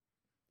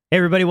Hey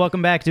everybody,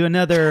 welcome back to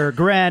another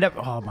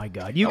oh my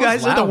god, you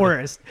guys are the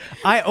worst.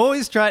 I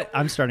always try.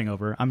 I'm starting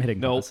over. I'm hitting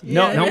pause.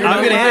 No, I'm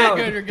gonna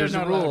hit it. There's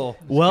a rule.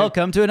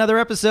 Welcome to another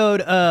episode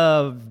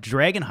of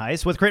Dragon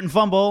Heist with Crit and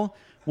Fumble,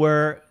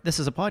 where this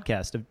is a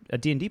podcast, a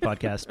D&D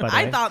podcast. By the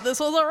way, I thought this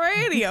was a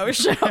radio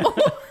show.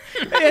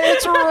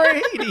 it's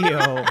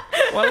radio.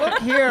 Well, look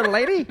here,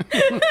 lady.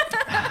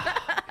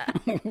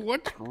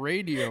 What's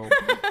radio?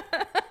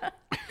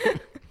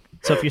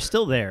 So if you're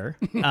still there,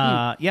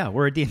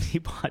 we're a D&D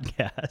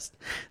podcast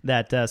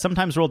that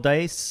sometimes roll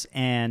dice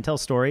and tell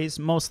stories,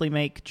 mostly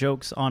make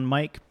jokes on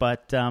mic,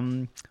 but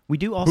we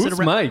do all sit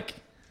around. Mike?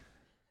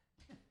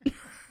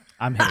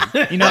 I'm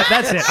hitting. You know what?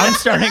 That's it. I'm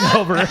starting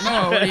over.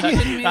 No, are you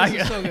kidding me?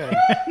 This is so good.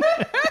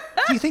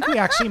 Do you think we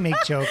actually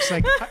make jokes?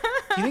 Like, do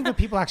you think that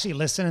people actually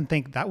listen and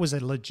think that was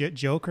a legit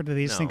joke, or do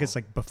they just think it's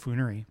like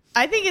buffoonery?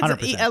 I think it's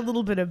 100%. a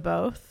little bit of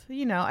both.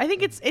 You know, I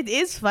think it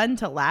is fun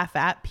to laugh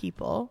at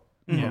people.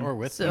 Yeah. Or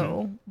with them.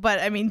 So, but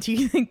I mean, do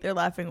you think they're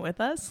laughing with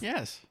us?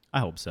 Yes. I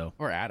hope so.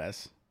 Or at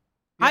us.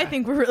 I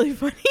think we're really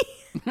funny.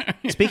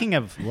 Speaking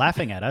of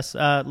laughing at us,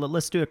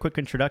 let's do a quick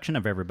introduction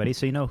of everybody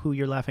so you know who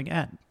you're laughing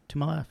at. To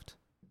my left.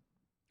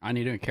 I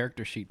need a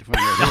character sheet to find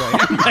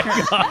out who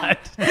I God.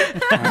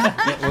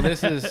 am. Well,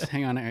 this is.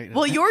 Hang on.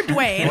 Well, you're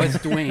Dwayne. Oh, it's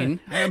Dwayne.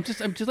 I'm just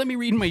let me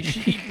read my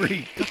sheet,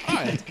 Brie.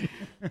 God.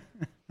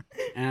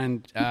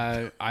 And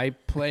I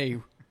play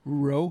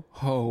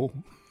Roho.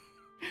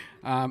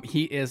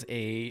 He is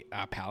a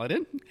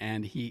paladin,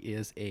 and he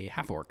is a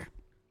half-orc.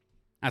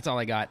 That's all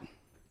I got.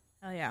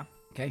 Oh yeah.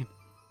 Okay.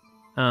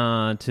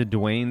 To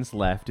Dwayne's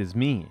left is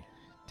me,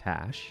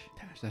 Tash.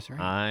 Tash, that's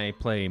right. I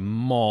play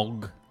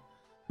Mog,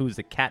 who's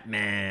a cat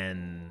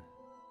man.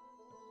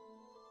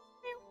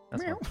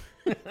 That's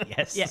one.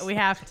 Yes. Yeah, we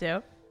have to.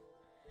 Of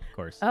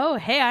course. Oh,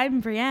 hey,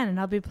 I'm Brienne, and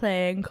I'll be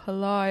playing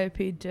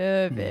Calliope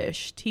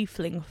Dervish,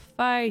 Tiefling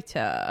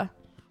Fighter.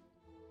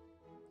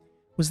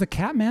 Was the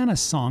Catman a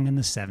song in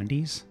the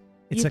 70s?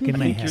 It's You like in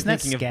my You're head. Isn't that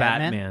thinking of Scatman?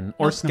 Batman.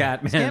 Or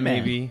Scatman, Scatman.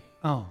 maybe.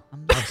 Oh.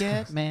 I'm the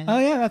scared man. Oh,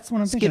 yeah, that's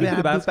what I'm thinking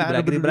of.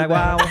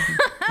 Wow.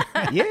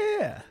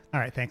 Yeah. All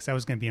right, thanks. That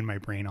was going to be in my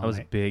brain all That was a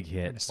night. big Trying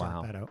to hit. sort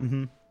Wow. that out.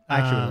 Mm-hmm. I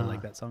actually really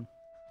like that song.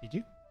 Did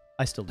you?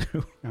 I still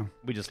do.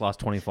 We just lost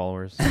 20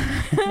 followers.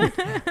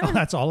 Oh,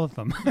 that's all of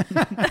them.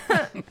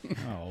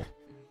 Oh.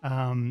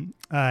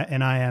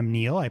 And I am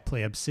Neil. I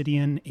play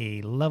Obsidian,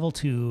 a level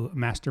 2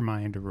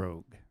 mastermind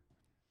rogue.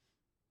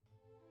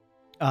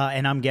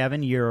 And I'm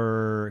Gavin,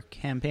 your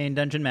campaign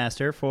dungeon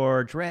master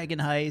for Dragon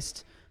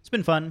Heist. It's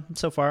been fun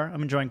so far.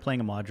 I'm enjoying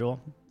playing a module.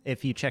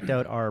 If you checked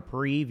out our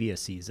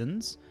previous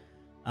seasons,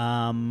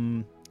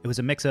 it was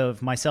a mix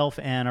of myself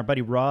and our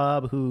buddy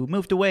Rob, who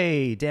moved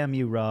away. Damn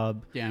you,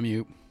 Rob. Damn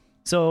you.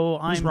 So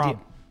Who's I'm Rob?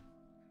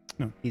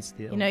 He's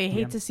still. You know, you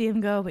hate to see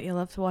him go, but you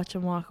love to watch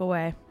him walk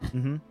away.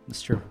 Mm-hmm.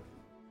 That's true.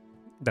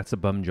 That's a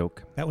bum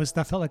joke. That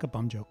felt like a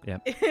bum joke. Yeah.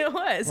 It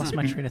was. Lost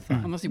my train of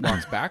thought. Unless he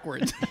walks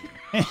backwards.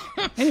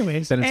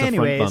 Anyways, Then it's a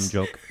front bum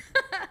joke.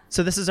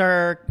 So this is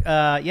our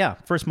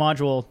first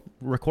module,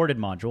 recorded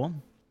module,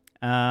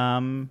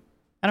 and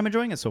I'm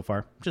enjoying it so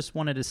far. Just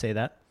wanted to say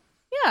that.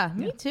 Yeah,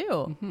 me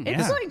too.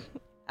 It's Yeah.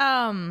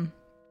 like,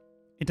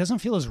 it doesn't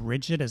feel as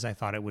rigid as I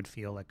thought it would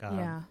feel, like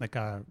Yeah.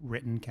 a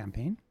written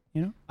campaign,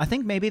 you know? I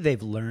think maybe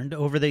they've learned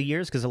over the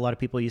years, because a lot of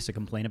people used to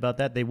complain about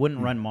that. They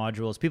wouldn't run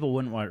modules. People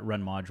wouldn't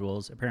run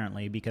modules,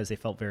 apparently, because they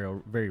felt very,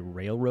 very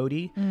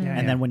railroady.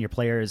 And then when your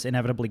players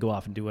inevitably go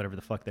off and do whatever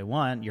the fuck they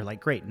want, you're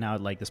like, great, now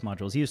like this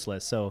module is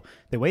useless. So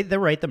the way they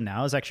write them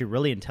now is actually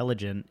really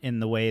intelligent in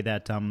the way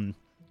that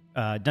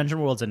Dungeon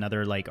World's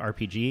another like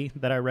RPG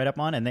that I read up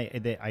on, and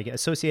I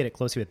associate it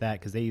closely with that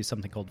because they use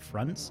something called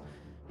fronts,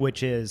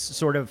 which is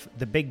sort of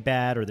the big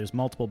bad, or there's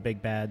multiple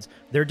big bads.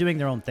 They're doing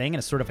their own thing, and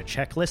it's sort of a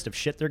checklist of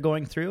shit they're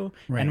going through.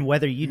 Right. And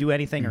whether you do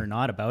anything or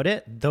not about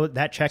it, though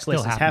that checklist Still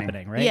is happening.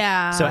 happening, right?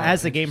 Yeah. So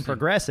as the game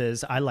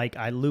progresses, I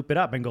loop it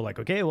up and go like,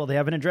 okay, well, they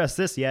haven't addressed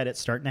this yet.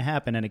 It's starting to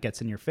happen, and it gets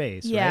in your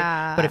face.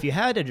 Yeah. Right? But if you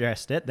had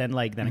addressed it, then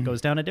it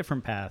goes down a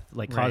different path,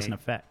 like cause and Right.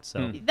 effect.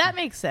 So that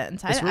makes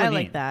sense. It's really I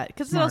like neat. that.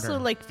 Because it Smarter. also,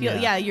 like,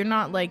 you're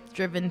not, like,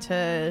 driven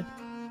to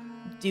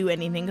do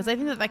anything. Because I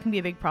think that can be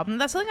a big problem.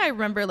 That's something I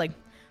remember, like,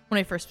 when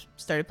I first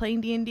started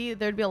playing D&D,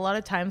 there'd be a lot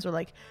of times where,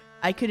 like,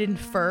 I could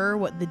infer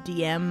what the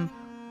DM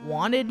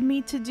wanted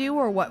me to do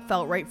or what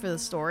felt right for the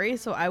story.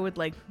 So I would,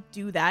 like,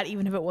 do that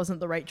even if it wasn't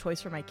the right choice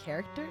for my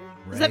character.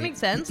 Does that Right. make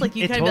sense? Like,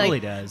 you It kind of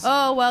totally be like, does.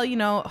 oh, well, you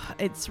know,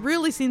 it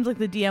really seems like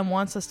the DM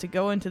wants us to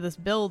go into this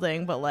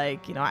building, but,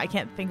 like, you know, I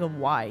can't think of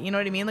why. You know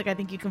what I mean? Like, I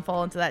think you can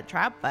fall into that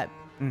trap, but...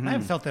 I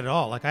haven't felt it at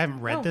all. Like, I haven't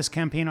read this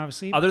campaign,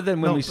 obviously. Other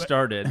than when No, we but-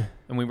 started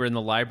and we were in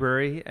the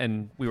library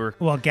and we were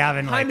Well,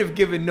 Gavin, kind of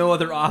given no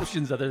other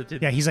options other than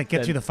Yeah, he's like, get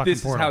than through the fucking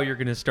this portal. is how you're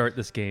going to start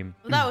this game.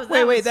 That was,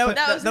 Wait, that was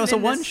a in this-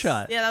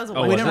 one-shot. Yeah, that was a Oh,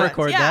 one we shot. didn't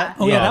record yeah. that?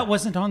 Oh, yeah, Yeah. that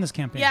wasn't on this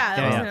campaign. Yeah,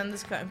 that Yeah. wasn't on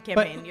this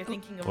campaign. You're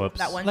thinking of Whoops.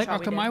 that one Like, shot how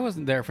we come did. I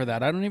wasn't there for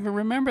that? I don't even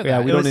remember that. Yeah,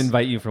 we It don't was-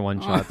 invite you for one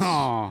shots.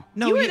 Oh.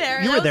 no, You were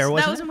there. You were there, That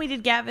wasn't was it? when we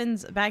did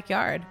Gavin's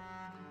backyard.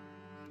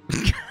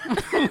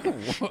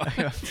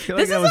 I feel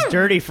like that was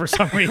dirty for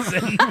some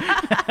reason.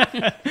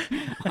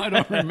 I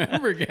don't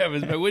remember,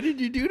 Kevin, but what did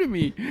you do to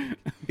me?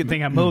 Good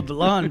thing I mowed the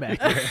lawn back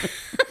there.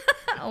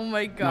 Oh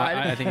my No, god.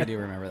 I think I do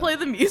remember that. Play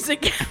the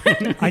music.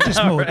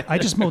 I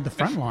just mowed the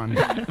front lawn.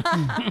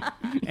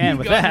 And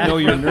with that, No,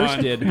 your nurse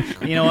did.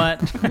 you know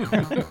what?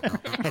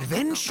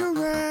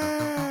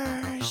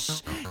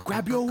 Adventurers,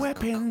 grab your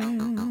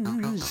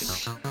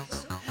weapons.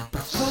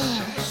 But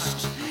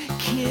first,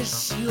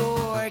 kiss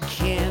your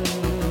kin.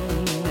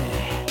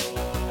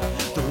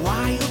 The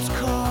wilds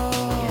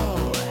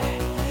call,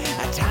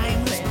 a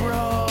timeless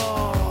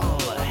brawl.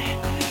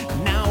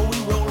 Now we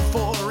roll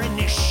for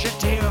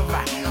initiative.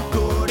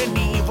 Good and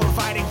evil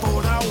fighting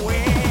for the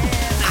win.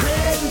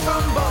 Crit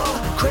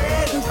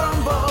and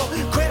fumble,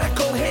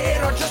 critical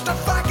hit or just a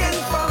fucking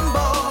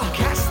fumble.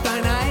 Cast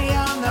thine eye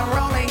on the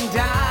rolling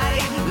die.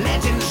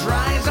 Legends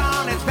rise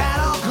on its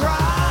battle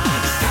cry.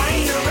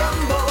 Time to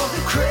rumble,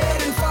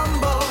 crit and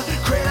fumble,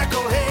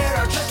 critical hit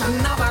or just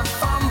another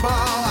fumble.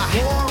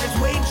 War is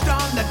waged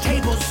on the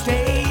table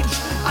stage.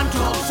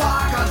 Untold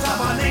sagas of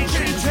an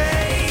ancient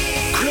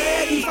age.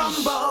 Crit and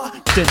fumble.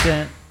 Dun,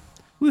 dun.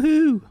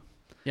 Woohoo!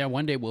 Yeah,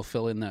 one day we'll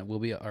fill in that. We'll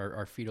be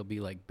our feet will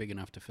be like big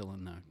enough to fill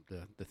in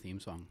the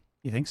theme song.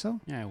 You think so?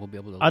 Yeah, we'll be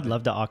able to. I'd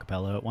love to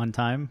acapella at one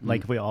time,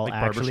 like if we all Like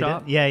actually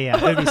Barbershop? did. Yeah,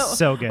 it would be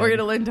so good. We're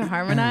gonna learn to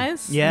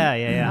harmonize.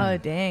 Yeah. Oh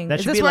dang! That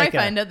Is should this be where like I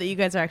a- find out that you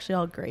guys are actually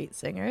all great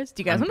singers?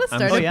 Do you guys I'm- want to I'm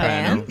start so a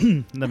bad.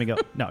 band? Let me go.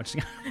 No, just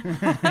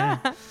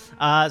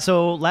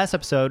so last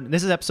episode.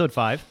 This is episode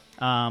 5.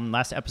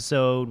 Last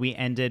episode we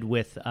ended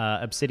with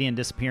Obsidian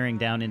disappearing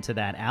down into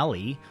that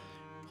alley,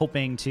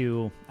 hoping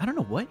to. I don't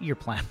know what your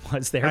plan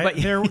was there, but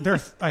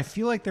I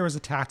feel like there was a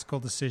tactical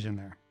decision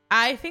there.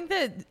 I think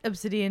that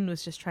Obsidian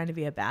was just trying to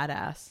be a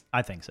badass.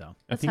 I think so.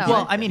 That's think how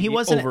Well, I I mean, he He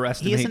was he is an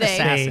overestimates-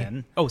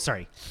 assassin. Oh,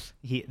 sorry.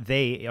 They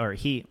They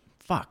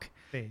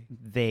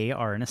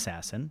are an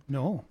assassin.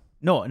 no,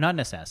 No, not an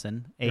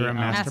assassin. they're a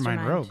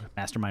mastermind Mastermind. rogue.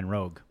 mastermind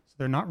rogue. So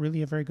they're not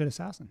really a very good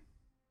assassin.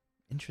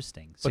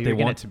 Interesting. So But they you're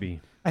gonna- want to be.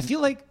 I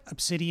feel like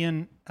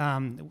Obsidian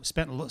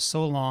spent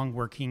so long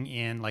working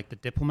in like the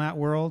diplomat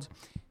world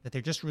that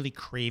they're just really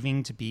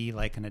craving to be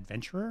like an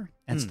adventurer,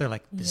 and so they're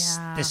like, this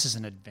Yeah. this is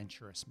an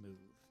adventurous move.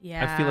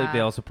 Yeah. I feel like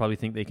they also probably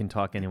think they can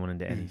talk anyone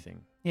into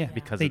anything. Yeah,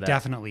 Because they of that.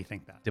 definitely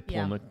think that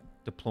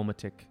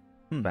Diplomatic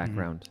Hmm.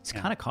 background. It's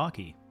Yeah. kind of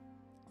cocky.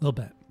 a little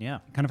bit, Yeah.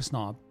 kind of a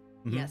snob.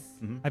 Mhm. Yes.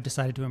 Mhm. I've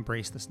decided to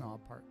embrace the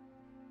snob part.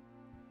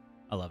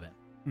 I love it.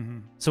 Mm-hmm.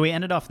 So we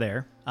ended off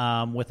there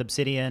with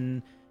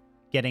Obsidian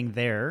getting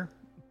their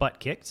butt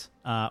kicked,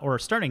 or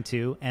starting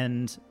to,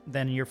 and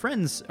then your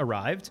friends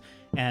arrived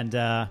and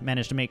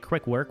managed to make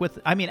quick work with.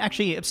 I mean,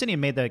 actually, Obsidian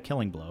made the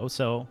killing blow,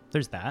 so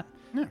there's that.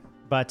 Yeah.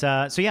 But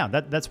so yeah,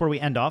 that's where we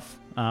end off.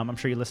 I'm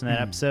sure you listened to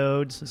that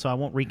episode, so I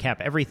won't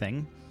recap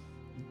everything.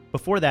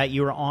 Before that,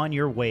 you were on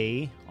your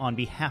way on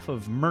behalf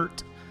of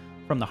Mert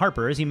from the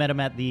Harpers. You met him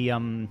at the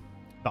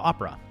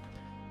opera.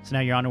 So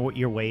now you're on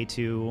your way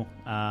to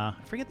I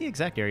forget the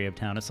exact area of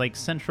town. It's like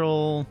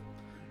Central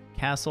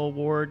Castle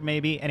Ward,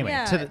 maybe. Anyway,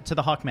 Yeah. to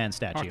the Hawkman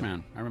statue.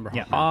 Hawkman. I remember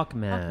Yeah.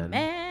 Hawkman.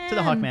 Hawkman. To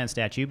the Hawkman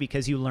statue,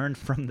 because you learned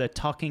from the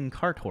talking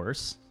cart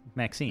horse,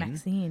 Maxine,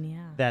 Maxine,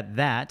 yeah.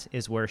 that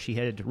is where she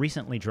had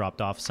recently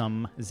dropped off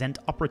some Zent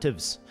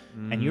operatives,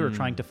 and you were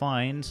trying to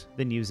find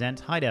the new Zent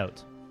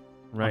hideout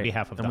Right. on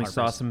behalf of and the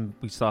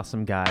we saw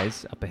some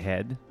guys up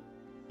ahead,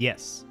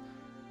 Yes.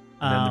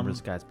 and then there was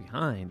guys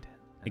behind.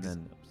 And ex-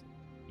 then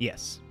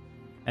Yes.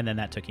 And then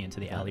that took you into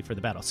the alley for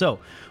the battle. So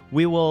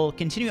we will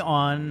continue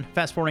on,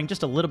 fast forwarding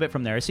just a little bit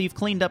from there. So you've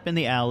cleaned up in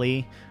the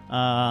alley.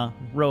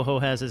 Rojo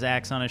has his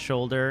axe on his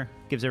shoulder,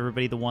 gives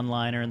everybody the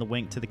one-liner and the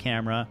wink to the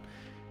camera.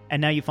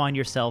 And now you find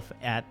yourself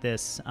at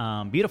this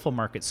beautiful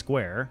market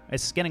square.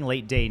 It's getting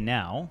late day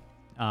now.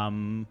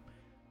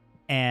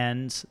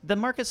 And the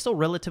market's still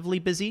relatively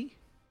busy.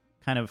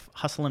 Kind of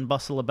hustle and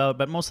bustle about,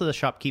 but most of the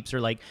shopkeepers are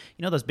like,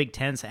 you know, those big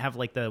tents that have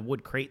like the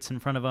wood crates in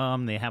front of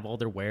them. They have all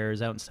their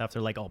wares out and stuff.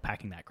 They're like all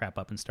packing that crap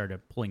up and started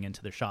pulling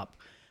into their shop.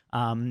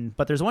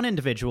 But there's one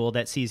individual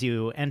that sees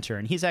you enter,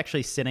 and he's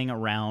actually sitting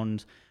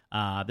around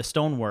the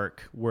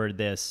stonework where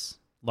this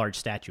large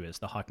statue is,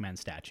 the Hawkman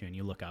statue. And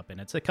you look up, and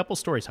it's a couple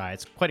stories high.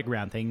 It's quite a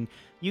grand thing.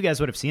 You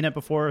guys would have seen it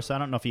before, so I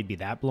don't know if you'd be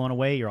that blown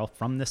away. You're all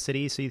from the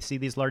city, so you see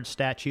these large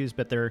statues,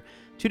 but they're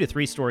 2 to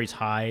 3 stories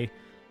high.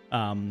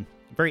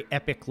 Very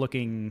epic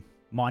looking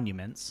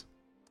monuments.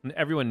 and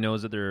everyone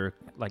knows that they're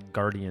like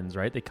guardians,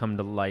 right? They come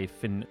to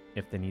life and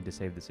if they need to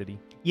save the city.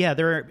 Yeah,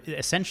 they're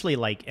essentially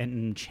like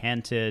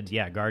enchanted,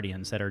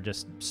 guardians that are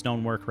just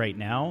stonework right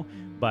now,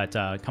 but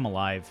come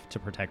alive to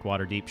protect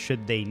Waterdeep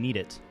should they need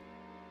it.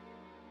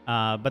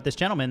 But this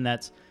gentleman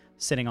that's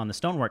sitting on the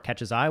stonework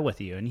catches eye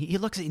with you, and he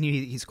looks at you,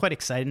 he's quite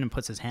excited and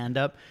puts his hand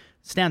up,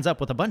 stands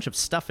up with a bunch of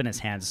stuff in his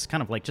hands. It's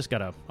kind of like just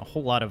got a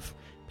whole lot of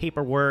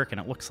paperwork,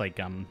 and it looks like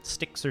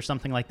sticks or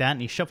something like that,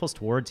 and he shuffles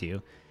towards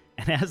you.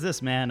 And as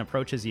this man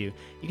approaches you,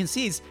 you can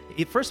see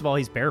first of all,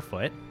 he's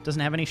barefoot,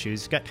 doesn't have any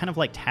shoes. He's got kind of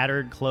like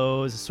tattered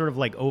clothes, sort of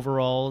like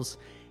overalls.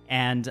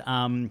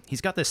 And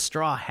he's got this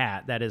straw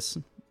hat that is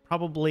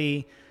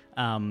probably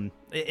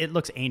it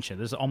looks ancient.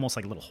 There's almost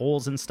like little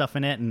holes and stuff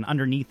in it, and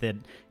underneath it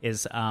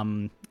is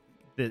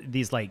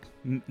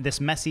this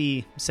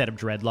messy set of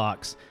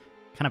dreadlocks,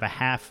 kind of a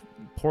half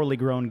poorly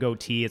grown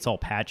goatee. It's all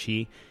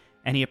patchy,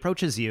 and he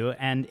approaches you,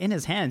 and in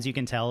his hands you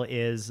can tell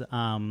is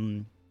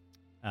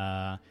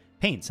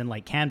paints and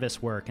like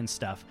canvas work and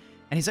stuff.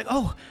 And he's like,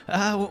 "Oh,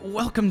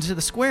 welcome to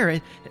the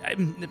square.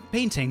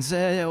 Paintings,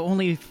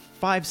 only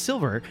 5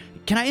 silver.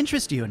 Can I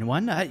interest you in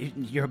one?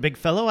 You're a big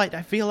fellow.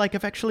 I feel like I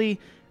think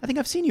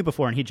I've seen you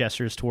before." And he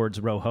gestures towards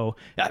Rojo.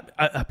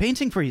 A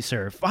painting for you,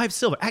 sir. 5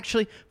 silver.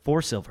 Actually,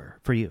 4 silver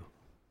for you.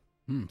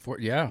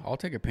 I'll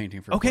take a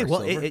painting for. Okay, 4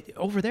 well, silver.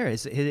 over there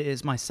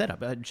is my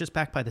setup, just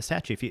back by the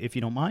statue. If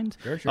you don't mind,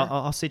 Sure.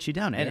 I'll sit you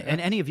down.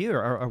 And any of you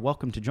are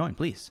welcome to join,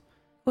 please.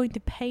 Going to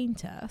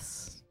paint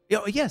us.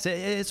 Oh, yes,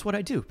 it's what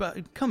I do.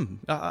 But come,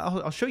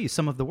 I'll show you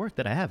some of the work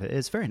that I have.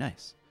 It's very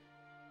nice.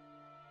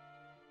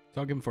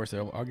 So I'll give him 4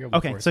 silver. I'll give him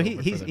Okay, 4 so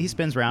silver for he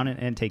spins around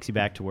and takes you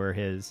back to where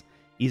his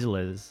easel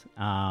is.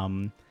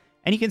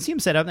 And you can see him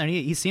set up, and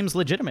he seems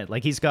legitimate.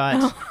 Like he's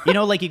got,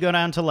 like you go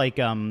down to like,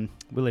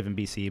 we live in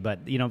BC, but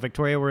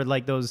Victoria, where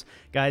like those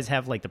guys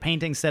have like the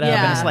painting set up,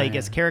 and it's like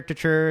it's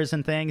caricatures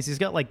and things. He's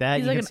got like that.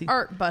 He's You like can an see-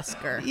 art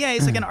busker. Yeah,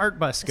 he's like an art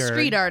busker.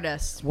 Street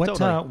artist. What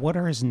Totally. what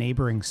are his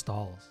neighboring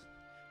stalls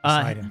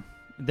beside him?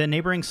 The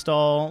neighboring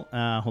stall.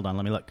 Hold on,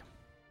 let me look.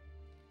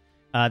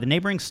 The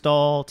neighboring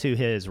stall to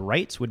his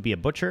right would be a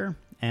butcher,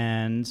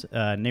 and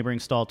neighboring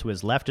stall to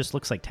his left just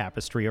looks like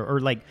tapestry or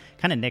like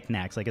kind of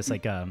knickknacks. Like it's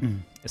like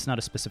it's not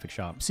a specific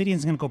shop.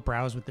 Obsidian's gonna go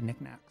browse with the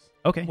knickknacks.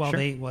 Okay, while sure.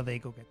 they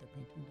go get their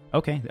painting.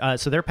 Okay,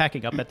 so they're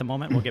packing up at the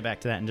moment. We'll get back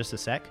to that in just a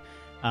sec.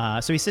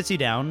 So he sits you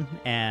down,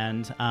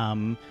 and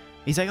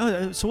he's like,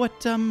 "Oh, so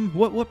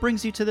what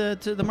brings you to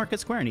the market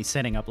square?" And he's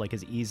setting up like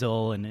his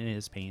easel and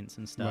his paints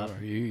and stuff.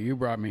 Well, you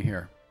brought me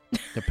here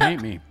to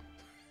paint me.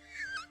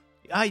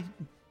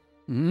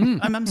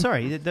 I'm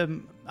sorry.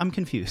 I'm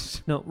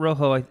confused. No,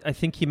 Rojo, I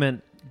think he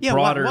meant Yeah,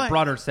 why?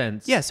 broader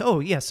sense. Yes. Oh,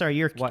 yeah. Sorry,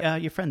 your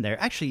What? your friend there.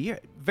 Actually, you're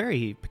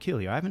very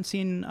peculiar. I haven't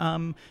seen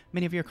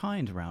many of your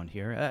kind around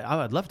here.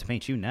 I'd love to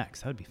paint you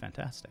next. That would be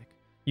fantastic.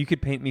 You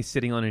could paint me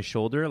sitting on his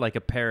shoulder like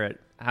a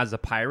parrot has a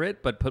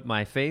pirate, but put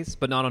my face,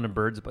 but not on a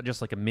bird's, but just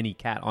like a mini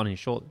cat on his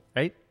shoulder,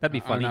 right? That'd be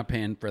I'm funny. not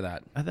paying for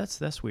that.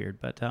 That's weird,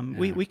 but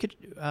we could.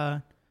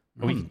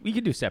 We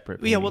could do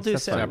separate. Yeah, we'll do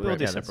paintings. That's separate. fine. We'll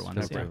do Yeah, separate that's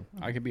ones. true.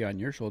 I could be on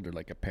your shoulder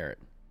like a parrot.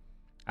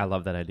 I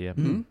love that idea.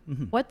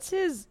 What's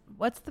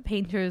the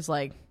painter's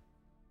like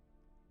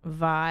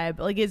vibe?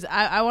 Like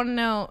I want to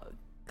know.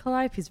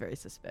 Calliope's very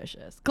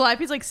suspicious.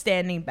 Calliope's like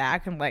standing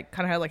back and like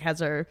kind of like has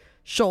her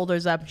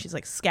shoulders up and she's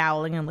like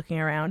scowling and looking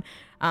around.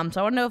 So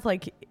I want to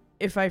know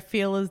if I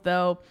feel as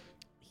though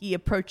he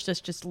approached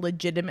us just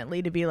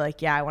legitimately to be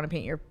like, yeah, I want to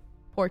paint your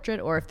portrait,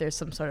 or if there's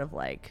some sort of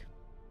like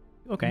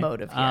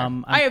motive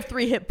here. I have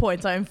 3 hit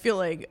points. I'm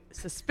feeling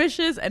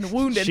suspicious and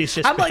wounded. She's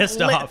just I'm like pissed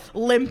off.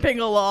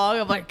 limping along.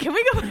 I'm like, can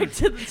we go back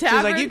to the tavern?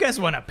 She's like, "You guys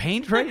want to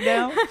paint right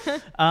now?"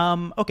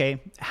 Okay.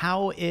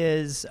 How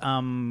is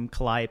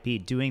Calliope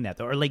doing that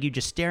though? Or like you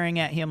just staring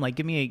at him? Like,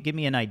 give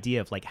me an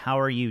idea of like how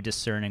are you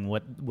discerning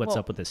what's Well,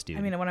 up with this dude?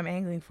 I mean, what I'm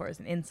angling for is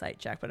an insight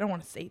check, but I don't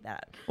want to say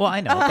that. well,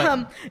 I know.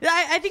 But,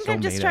 I think So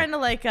I'm just meta. trying to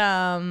like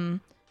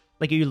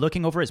like, are you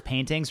looking over his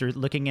paintings or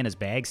looking in his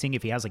bag, seeing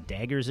if he has like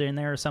daggers in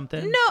there or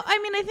something? No, I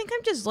mean, I think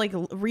I'm just like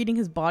reading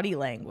his body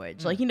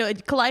language. Like,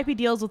 Calliope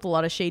deals with a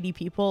lot of shady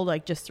people,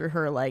 like just through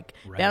her like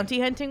bounty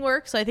hunting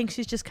work. So I think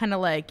she's just kind of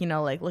like,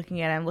 like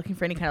looking at him, looking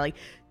for any kind of like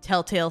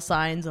telltale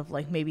signs of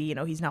like maybe,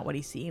 he's not what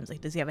he seems.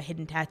 Like, does he have a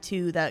hidden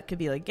tattoo that could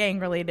be like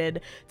gang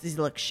related? Does he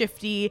look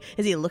shifty?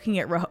 Is he looking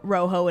at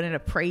Rojo in an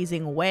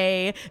appraising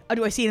way? Or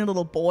do I see any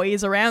little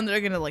boys around that are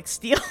going to like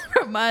steal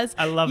from us?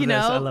 I love this.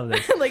 I love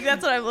this. Like,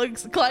 that's what I'm looking.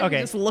 Calliope's Okay.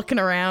 just looking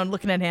around,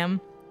 looking at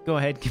him. Go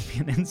ahead, give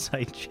me an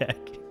insight check.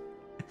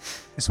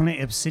 This one,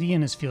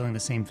 Obsidian is feeling the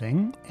same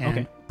thing and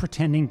Okay.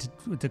 pretending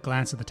to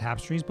glance at the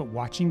tapestries, but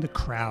watching the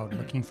crowd,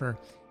 looking for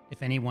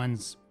if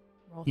anyone's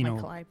Roll my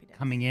Calliope dice.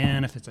 coming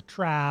in, if it's a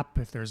trap,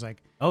 if there's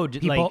like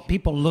Like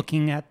people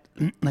looking at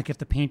like if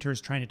the painter is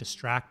trying to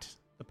distract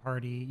the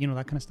party,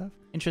 that kind of stuff.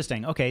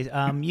 interesting. Okay,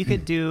 you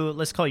could do.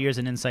 Let's call yours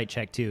an insight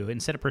check too,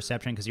 instead of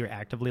perception because you're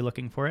actively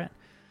looking for it.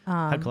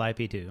 How'd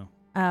Calliope do?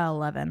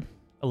 11.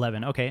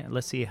 11. Okay,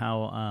 let's see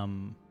how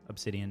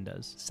Obsidian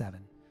does.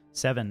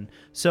 7.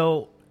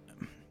 So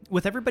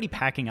with everybody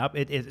packing up,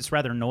 it's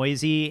rather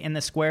noisy in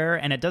the square,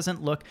 and it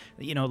doesn't look,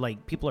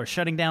 like people are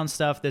shutting down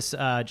stuff. This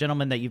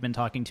gentleman that you've been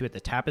talking to at the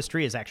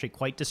tapestry is actually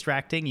quite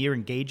distracting. You're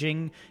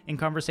engaging in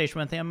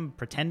conversation with him,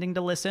 pretending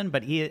to listen,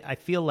 but I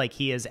feel like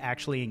he is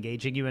actually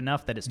engaging you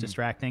enough that it's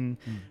distracting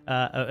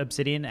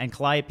Obsidian. And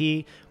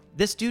Calliope,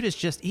 this dude is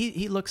just,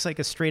 he looks like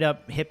a straight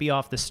up hippie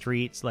off the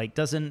streets. Like,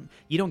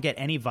 you don't get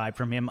any vibe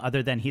from him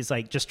other than he's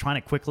like just trying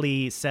to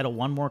quickly settle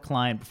one more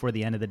client before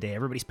the end of the day.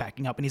 Everybody's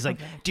packing up and he's like,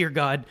 dear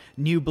God,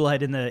 new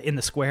blood in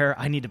the square.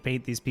 I need to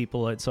paint these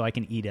people so I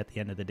can eat at the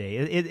end of the day.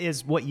 It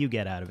is what you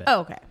get out of it.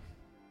 Oh, okay.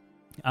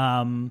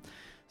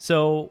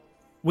 So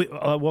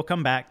we'll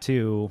come back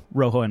to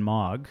Rojo and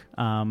Mog.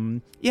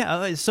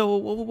 So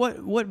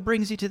what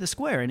brings you to the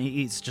square? And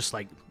he's just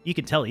like, you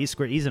can tell he's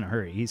in a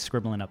hurry. He's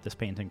scribbling up this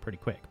painting pretty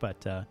quick.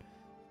 But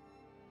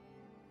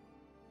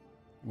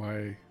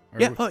Why?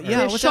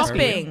 what's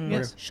shopping.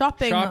 Yes.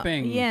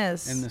 Shopping.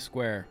 Yes. In the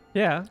square.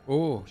 Yeah.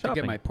 Oh, to Shopping.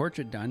 get my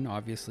portrait done,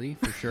 obviously,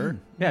 for sure.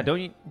 Yeah,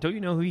 don't you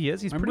know who he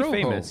is? He's I'm pretty Rojo.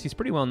 famous. He's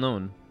pretty well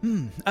known.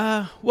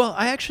 Well,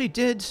 I actually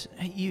did.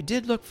 You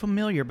did look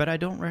familiar, but I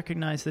don't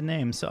recognize the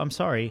name, so I'm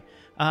sorry.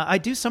 I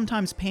do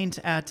sometimes paint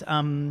at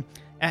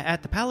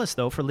the palace,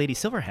 though, for Lady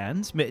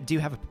Silverhands. Do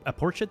you have a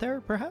portrait there,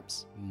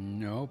 perhaps?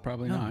 No,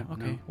 probably not.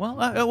 Okay. No.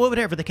 Well,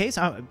 whatever the case,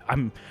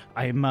 I'm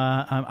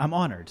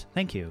honored.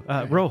 Thank you,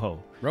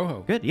 Rojo.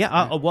 Rojo. Good. Yeah.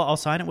 I'll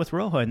sign it with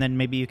Rojo, and then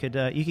maybe you could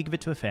give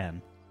it to a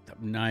fan.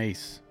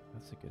 Nice.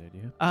 That's a good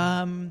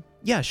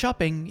idea.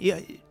 Shopping.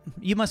 Yeah,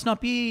 you must not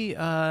be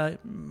at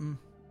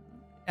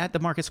the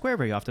Market Square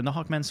very often. The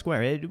Hawkman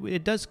Square.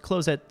 It does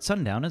close at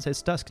sundown, as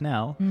it's dusk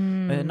now.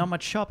 Not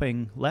much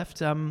shopping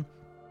left.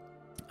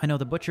 I know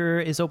the butcher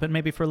is open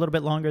maybe for a little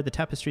bit longer. The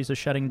tapestries are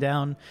shutting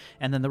down,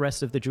 and then the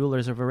rest of the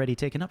jewelers have already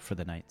taken up for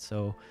the night.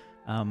 So,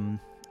 a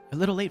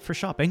little late for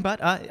shopping,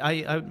 but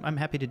I'm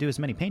happy to do as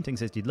many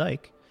paintings as you'd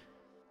like.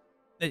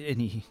 And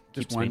he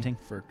keeps painting.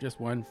 Just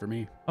one for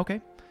me.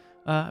 Okay,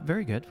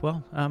 very good.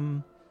 Well,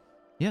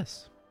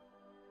 yes.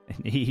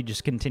 And he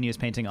just continues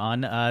painting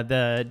on.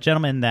 The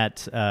gentleman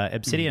that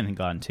Obsidian had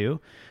gone to,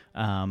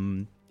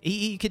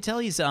 you could tell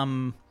he's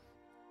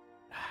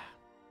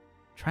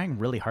trying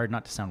really hard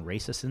not to sound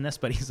racist in this,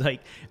 but he's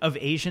like of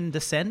Asian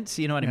descent.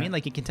 You know what I mean?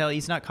 Like you can tell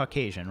he's not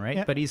Caucasian, right?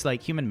 Yeah. But he's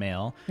like human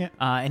male. Yeah.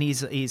 And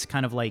he's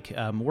kind of like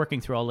working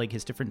through all like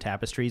his different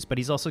tapestries, but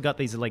he's also got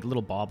these like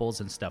little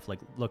baubles and stuff like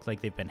look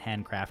like they've been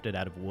handcrafted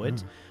out of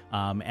wood,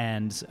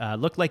 and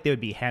look like they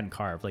would be hand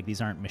carved. Like these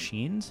aren't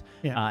machines.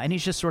 Yeah. And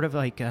he's just sort of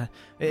like,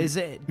 is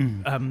it?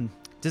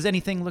 Does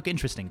anything look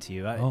interesting to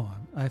you?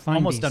 I find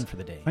almost these, done for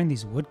the day. I find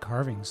these wood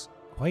carvings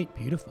quite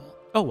beautiful.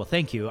 Oh, well,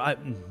 thank you.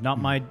 Not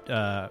my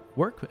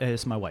work,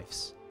 it's my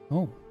wife's.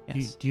 Oh,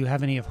 Yes. do you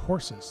have any of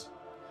horses?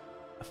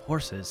 Of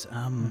horses?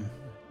 Quite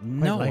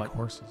No, like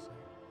horses.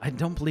 I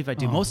don't believe I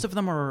do. Oh. Most of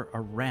them are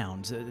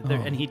round,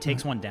 and he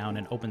takes one down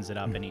and opens it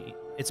up, and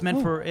it's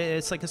meant for,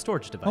 it's like a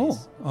storage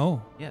device.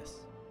 Oh. Yes.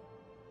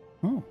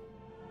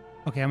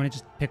 Okay, I'm gonna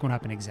just pick one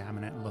up and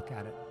examine it and look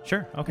at it.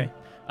 Sure, okay.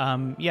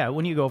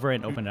 When you go over it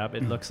and open it up,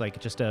 it looks like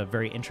just a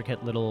very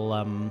intricate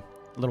little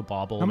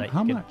bauble.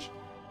 How much?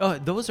 Oh,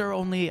 those are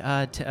only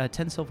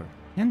 10 silver.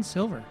 10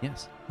 silver.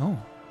 Yes. Oh.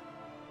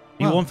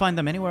 You Well- won't find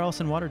them anywhere else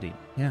in Waterdeep.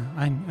 Yeah,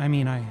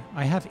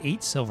 I have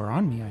 8 silver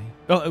on me.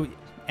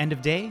 End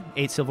of day,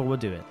 8 silver will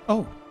do it.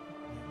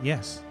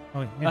 Yes.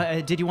 Oh, yeah.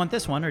 Did you want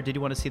this one, or did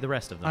you want to see the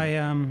rest of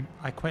them?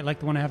 I quite like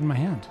the one I have in my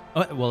hand.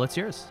 Well, it's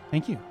yours.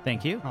 Thank you.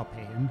 Thank you. I'll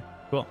pay him.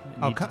 Cool.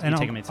 I'll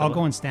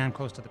go and stand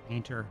close to the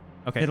painter,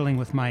 fiddling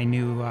with my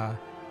new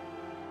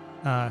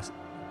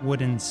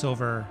wooden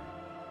silver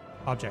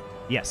object.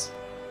 Yes.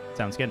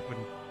 Sounds good.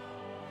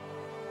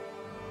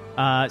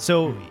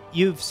 So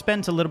you've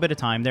spent a little bit of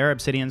time there.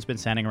 Obsidian's been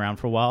standing around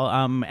for a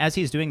while. As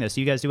he's doing this,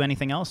 do you guys do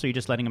anything else, or are you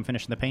just letting him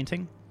finish the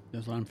painting?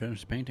 Just let him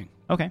finish painting.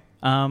 Okay.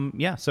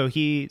 So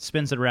he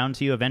spins it around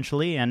to you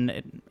eventually,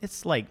 and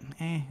it's like,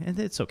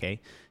 it's okay.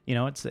 You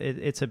know,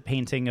 it's a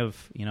painting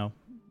of, you know,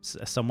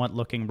 a somewhat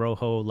looking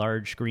Rojo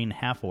large green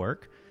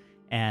half-orc,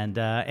 and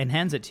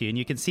hands it to you. And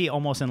you can see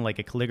almost in like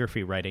a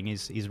calligraphy writing,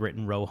 he's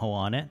written Rojo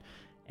on it,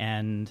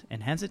 and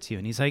hands it to you.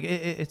 And he's like,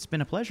 it's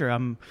been a pleasure.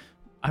 I'm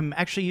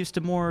actually used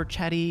to more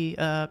chatty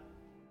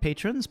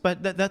patrons,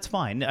 but that's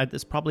fine.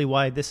 That's probably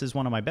why this is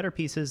one of my better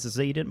pieces, is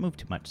that you didn't move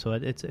too much. So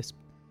it's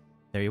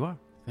there you are.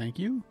 Thank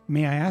you.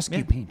 May I ask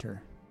you,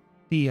 painter,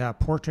 the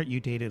portrait you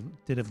did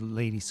of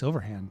Lady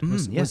Silverhand,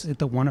 was it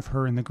the one of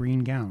her in the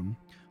green gown?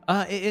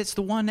 It's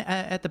the one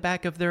at the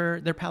back of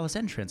their palace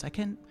entrance.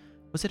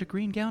 Was it a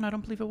green gown? I don't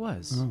believe it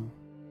was. Oh.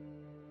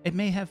 It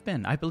may have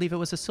been. I believe it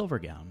was a silver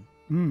gown.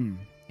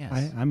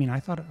 Yes.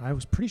 I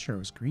was pretty sure it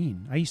was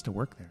green. I used to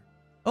work there.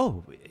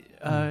 Oh,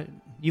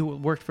 you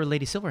worked for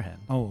Lady Silverhand.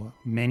 Oh,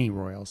 many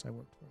royals I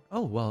worked for.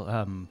 Oh,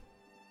 well,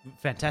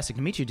 fantastic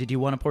to meet you. Did you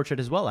want a portrait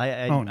as well?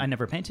 I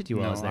never painted you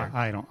while I was there.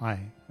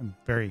 I'm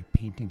very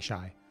painting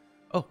shy.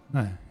 Oh,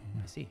 I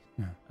see.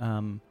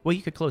 Yeah. Well,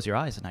 you could close your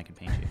eyes and I can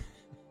paint you.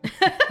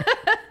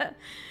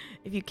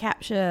 If you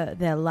capture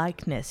their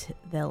likeness,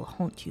 they'll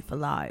haunt you for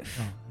life.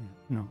 Oh,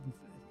 yeah. No.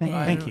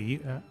 Thank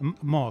you.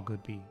 Mog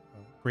would be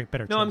a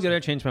better No, choice. I'm good. I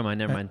changed my mind.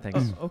 Never mind.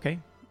 Thanks. Okay.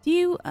 Do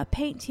you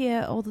paint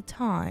here all the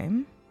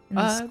time in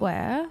the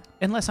square?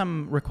 Unless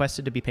I'm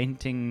requested to be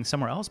painting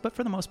somewhere else, but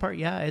for the most part,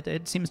 yeah,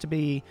 it seems to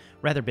be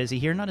rather busy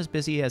here. Not as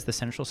busy as the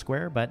central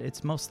square, but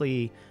it's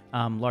mostly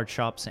large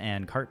shops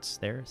and carts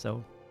there.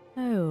 So.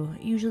 Oh,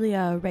 usually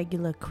a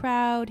regular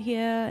crowd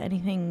here.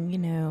 Anything,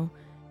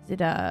 is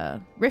it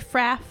a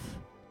riffraff?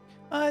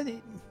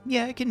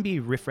 Yeah, it can be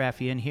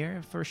riffraffy in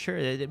here for sure.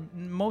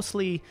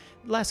 Mostly,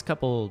 last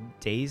couple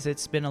days,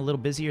 it's been a little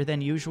busier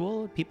than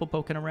usual. People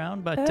poking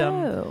around, but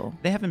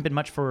they haven't been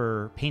much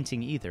for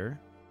painting either.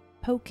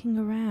 Poking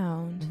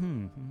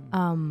around.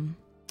 Mm-hmm.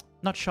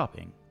 Not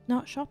shopping.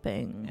 Not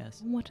shopping.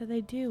 Yes. What are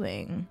they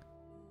doing?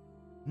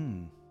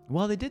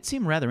 Well, they did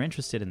seem rather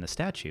interested in the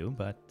statue,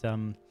 but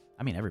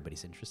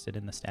everybody's interested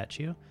in the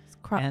statue. It's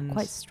And-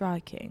 quite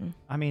striking.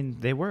 I mean,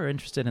 they were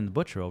interested in the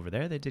butcher over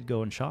there. They did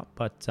go and shop,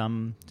 but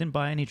didn't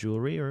buy any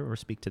jewelry or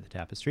speak to the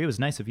tapestry. It was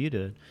nice of you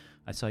to.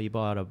 I saw you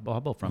bought a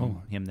bauble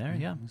from him there.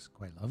 Yeah, It was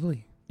quite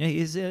lovely. yeah,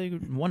 he's a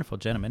wonderful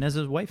gentleman, as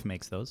his wife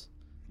makes those.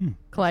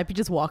 Calliope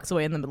just walks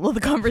away in the middle of the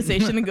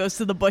conversation and goes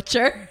to the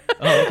butcher.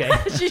 Oh, okay.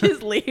 She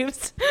just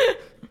leaves.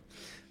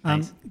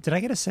 Did I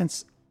get a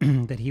sense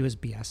that he was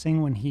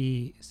BSing when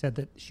he said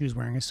that she was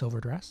wearing a silver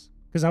dress?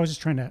 Because I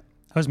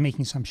was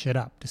making some shit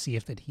up to see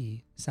if that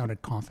he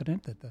sounded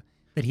confident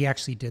that he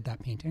actually did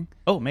that painting.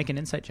 Oh, make an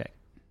insight check.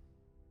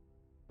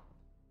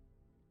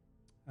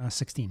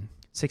 16.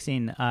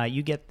 16.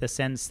 You get the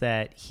sense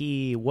that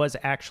he was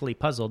actually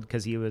puzzled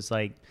because he was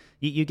like,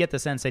 you get the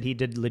sense that he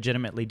did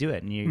legitimately do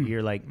it, and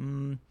you're like,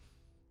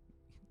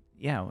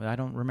 yeah, I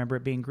don't remember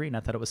it being green. I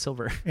thought it was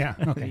silver. Yeah.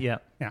 Okay. Yeah.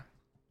 Yeah.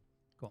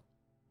 Cool.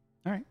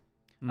 All right.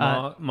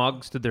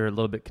 Mog stood there a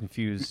little bit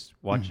confused,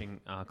 watching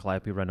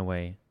Calliope run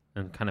away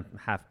and kind of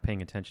half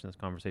paying attention to this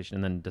conversation,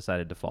 and then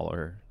decided to follow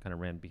her. Kind of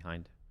ran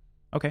behind.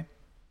 Okay.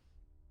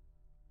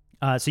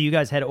 So you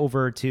guys head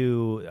over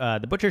to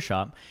the butcher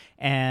shop,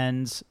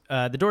 and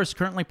the door is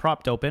currently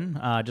propped open,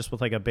 just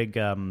with like a big,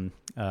 not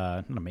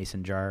a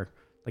mason jar,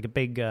 like a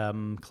big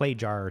clay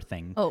jar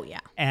thing. Oh, yeah.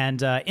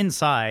 And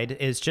inside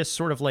is just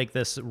sort of like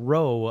this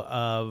row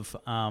of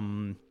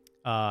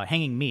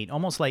hanging meat,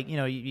 almost like,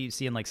 you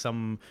see in like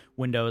some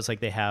windows,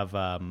 like they have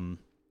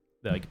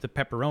like the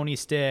pepperoni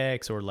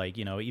sticks, or like,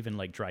 even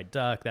like dried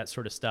duck, that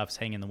sort of stuff's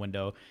hanging in the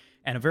window.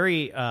 And a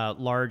very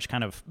large,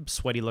 kind of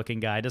sweaty looking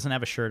guy, doesn't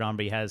have a shirt on,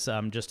 but he has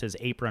just his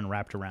apron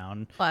wrapped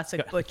around.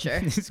 Classic butcher.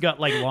 He's got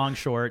like long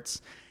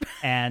shorts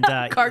and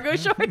Cargo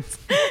shorts.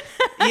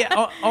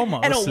 yeah,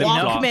 almost. And a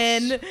Flip-flops.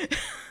 Walkman.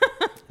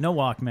 No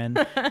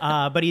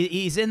Walkman. But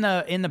he's in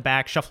the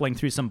back shuffling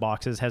through some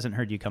boxes. Hasn't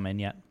heard you come in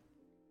yet.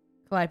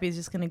 Calliope's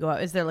just going to go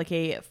out. Is there like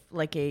a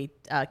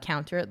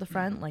counter at the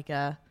front? Like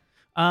a...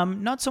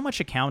 Not so much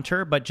a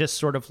counter, but just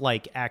sort of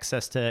like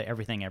access to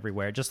everything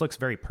everywhere. It just looks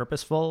very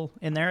purposeful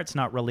in there. It's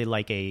not really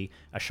like a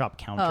shop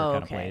counter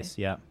kind of place.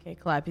 Yeah. Okay,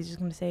 Calliope's just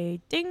going to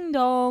say, ding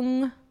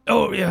dong.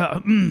 Oh, yeah.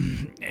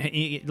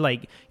 You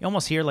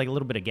almost hear like a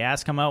little bit of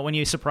gas come out when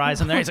you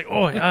surprise him there. He's like,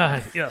 oh,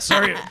 yeah,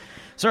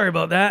 sorry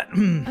about that.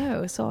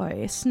 Oh,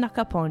 sorry. I snuck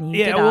up on you,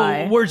 Yeah, did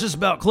I? we're just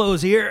about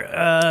close here.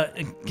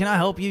 Can I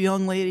help you,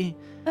 young lady?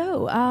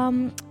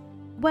 Oh,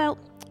 well,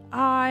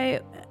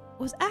 I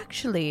was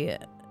actually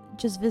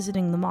just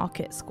visiting the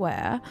market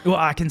square. Well,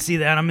 I can see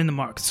that. I'm in the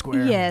market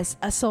square. Yes,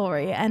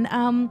 sorry. And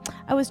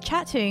I was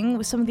chatting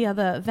with some of the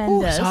other Ooh,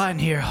 vendors. it's hot in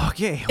here.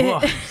 Okay.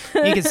 Well,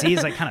 you can see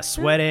he's like kind of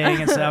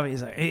sweating and stuff.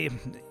 He's like, hey,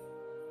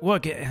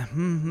 what?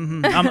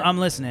 I'm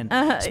listening.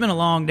 It's been a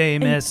long day,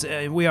 miss.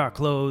 We are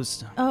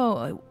closed.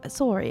 Oh,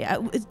 sorry.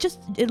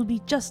 It'll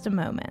be just a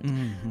moment.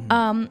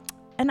 Mm-hmm.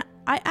 And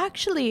I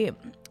actually,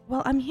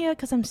 well, I'm here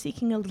because I'm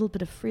seeking a little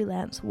bit of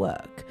freelance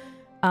work.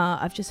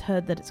 I've just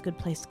heard that it's a good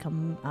place to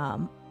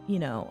come,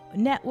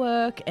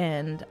 network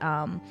and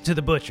To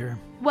the butcher.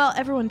 well,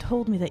 everyone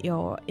told me that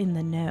you're in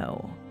the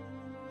know.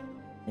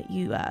 That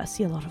you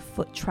see a lot of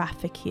foot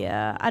traffic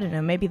here. I don't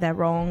know, maybe they're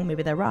wrong,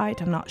 maybe they're right,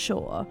 I'm not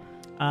sure.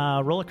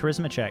 Roll a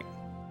charisma check.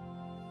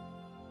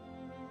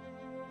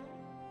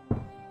 Do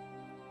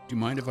you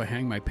mind if I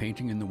hang my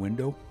painting in the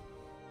window?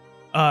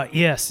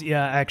 Yes.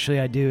 Yeah, actually,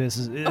 I do. This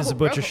is a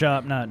butcher Rebel.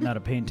 shop, not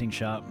a painting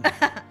shop.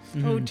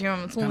 Oh, damn, it's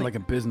Kind of only... like a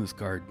business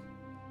card.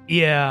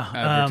 Yeah.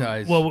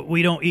 Advertise. Well,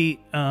 we don't eat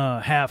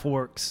half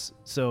orcs,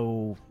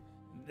 so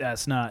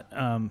that's not.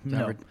 It's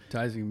No.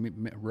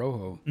 advertising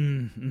Rojo.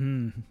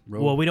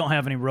 Ro- Well, we don't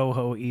have any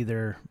rojo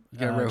either.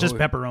 Yeah, rojo. Just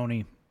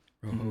pepperoni.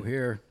 Rojo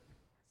here.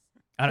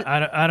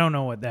 I don't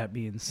know what that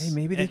means. Hey,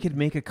 maybe they could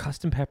make a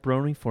custom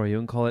pepperoni for you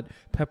and call it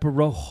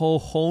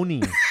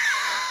pepperohoni.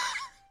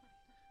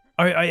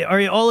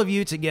 Are all of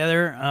you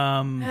together?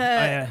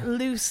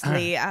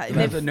 loosely.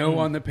 That's a no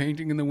on the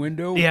painting in the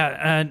window?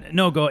 Yeah,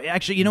 no go.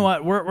 Actually, you know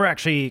what? We're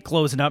actually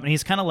closing up, and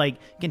he's kind of like,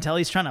 you can tell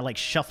he's trying to like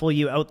shuffle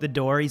you out the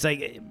door. He's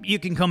like, you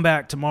can come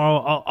back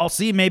tomorrow. I'll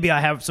see. Maybe I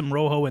have some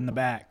rojo in the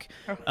back.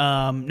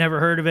 Never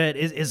heard of it.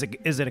 Is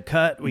it a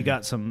cut? We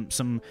got some.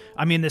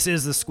 I mean, this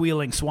is the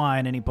Squealing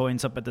Swine, and he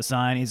points up at the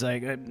sign. He's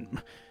like,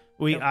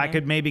 I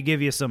could maybe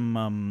give you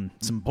some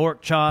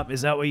pork chop.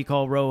 Is that what you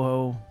call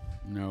rojo?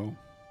 No.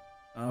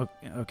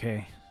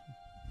 Okay.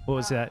 What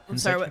was that? I'm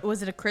sorry,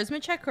 was it a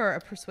charisma check or a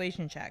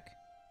persuasion check?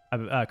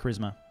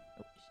 Charisma.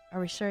 Are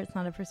we sure it's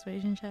not a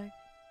persuasion check?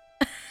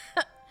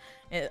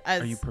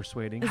 Are you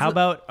persuading? How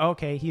about,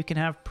 okay, you can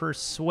have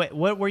persuade.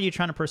 What were you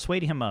trying to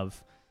persuade him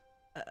of?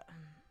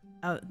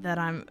 that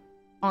I'm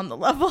on the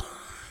level?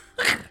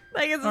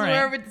 I guess it's All right.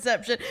 more of a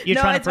deception. You're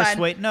No, trying it's to fine.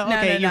 persuade. No, No,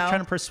 okay, no, you're no.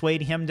 trying to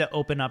persuade him to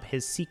open up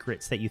his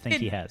secrets that you think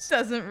he has.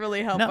 Doesn't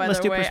really help No, let's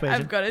either do way.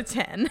 persuasion. I've got a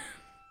 10.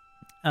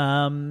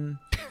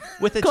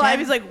 With a 10,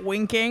 Calliope's like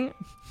winking,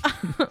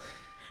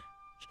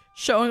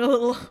 showing a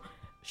little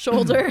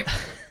shoulder.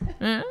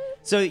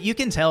 So you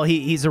can tell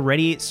he's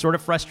already sort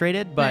of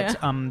frustrated, but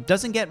Yeah.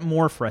 doesn't get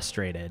more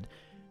frustrated.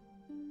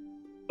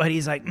 But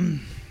he's like,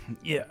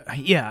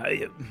 yeah,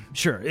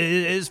 sure.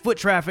 His foot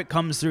traffic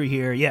comes through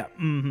here. Yeah,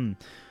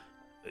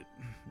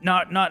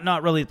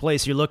 Not really the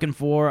place you're looking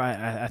for.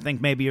 I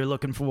think maybe you're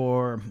looking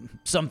for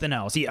something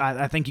else.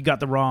 I think you got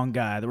the wrong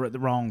guy, the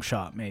wrong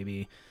shop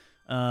maybe.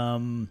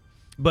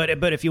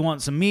 But if you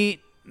want some meat,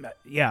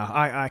 yeah,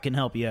 I can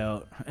help you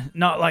out.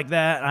 Not like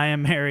that. I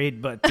am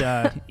married, but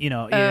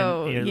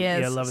you're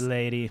yes. a lovely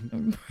lady.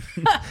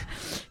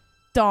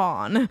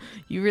 Dawn,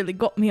 you really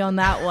got me on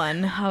that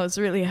one. I was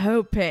really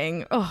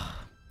hoping. Oh,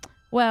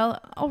 well,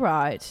 all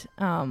right.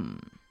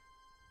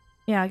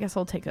 Yeah, I guess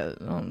I'll take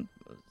a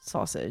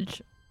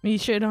sausage. You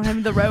sure don't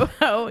have the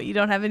rojo? You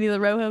don't have any of the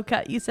rojo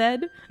cut, you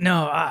said?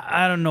 No,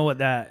 I don't know what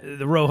the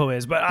rojo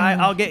is, but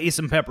I'll get you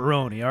some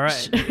pepperoni. All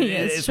right,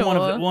 Yes, it's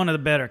sure. one of the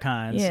better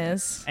kinds.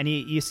 Yes. And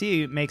you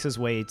see he makes his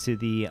way to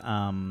the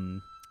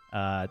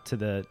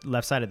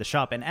left side of the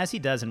shop, and as he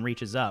does and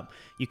reaches up,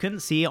 you couldn't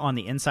see on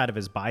the inside of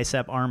his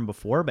bicep arm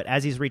before, but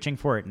as he's reaching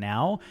for it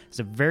now, it's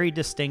a very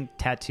distinct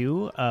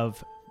tattoo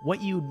of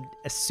what you'd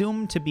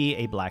assume to be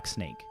a black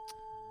snake.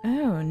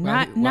 Oh,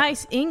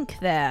 nice ink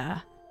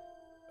there.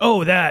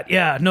 Oh, that,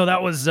 yeah. No,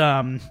 that was,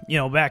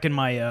 back in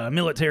my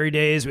military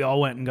days, we all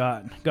went and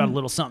got a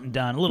little something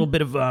done. A little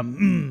bit of,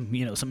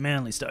 some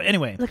manly stuff.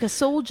 Anyway. Like a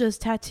soldier's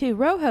tattoo.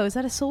 Rojo, is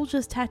that a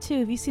soldier's tattoo?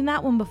 Have you seen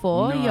that one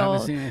before? No, I Your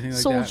haven't seen anything like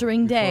that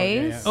soldiering before.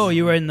 days? Yeah. Oh,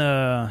 you were in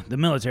the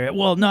military.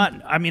 Well,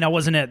 I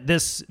wasn't at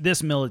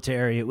this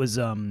military. It was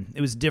a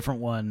different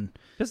one.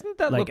 Doesn't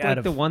that Like look out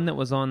like the of- one that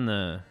was on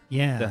the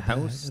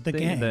house the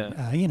thing? gang. That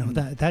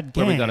Where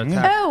gang. we got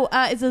attacked. Oh,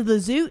 is it the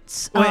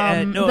Zoots?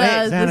 Wait, no,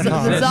 hey, the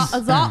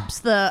Xanatos.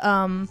 Zops, the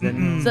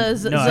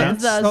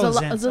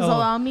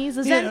Zalamis,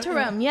 the Yeah,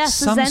 Zentarum. Yes,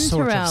 the some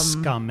sort of Zentarum.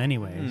 scum,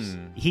 anyways.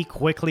 He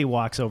quickly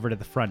walks over to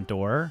the front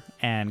door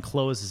and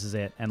closes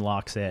it and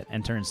locks it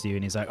and turns to you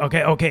and he's like,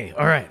 okay,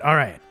 all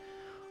right.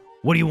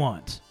 What do you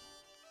want?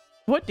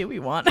 What do we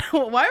want?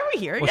 Why are we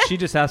here again? Well, she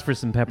just asked for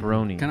some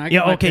pepperoni. Can I get Yeah,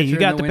 my okay, you picture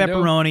got in the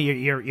window?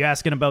 pepperoni. You're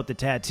asking about the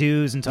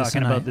tattoos and talking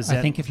Listen, about the Zen.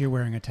 I think if you're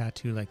wearing a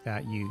tattoo like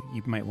that, you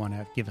might want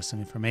to give us some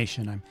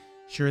information. I'm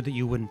sure that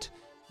you wouldn't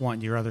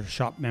want your other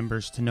shop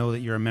members to know that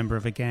you're a member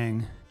of a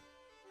gang.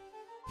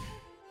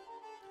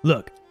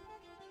 Look,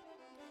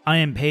 I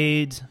am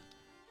paid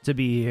to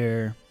be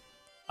here.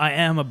 I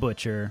am a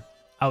butcher.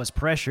 I was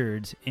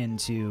pressured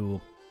into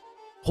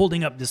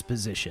holding up this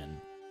position.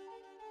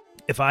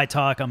 If I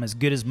talk, I'm as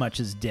good as much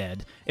as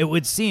dead. It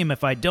would seem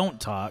if I don't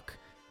talk,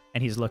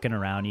 and he's looking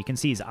around, you can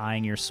see he's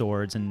eyeing your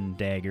swords and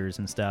daggers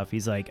and stuff.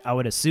 He's like, I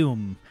would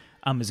assume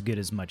I'm as good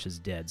as much as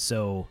dead.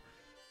 So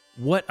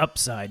what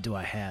upside do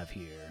I have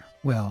here?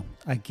 Well,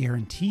 I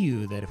guarantee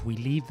you that if we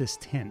leave this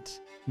tent,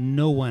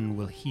 no one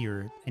will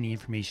hear any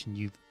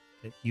information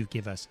that you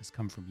give us has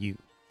come from you.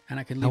 And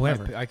I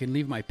can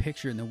leave my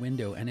picture in the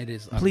window, and it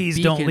is a Please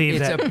beacon. don't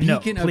leave it's that- A no,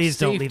 beacon of please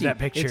don't leave safety. that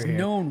picture it's here.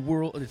 Known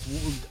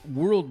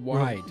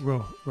worldwide.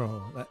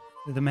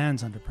 The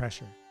man's under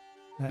pressure.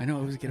 I know.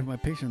 I was getting my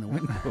picture in the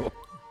window.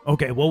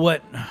 Okay, well,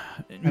 what?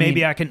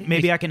 Maybe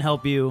mean, I can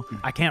help you.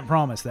 I can't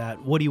promise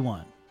that. What do you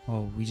want?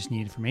 Oh, we just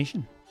need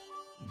information.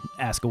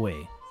 Ask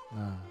away.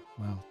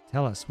 Well,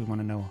 tell us. We want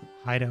to know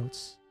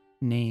hideouts,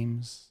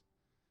 names,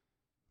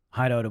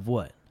 Hideout of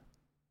what?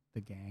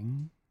 the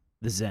gang.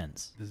 The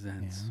Zens. The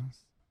Zens. Yes.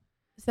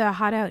 Is there a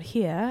hideout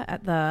here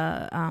at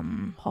the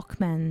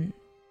Hawkman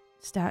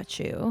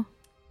statue?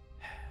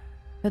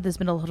 But there's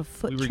been a lot of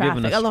foot we were traffic.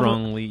 given a lot of-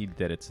 strong lead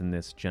that it's in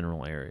this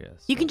general area.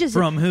 You can just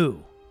From who?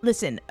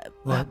 listen.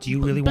 Well, do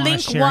you really want to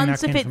blink share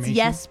once that if it's information?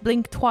 yes,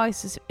 blink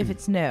twice if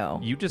it's no.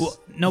 You just Well,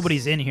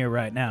 nobody's in here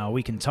right now.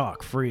 We can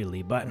talk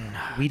freely, but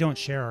We don't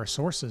share our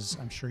sources.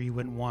 I'm sure you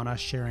wouldn't want us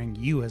sharing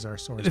you as our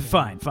source.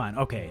 fine.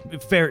 Okay,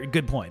 fair.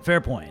 Good point. Fair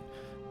point.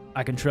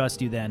 I can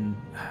trust you then,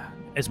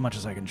 as much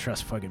as I can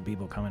trust fucking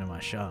people coming to my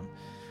shop.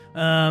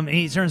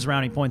 He turns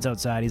around. He points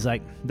outside. He's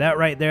like, "That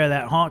right there,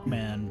 that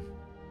Hawkman,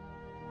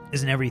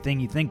 isn't everything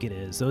you think it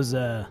is.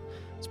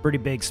 It's pretty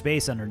big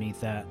space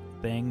underneath that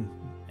thing,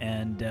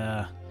 and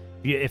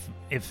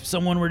if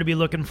someone were to be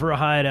looking for a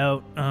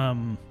hideout,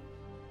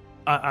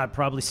 I'd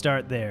probably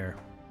start there.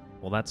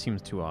 well, that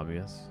seems too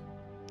obvious.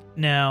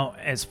 Now,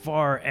 as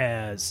far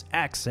as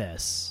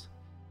access,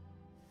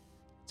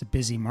 It's a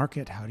busy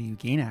market. How do you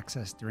gain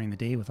access during the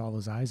day with all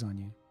those eyes on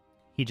you?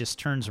 he just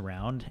turns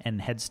around and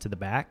heads to the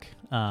back.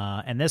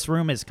 And this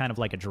room is kind of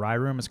like a dry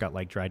room. It's got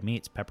like dried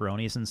meats,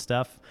 pepperonis, and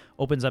stuff.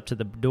 Opens up to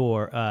the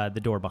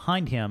door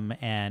behind him,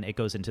 and it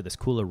goes into this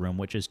cooler room,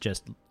 which is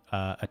just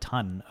a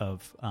ton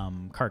of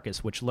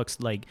carcass, which looks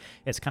like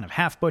it's kind of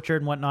half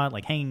butchered and whatnot,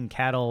 like hanging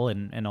cattle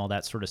and all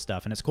that sort of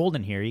stuff. And it's cold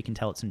in here. You can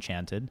tell it's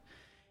enchanted.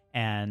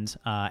 And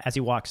as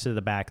he walks to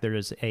the back,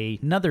 there's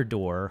another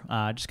door,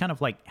 just kind of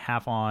like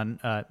half on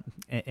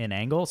an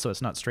angle, so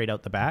it's not straight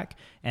out the back.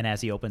 And as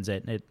he opens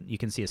it, you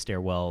can see a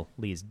stairwell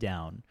leads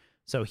down.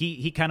 So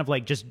he kind of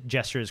like just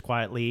gestures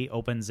quietly,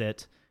 opens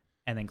it,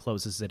 and then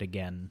closes it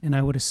again. And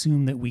I would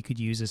assume that we could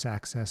use this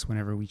access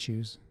whenever we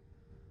choose.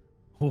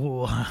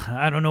 Oh,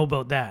 I don't know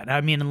about that.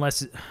 I mean,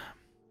 unless... I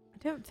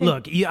don't think.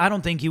 Look, I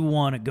don't think you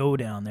want to go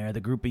down there. The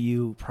group of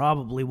you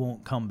probably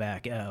won't come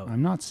back out.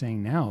 I'm not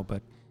saying now,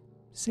 but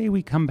say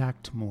we come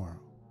back tomorrow.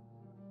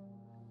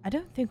 I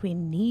don't think we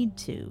need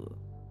to.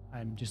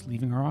 I'm just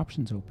leaving our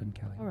options open,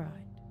 Kelly. All right.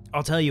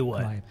 I'll tell you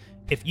what. Calliope.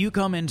 If you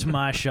come into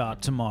my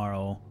shop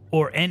tomorrow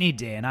or any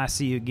day and I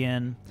see you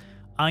again,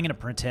 I'm going to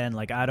pretend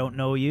like I don't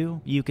know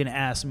you. You can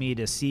ask me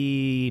to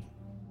see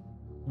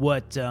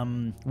what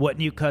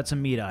new cuts of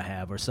meat I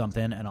have or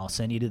something, and I'll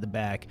send you to the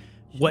back.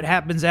 What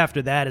happens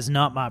after that is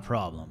not my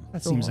problem.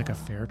 That seems like a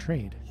fair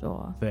trade.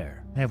 Sure.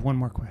 Fair. I have one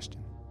more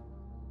question.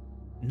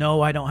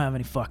 No, I don't have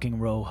any fucking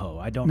rojo.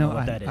 I don't know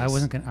what that is. I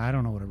wasn't gonna. I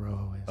don't know what a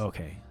rojo is.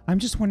 Okay. I'm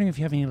just wondering if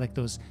you have any like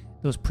those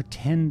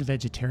pretend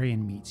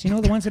vegetarian meats. You know,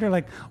 the ones that are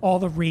like all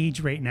the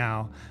rage right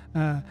now.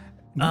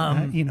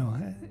 You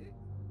know.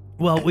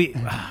 Well,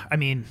 I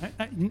mean,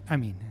 I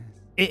mean,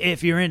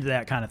 if you're into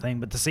that kind of thing,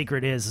 but the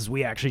secret is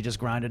we actually just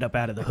grind it up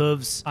out of the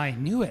hooves. I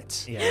knew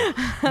it. Yeah.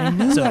 I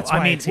knew So that's why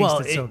I mean, it tasted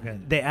well, so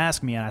good. they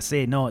ask me, and I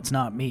say, no, it's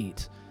not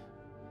meat.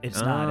 It's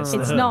not. It's, the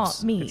It's hooves.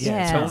 not meat. It's-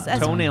 Yes.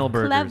 That's toenail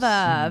burgers.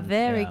 Clever.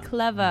 Very Yeah.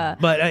 clever.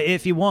 But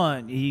if you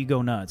want, you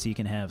go nuts. You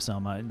can have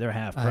some. They're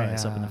half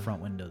price up in the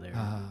front window there.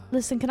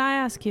 Listen, can I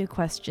ask you a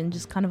question,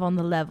 just kind of on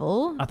the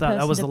level? I thought that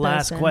person was to the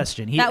last person?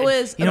 question. That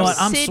was You know what?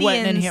 I'm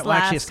sweating in here. Obsidian's Well,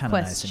 actually, it's last kind of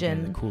nice in here in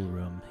the question. cool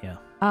room. Yeah.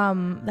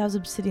 That was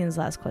Obsidian's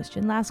last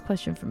question. Last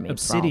question from me.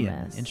 Obsidian.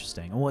 Promise.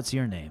 Interesting. What's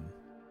your name?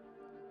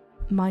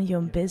 Mind your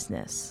own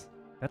business.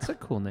 That's a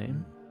cool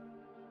name.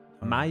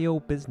 Mayo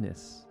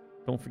Business.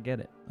 Don't forget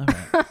it. All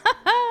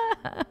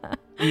right.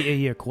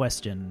 Your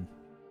question,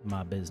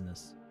 my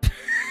business.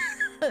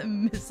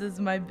 Ms.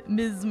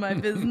 My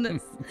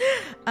business.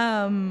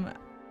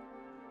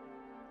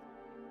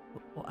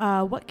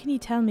 What can you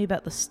tell me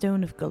about the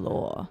Stone of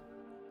Galore?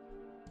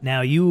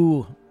 Now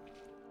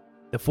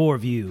the four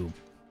of you,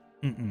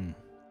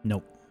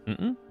 nope.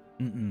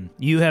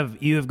 You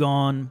have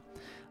gone.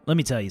 Let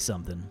me tell you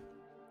something.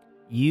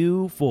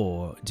 You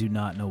four do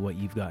not know what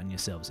you've gotten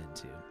yourselves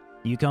into.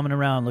 You coming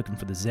around looking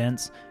for the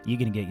Zents, you're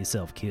gonna get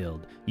yourself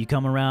killed. You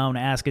come around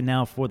asking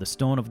now for the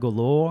Stone of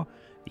Galore,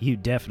 you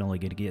definitely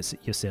gonna get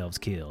yourselves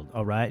killed.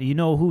 All right. You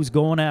know who's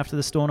going after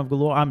the Stone of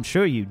Galore? I'm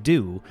sure you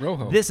do.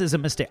 Rojo. This is a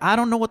mistake. I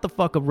don't know what the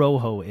fuck a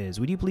rojo is.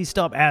 Would you please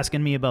stop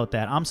asking me about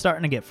that? I'm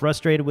starting to get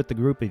frustrated with the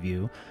group of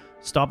you.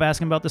 Stop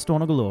asking about the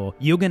Stone of Galore.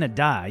 You're gonna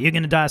die. You're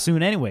gonna die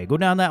soon anyway. Go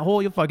down that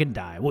hole, you'll fucking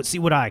die. Well, see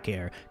what I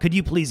care. Could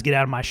you please get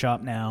out of my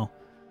shop now?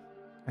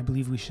 I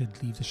believe we should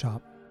leave the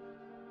shop.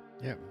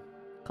 Yeah.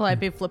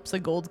 Calliope flips a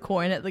gold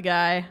coin at the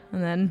guy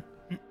and then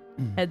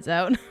heads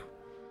out.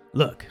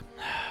 Look,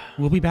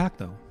 We'll be back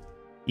though.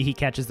 he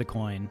catches the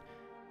coin.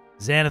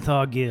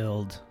 Xanathar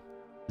Guild,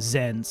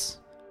 Zents.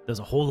 There's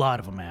a whole lot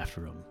of them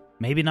after him.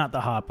 Maybe not the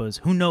Hoppers.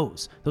 Who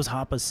knows? Those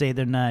Hoppers say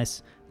they're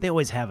nice. They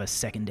always have a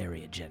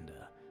secondary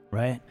agenda,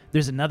 right?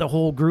 There's another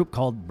whole group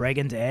called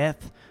Bregan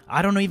Death.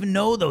 I don't even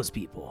know those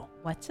people.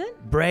 What's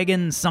it?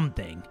 Bregan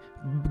something.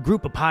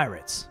 Group of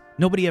pirates.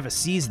 Nobody ever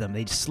sees them.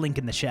 They just slink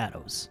in the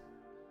shadows.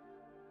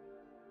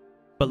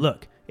 But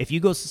look, if you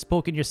go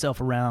poking yourself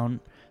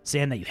around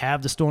saying that you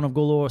have the Stone of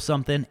Galore or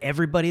something,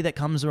 everybody that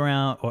comes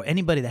around or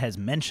anybody that has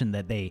mentioned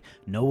that they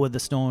know where the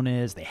stone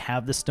is, they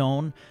have the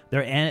stone,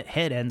 their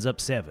head ends up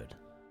severed.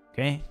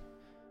 Okay?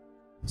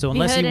 So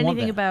unless you you heard want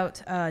anything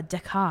that, about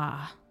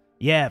Dakar?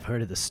 yeah, I've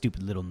heard of the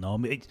stupid little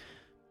gnome.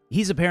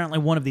 He's apparently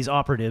one of these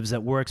operatives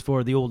that works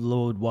for the old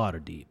Lord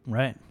Waterdeep,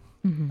 right?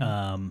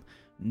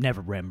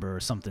 Neverember or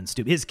something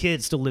stupid. His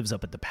kid still lives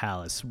up at the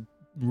palace.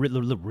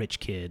 Little rich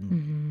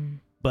kid.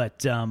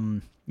 But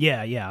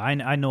yeah,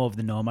 I know of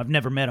the gnome. I've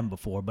never met him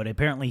before, but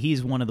apparently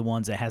he's one of the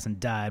ones that hasn't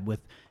died with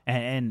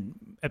and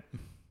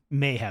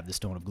may have the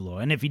Stone of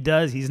Galore. And if he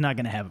does, he's not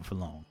going to have it for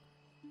long.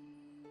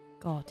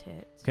 Got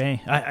it.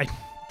 Okay? I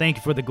thank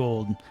you for the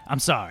gold. I'm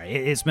sorry.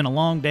 It's been a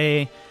long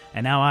day,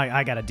 and now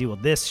I got to deal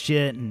with this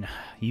shit, and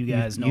you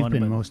guys know You've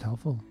been most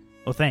helpful.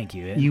 Well, thank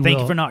you. You Thank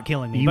will- you for not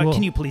killing me. you But will-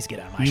 can you please get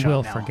out of my You shop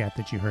will now? forget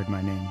that you heard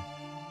my name.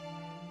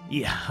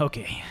 Yeah,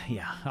 okay.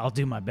 Yeah, I'll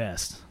do my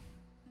best.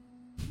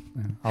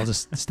 I'll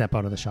just step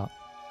out of the shop.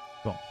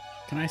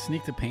 Can I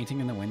sneak the painting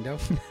in the window?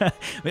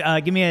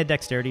 Give me a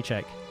dexterity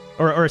check.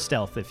 Or a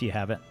stealth if you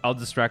have it. I'll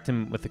distract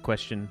him with a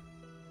question.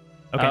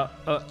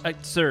 Okay.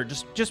 Sir,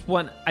 just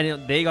one. I know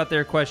they got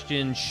their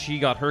question. She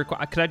got her.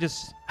 Could I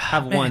just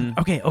have Man, one?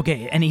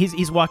 Okay. And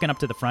he's walking up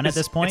to the front at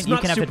this point. It's You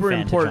not can have super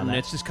advantage important. on that.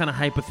 It's just kind of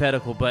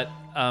hypothetical. But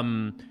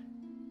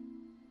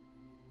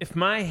if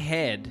my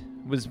head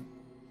was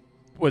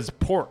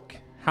pork,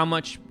 how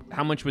much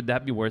would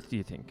that be worth? Do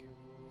you think?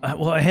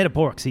 Well, a head of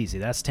pork's easy.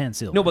 That's 10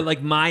 silver. No, but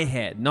like my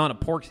head, not a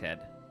pork's head.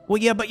 Well,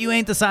 yeah, but you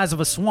ain't the size of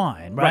a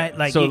swine, right? Right,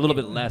 Like so a little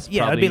bit less,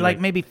 Yeah, it'd probably, be like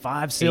like maybe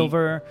 5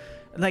 silver.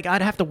 Like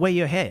I'd have to weigh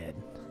your head.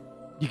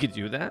 You could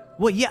do that.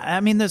 Well, yeah.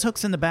 I mean, there's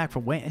hooks in the back for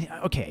weighing.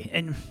 Okay,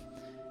 and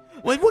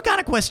what kind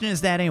of question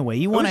is that anyway?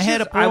 You want a was head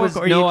just- of pork,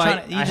 or you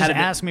trying to, I just had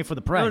ask me for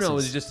the prices? No, it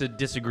was just a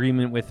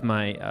disagreement with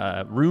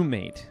my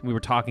roommate. We were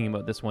talking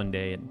about this one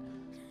day, and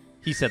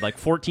he said like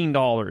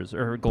 $14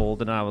 or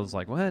gold, and I was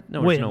like, what?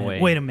 No, Wait there's a no minute.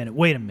 way.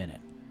 Wait a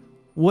minute.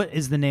 What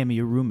is the name of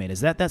your roommate?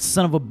 Is that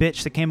son of a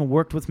bitch that came and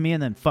worked with me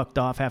and then fucked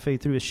off halfway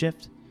through his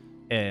shift?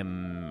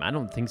 I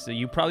don't think so.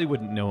 You probably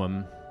wouldn't know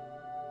him.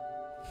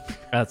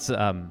 That's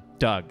Doug.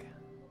 Doug.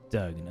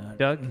 No,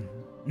 Doug?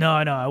 No,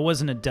 it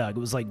wasn't a Doug. It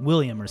was like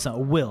William or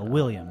something.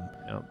 William.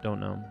 No, don't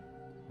know.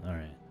 All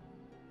right.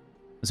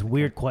 It's a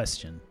weird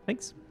question.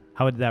 Thanks.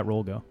 How did that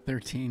roll go?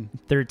 13.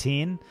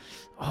 13?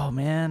 Oh,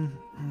 man.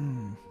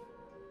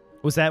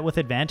 Was that with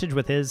advantage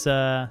with his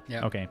Yeah.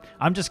 Okay.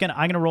 I'm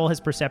gonna roll his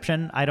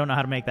perception. I don't know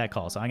how to make that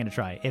call, so I'm gonna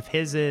try. If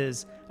his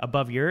is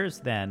above yours,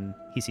 then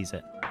he sees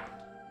it.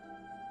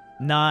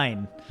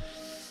 9.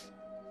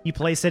 You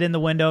place it in the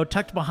window,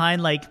 tucked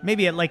behind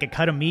maybe a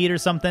cut of meat or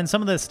something.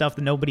 Some of the stuff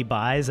that nobody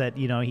buys that,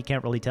 he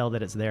can't really tell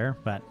that it's there.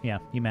 But yeah,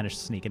 you managed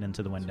to sneak it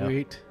into the window.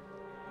 Sweet.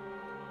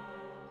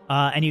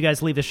 And you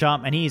guys leave the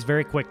shop, and he's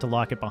very quick to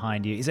lock it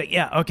behind you. He's like,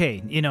 yeah, okay,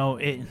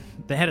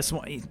 the head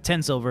of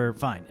 10 silver,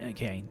 fine,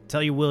 okay.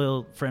 Tell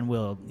your friend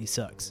Will, he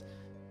sucks.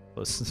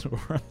 Closes the door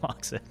and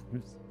locks it.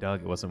 It was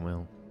Doug. It wasn't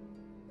Will.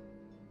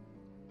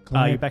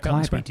 You're back out on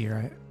the square.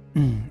 Dear,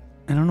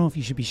 I don't know if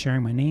you should be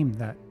sharing my name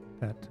that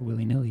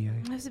willy-nilly.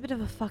 It was a bit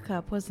of a fuck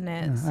up, wasn't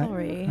it? Yeah,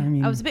 Sorry. I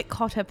mean- I was a bit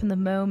caught up in the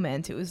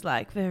moment. It was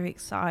very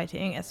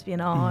exciting,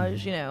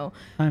 espionage,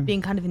 I'm-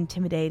 being kind of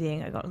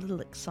intimidating. I got a little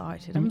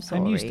excited. I'm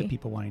sorry. I'm used to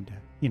people wanting to,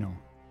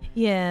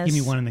 Yes. give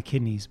me one in the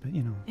kidneys, but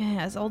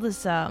Yes, all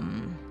this,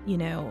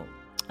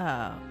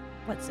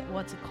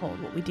 what's it called?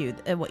 What we do,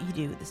 what you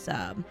do, this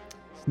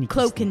sneaky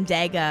cloak sneak. and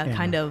dagger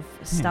kind of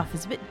Yeah. stuff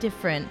is a bit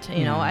different.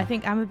 Yeah. I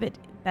think I'm a bit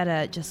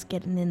better just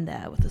getting in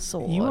there with a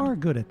sword. You are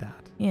good at that.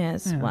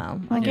 Yes, Yeah.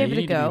 well, Yeah, I gave you it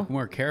a need to go. be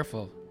more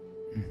careful.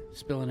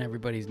 Spilling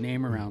everybody's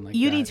name around like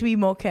You that. need to be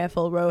more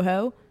careful,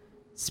 Rojo.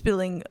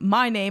 Spilling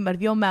my name out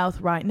of your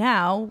mouth right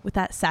now with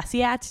that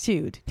sassy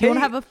attitude. Do you want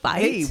to have a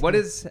fight? Hey, what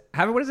does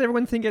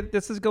everyone think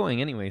this is going,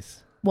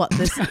 anyways? What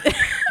this?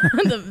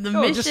 the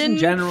No, mission, just in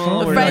general,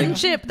 the or,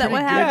 friendship that we're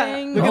Yeah.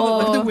 having. Look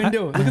at the or-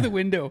 window. Look at the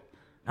window.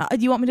 Do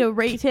you want me to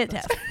rate it?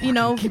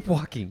 Keep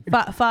walking.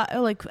 Just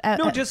like-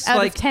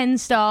 out of 10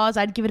 stars,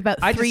 I'd give it about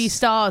I 3 just-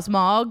 stars,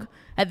 Mog.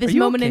 At this Are you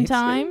moment in okay today?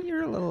 time,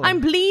 You're a little. I'm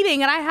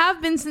bleeding, and I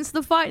have been since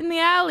the fight in the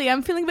alley.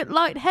 I'm feeling a bit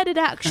lightheaded,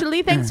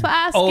 actually. Thanks for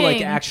asking. Oh,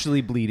 like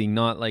actually bleeding,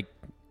 not like.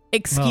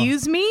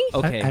 Excuse me?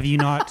 Okay. Have you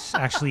not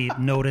actually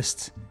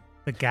noticed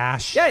the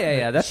gash?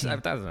 Yeah.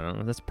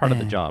 that That's part of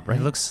the job, right?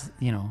 It looks,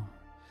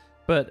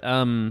 But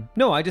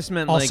no, I just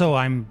meant Also,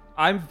 like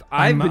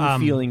I've been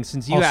feeling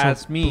since you also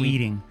asked me.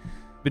 bleeding.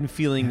 Been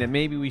feeling that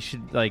maybe we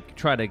should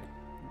try to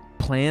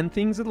plan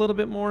things a little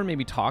bit more,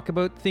 maybe talk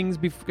about things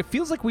before. It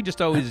feels like we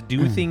just always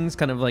do things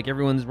kind of like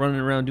everyone's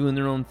running around doing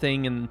their own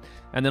thing, and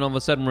then all of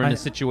a sudden we're in a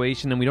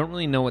situation and we don't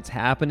really know what's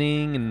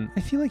happening. And I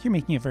feel like you're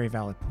making a very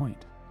valid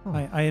point.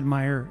 I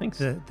admire Thanks.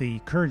 the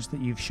courage that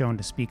you've shown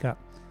to speak up.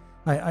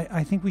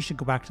 I think we should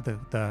go back to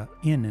the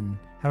inn and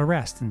have a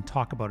rest and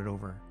talk about it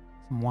over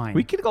some wine.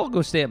 we could all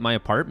go stay at my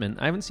apartment.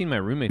 I haven't seen my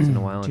roommates in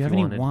a while. Do you if have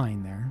any wanted.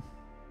 wine there?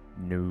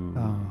 No.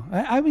 Oh,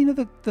 I mean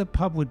the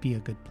pub would be a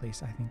good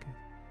place. I think.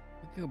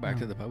 We can go back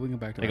to the pub. We can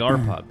go back to Like the our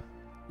pub. pub.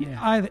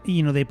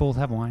 Yeah, they both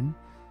have wine.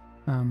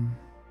 I'm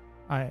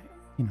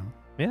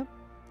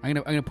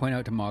gonna point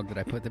out to Mog that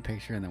I put the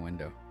picture in the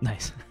window.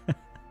 Nice.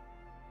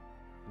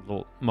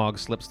 Little Mog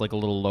slips like a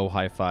little low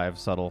high five,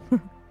 subtle.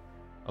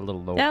 A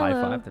little low Hello. high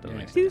five. That doesn't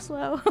Yeah. make Too sense.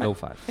 slow. Low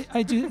five.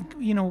 I do.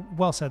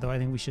 Well said though. I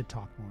think we should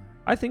talk more.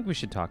 I think we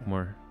should talk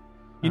more.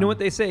 You know what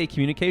they say?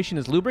 Communication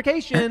is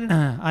lubrication.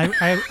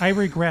 I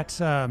regret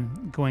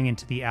going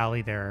into the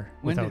alley there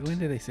When without. did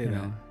they say you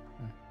that?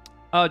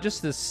 know,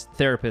 Just this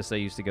therapist I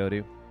used to go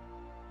to.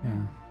 Yeah.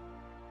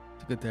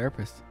 It's a good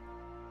therapist.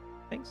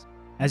 Thanks.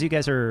 As you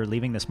guys are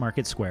leaving this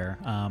market square,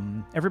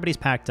 everybody's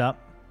packed up.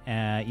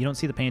 You don't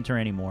see the painter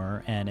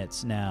anymore, and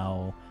it's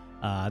now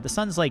the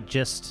sun's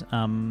just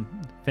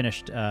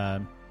finished.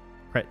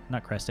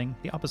 Not cresting,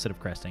 the opposite of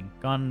cresting,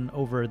 gone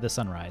over the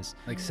sunrise.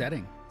 Like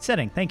setting.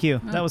 Setting, thank you.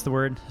 That was the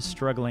word.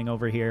 Struggling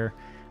over here.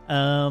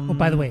 Oh,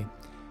 by the way,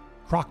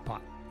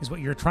 crockpot is what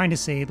you're trying to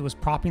say that was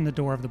propping the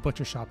door of the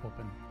butcher shop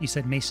open. You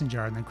said mason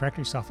jar and then correct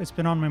yourself. It's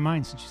been on my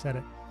mind since you said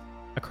it.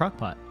 a crock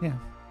pot. Yeah.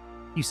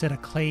 You said a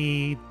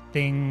clay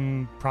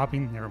thing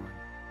propping. Never mind.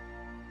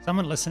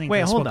 Someone listening Wait,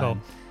 to this hold will on.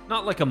 go.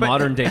 Not like a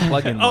modern day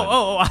plug-in. one.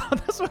 Oh,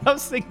 that's what I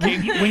was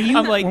thinking.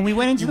 When we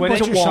went into the went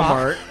to butcher shop,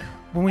 Walmart.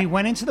 when we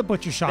went into the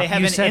butcher shop, They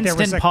have you an said there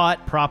was instant a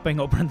pot propping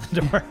open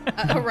the door.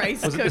 A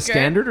rice Was it cooker. the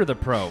standard or the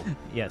pro?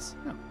 Yes.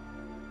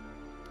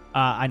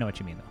 I know what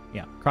you mean, though.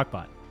 Yeah, crock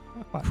pot.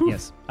 crockpot.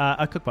 Yes.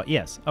 A cook pot.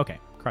 Yes. Okay.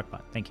 Crock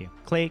pot. Thank you.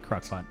 Clay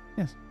crock pot.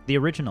 Yes. The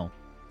original.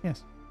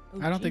 Yes.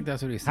 I don't think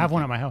that's what he's I have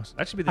one at thinking. my house.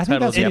 That should be the I think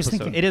title of that's the what he's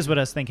episode. thinking. It is what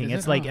I was thinking. Is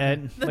It's it? like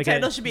Oh, The like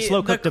title a should be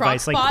slow The cook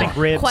device, like Crock thick Pot?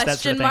 ribs, that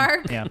Question sort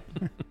of thing. mark?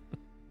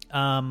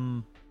 Yeah.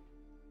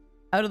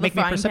 Out of the Make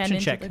me a frying pan perception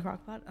into check. the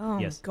crock pot. Oh,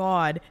 Yes.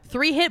 God.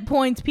 3 hit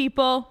points,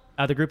 people.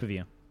 The group of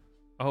you,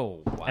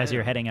 Oh, wow. as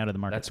you're heading out of the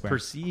market That's square.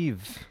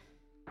 perceive.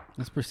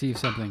 Let's perceive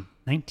something.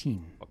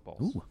 19.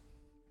 Fuckballs. Ooh.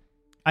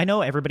 I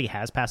know everybody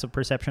has passive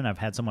perception. I've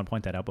had someone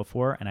point that out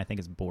before, and I think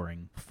it's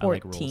boring. I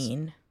like rules.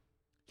 14.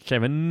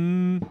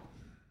 7.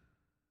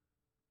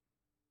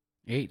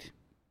 8.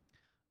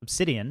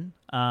 Obsidian,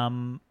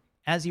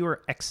 as you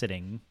are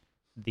exiting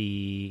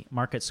the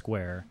market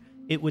square,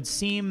 it would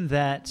seem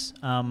that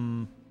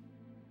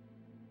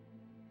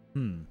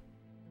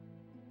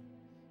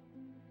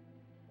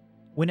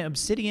when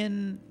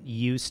Obsidian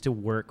used to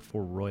work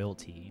for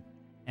royalty,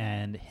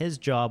 and his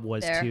job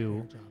was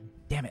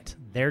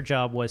their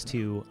job was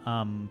to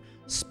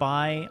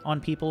spy on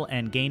people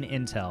and gain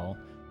intel.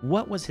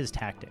 What was his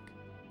tactic?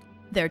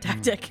 Their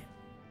tactic.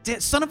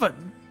 Son of a...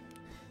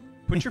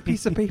 Put your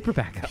piece of paper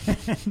back up.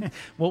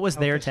 What was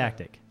their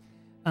tactic?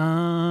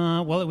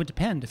 Well, it would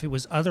depend. If it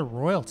was other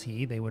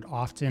royalty, they would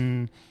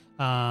often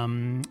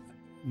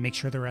make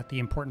sure they're at the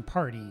important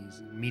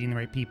parties, meeting the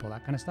right people,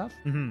 that kind of stuff.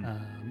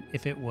 Mm-hmm.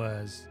 If it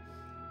was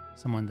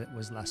someone that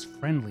was less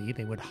friendly,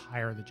 they would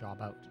hire the job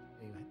out.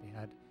 They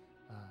had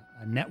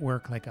a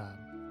network, like a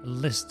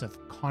list of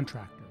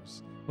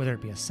contractors, whether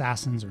it be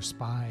assassins or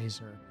spies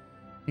or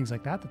things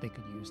like that they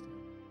could use.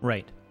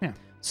 Right. Yeah.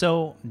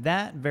 So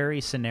that very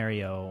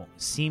scenario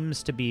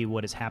seems to be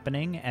what is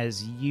happening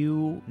as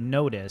you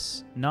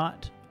notice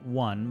not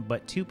one,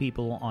 but two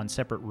people on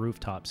separate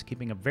rooftops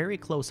keeping a very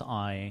close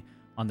eye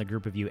on the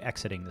group of you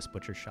exiting this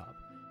butcher shop.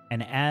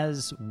 And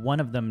as one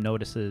of them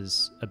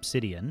notices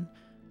Obsidian,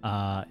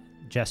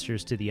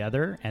 gestures to the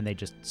other, and they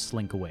just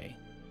slink away.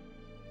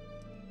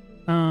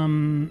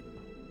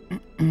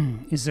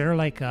 Is there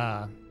like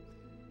a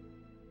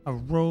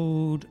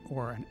road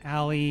or an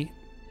alley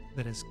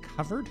that is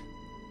covered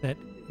that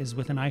is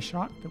within eye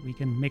shot that we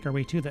can make our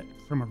way to, that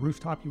from a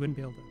rooftop you wouldn't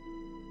be able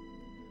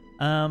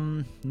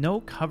to?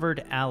 No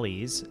covered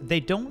alleys. They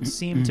don't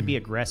seem to be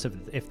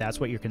aggressive, if that's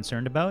what you're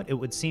concerned about. It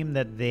would seem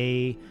that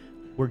they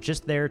were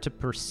just there to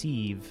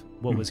perceive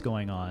what was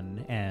going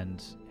on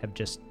and have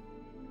just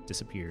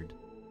disappeared.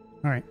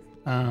 All right.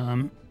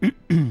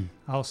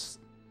 I'll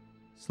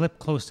slip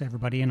close to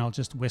everybody and I'll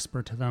just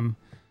whisper to them,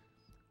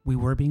 we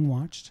were being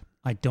watched.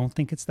 I don't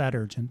think it's that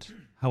urgent.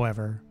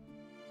 However,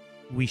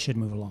 we should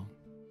move along.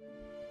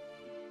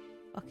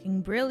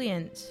 Fucking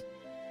brilliant.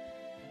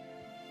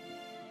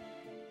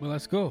 Well,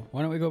 let's go.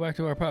 Why don't we go back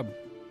to our pub?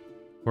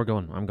 We're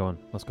going. I'm going.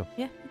 Let's go.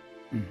 Yeah.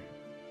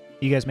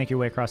 You guys make your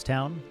way across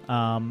town.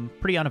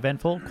 Pretty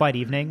uneventful, quiet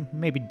evening.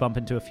 Maybe bump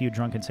into a few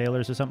drunken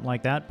sailors or something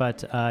like that.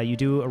 But you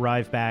do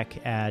arrive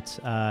back at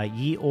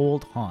Ye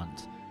Old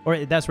Haunt.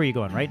 Or that's where you're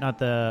going, right? Not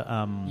the...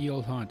 Ye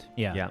Old Haunt.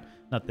 Yeah.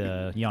 Not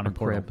the Yawning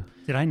Portal. Crib.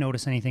 Did I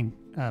notice anything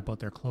about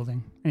their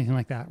clothing? Anything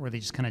like that? Were they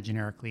just kind of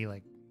generically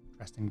like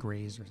dressed in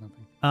grays or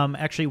something?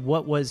 Actually,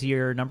 what was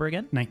your number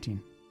again?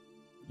 19.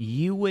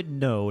 You would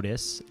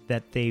notice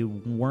that they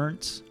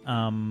weren't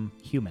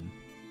human.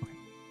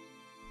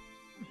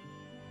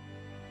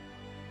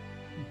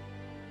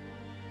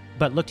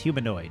 But looked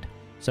humanoid.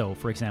 So,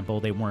 for example,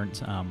 they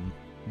weren't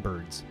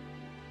birds.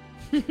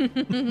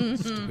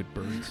 Stupid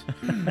birds.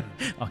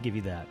 I'll give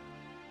you that.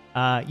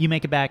 You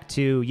make it back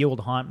to Ye Old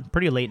Haunt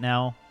pretty late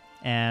now,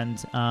 and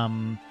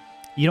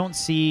you don't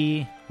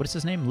see... What is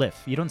his name?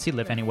 Liff. You don't see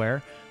Liff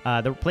anywhere.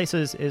 The place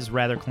is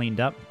rather cleaned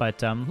up,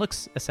 but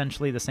looks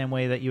essentially the same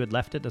way that you had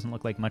left it. Doesn't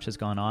look like much has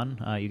gone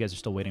on. You guys are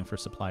still waiting for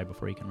supply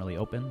before you can really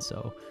open,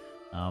 so...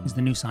 Is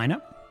the new sign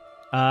up?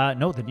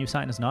 No, the new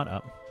sign is not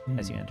up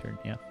as you entered,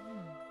 yeah.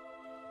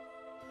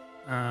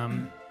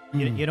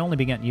 You'd only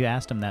begun... You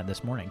asked him that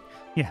this morning.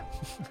 Yeah,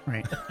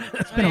 right.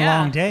 It's been a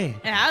long day.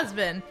 It has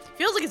been.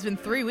 Feels like it's been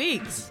 3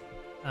 weeks.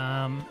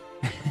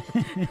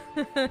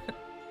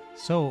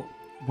 So,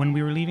 when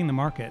we were leaving the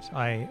market,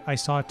 I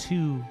saw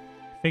two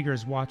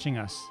figures watching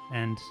us,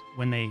 and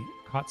when they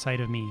caught sight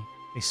of me,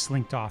 they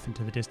slinked off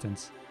into the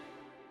distance.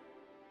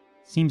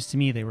 Seems to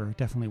me they were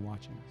definitely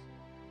watching us.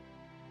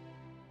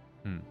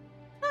 Can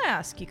I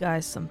ask you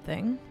guys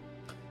something?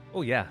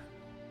 Oh, yeah.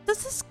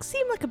 Does this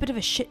seem like a bit of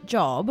a shit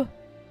job?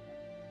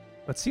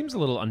 It seems a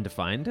little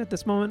undefined at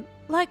this moment.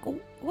 Like,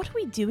 what are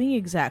we doing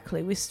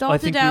exactly? We I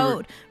started think we out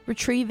were-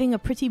 retrieving a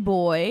pretty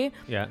boy,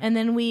 Yeah. and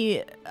then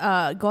we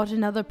got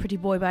another pretty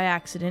boy by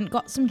accident,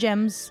 got some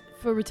gems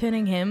for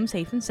returning him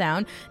safe and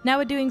sound. Now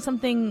we're doing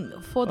something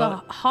for the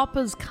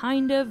Hoppers,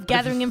 kind of, But if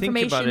gathering you think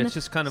information. about it, it's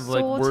just kind of like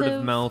sort word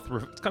of mouth.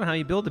 It's kind of how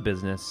you build a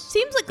business.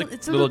 Seems like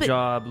it's a little bit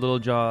little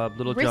job,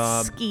 little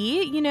job.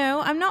 risky, you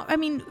know. I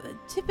mean,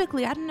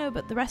 typically, I don't know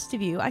about the rest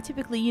of you. I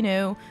typically, you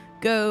know,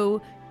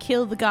 go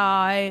kill the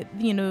guy,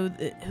 you know,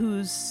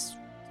 who's,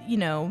 you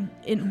know,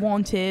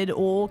 wanted,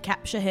 or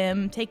capture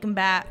him, take him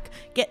back,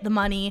 get the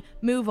money,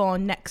 move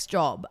on, next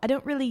job. I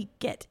don't really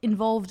get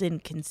involved in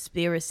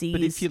conspiracies.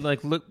 But if you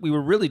look, we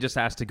were really just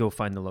asked to go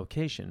find the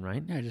location,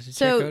 right? Yeah, just to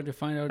So- check out to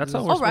find out. That's if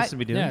all it's- we're All right. supposed to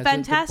be doing. Yeah, it's a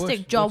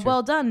Fantastic job, butcher.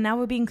 well done. Now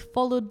we're being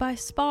followed by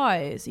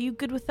spies. Are you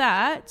good with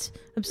that,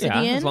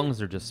 Obsidian? Yeah, as long as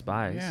they're just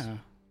spies. Yeah.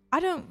 I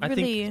don't I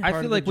really. think I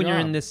Part feel of like the when you're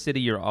in job. this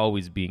city, you're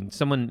always being.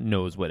 Someone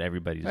knows what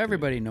everybody's doing.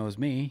 Everybody knows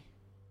me.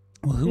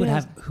 Well, who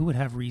Yeah. would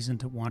have reason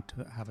to want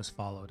to have us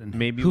followed? And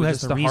Maybe who it has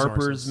was just the the resources?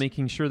 Harpers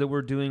making sure that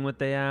we're doing what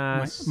they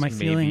ask. my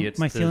feeling- Maybe it's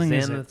my the feeling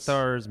is it's-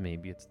 Xanathars.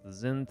 Maybe it's the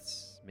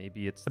Zinths.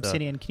 Maybe it's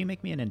Obsidian, can you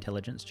make me an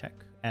intelligence check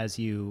as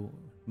you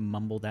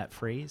mumble that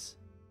phrase?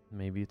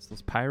 Maybe it's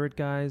those pirate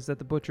guys that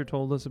the butcher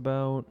told us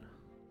about.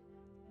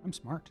 I'm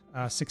smart.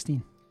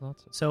 16.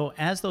 So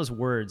as those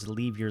words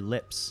leave your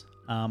lips,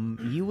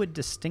 you would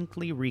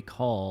distinctly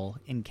recall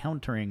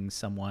encountering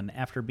someone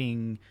after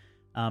being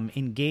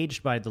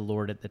engaged by the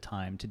Lord at the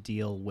time to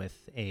deal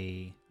with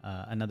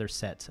another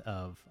set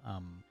of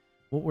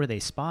what were they,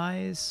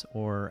 spies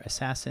or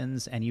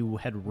assassins, and you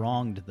had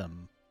wronged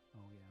them. Oh,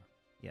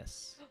 yeah.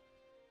 Yes.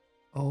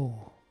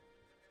 Oh.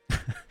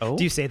 Oh,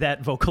 Do you say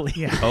that vocally?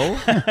 Yeah.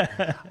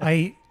 oh,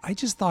 I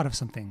just thought of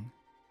something.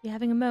 You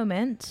having a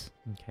moment?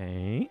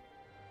 okay.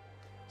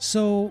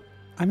 So,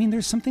 I mean,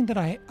 there's something that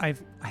I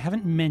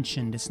haven't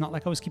mentioned. It's not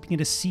like I was keeping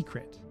it a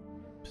secret.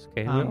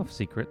 Okay, we all have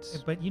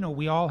secrets. But,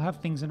 we all have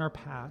things in our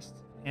past.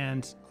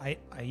 And I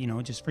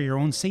just for your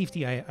own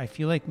safety, I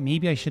feel like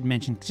maybe I should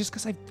mention, just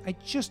because I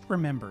just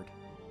remembered.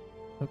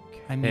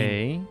 Okay. I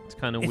mean, It's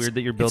kind of it's- weird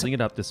that you're it's- building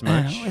it up this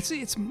much.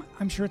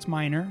 I'm sure it's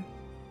minor.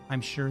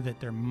 I'm sure that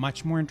they're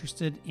much more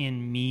interested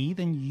in me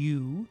than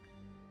you.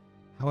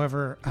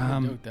 However, I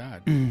doubt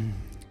that.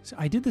 so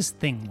I did this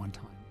thing one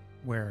time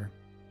where,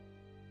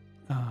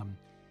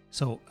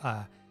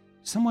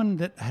 someone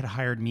that had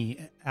hired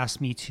me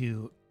asked me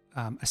to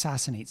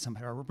assassinate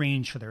somebody or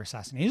arrange for their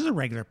assassination. It was a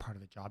regular part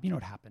of the job.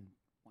 It happened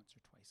once or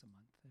twice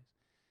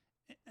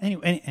a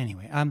month.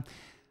 Anyway,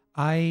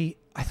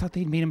 I thought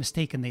they'd made a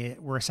mistake and they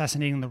were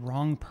assassinating the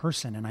wrong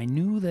person. And I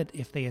knew that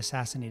if they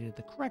assassinated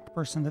the correct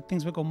person, that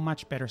things would go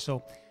much better.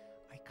 So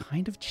I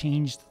kind of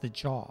changed the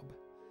job.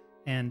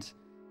 And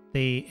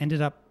they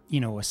ended up,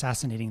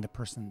 assassinating the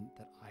person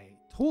that I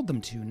told them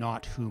to,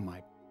 not who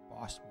my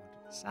boss wanted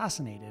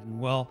assassinated. And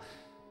well,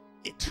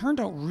 it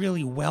turned out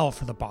really well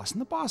for the boss. And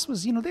the boss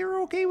was, they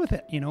were okay with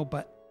it,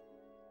 but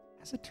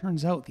as it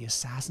turns out, the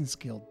Assassin's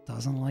Guild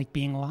doesn't like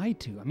being lied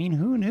to. I mean,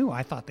 who knew?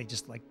 I thought they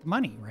just liked the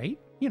money, right?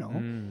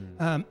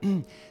 I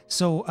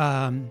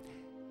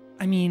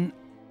mean,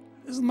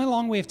 this is my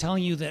long way of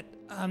telling you that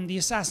the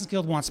Assassin's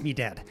Guild wants me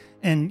dead.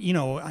 And,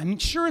 I'm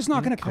sure it's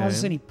not going to cause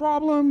us any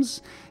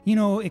problems.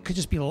 It could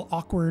just be a little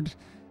awkward.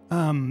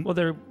 Well,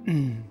 they're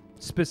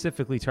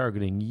specifically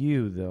targeting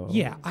you, though.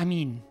 Yeah, I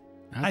mean,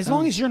 That as sounds-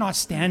 long as you're not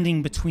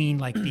standing between,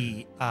 like,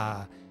 the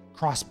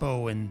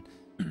crossbow and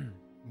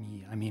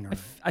me, I mean, or,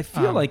 I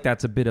feel like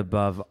that's a bit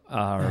above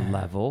our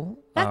level.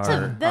 That's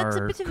our a bit of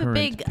a current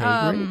big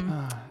pay grade.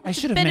 I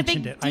should have been a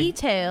mentioned big it.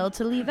 detail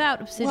to leave out,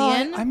 Well,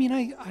 Obsidian. I mean,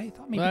 I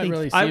thought maybe Well, that they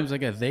really I- seems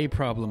like a they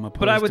problem opposed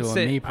But I would to a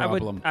say me I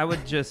problem.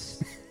 would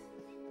just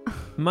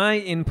my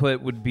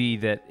input would be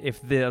that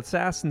if the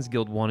Assassin's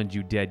Guild wanted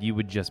you dead, you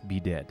would just be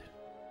dead.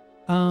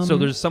 So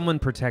there's someone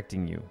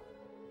protecting you.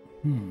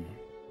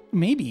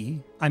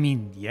 maybe. I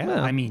mean, yeah.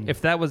 Well, I mean,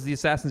 if that was the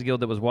Assassin's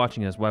Guild that was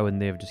watching us, why wouldn't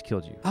they have just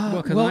killed you?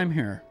 Well, because I'm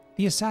here.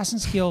 the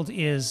Assassin's Guild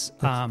is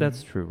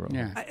That's true, Ro.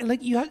 Yeah.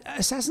 like you have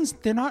assassins.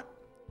 They're not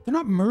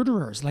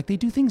murderers. Like they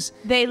do things.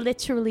 They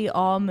literally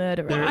are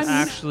murderers. They're I mean-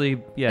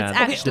 actually, yeah. it's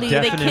the actually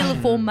they definition-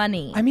 kill for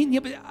money. I mean, yeah,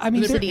 but I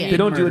mean, Obsidian. They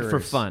don't do it for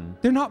Murderers. fun.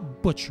 they're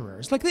not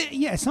butcherers. Like,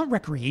 yeah, it's not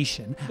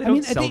recreation. They I don't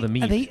mean, sell the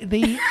meat.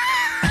 They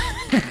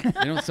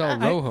They don't sell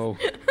Rojo.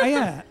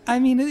 yeah. I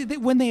mean,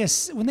 when they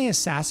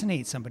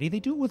assassinate somebody, they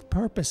do it with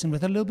purpose and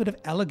with a little bit of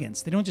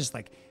elegance. They don't just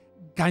like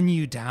gun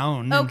you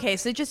down. and- Okay,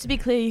 so just to be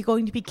clear, you're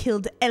going to be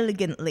killed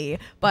elegantly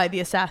by the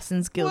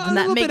Assassin's Guild, Well, and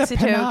a that little bit makes of it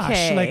panache.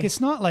 okay. Like it's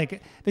not like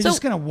they're So-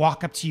 just gonna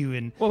walk up to you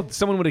and Well,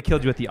 someone would have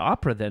killed you at the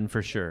opera then,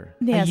 for sure.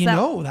 yes,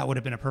 that would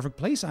have been a perfect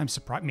place. I'm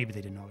surprised. Maybe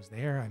they didn't know I was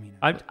there. I mean,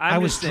 I'm I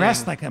was just dressed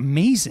saying- like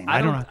amazing.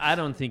 I don't know. I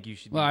don't think you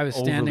should. Well, be I was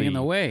standing in the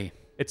overly- way.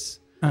 It's.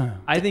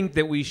 I think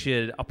that we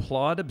should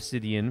applaud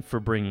Obsidian for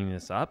bringing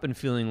this up and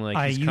feeling like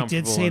he's you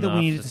comfortable did say that enough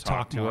we needed to to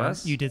talk to more.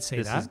 us. You did say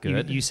This that. is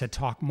good. You said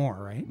talk more,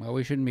 right? Well,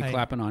 we shouldn't be I-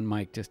 clapping on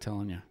mic, just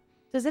telling you.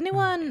 Does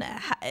anyone,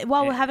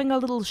 while we're having a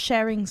little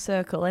sharing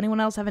circle,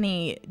 anyone else have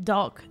any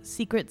dark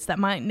secrets that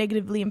might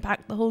negatively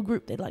impact the whole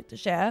group they'd like to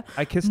share?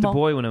 I kissed a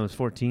boy when I was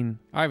 14.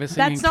 I have a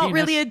singing That's not penis.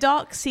 really a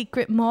dark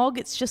secret, Mog.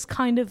 It's just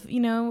kind of, it's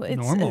Normal,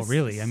 it's-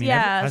 really. I mean,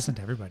 yeah, hasn't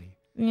everybody?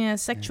 yeah.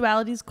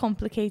 Sexuality is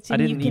complicated. I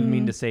didn't you even can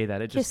mean to say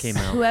that. It just kiss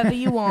came out. whoever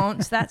you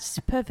want. That's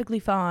perfectly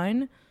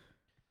fine.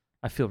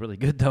 I feel really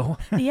good though.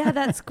 Yeah,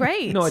 that's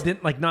great. No, I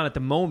didn't. Like not at the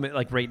moment.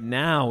 Like right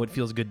now, it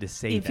feels good to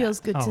say It that.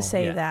 feels good Oh, to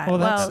say yeah. that. Well,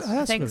 Well,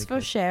 that's thanks really for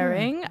good.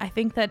 sharing. I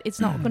think that it's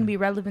not going to be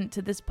relevant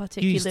to this Do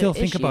particular you still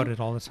think issue. about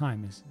it all the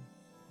time?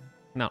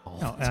 Not all.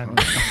 No, the time.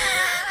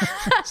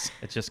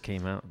 It just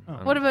came out. Oh. I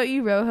don't What know. about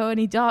you, Rojo?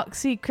 Any dark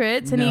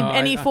secrets? Any No,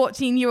 any I-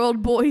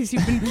 14-year-old boys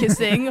you've been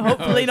kissing?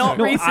 Hopefully not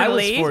No, I was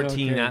recently.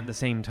 14 Okay. at the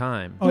same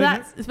time. Oh,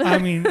 That's- I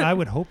mean, I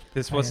would hope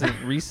This wasn't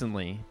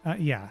recently.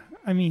 Yeah,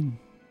 I mean,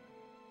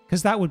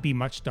 because that would be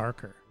much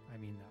darker. I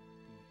mean,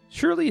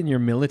 Surely in your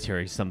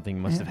military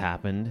something must have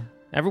happened.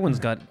 Everyone's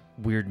got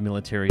weird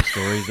military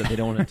stories that they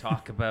don't want to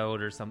talk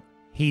about or something.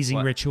 hazing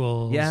What?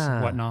 rituals,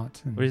 Yeah.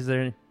 whatnot. And- What is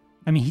there?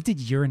 I mean, he did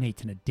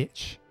urinate in a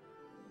ditch.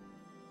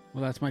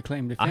 Well, that's my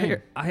claim to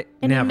fame. Any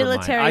never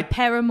military mind.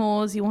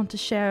 paramours you want to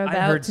share I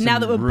heard about? Now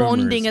some that we're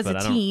bonding rumors, as but a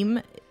I don't-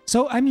 team,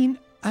 So I mean,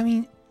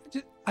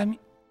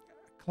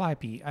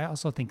 Calliope, I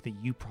also think that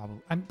you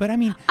probably. But I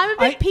mean, I'm a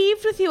bit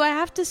peeved with you, I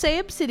have to say,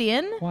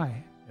 Obsidian.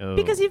 why? Oh.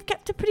 Because you've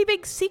kept a pretty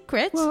big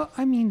secret. Well,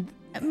 I mean,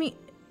 I mean,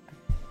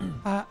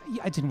 yeah,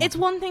 I didn't. Want it's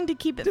to- one thing to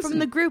keep it This from is-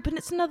 the group, and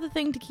it's another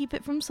thing to keep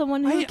it from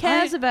someone who I-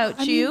 cares about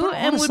I mean, you but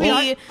and would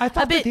honestly, be I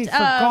thought a bit. that they'd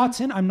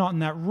forgotten. I'm not in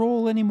that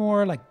role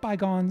anymore. Like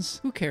bygones.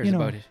 Who cares you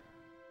know. about it?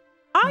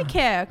 I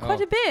care quite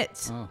Oh. a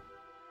bit.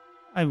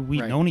 Oh,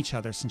 We've Right. known each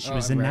other since she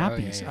was in right.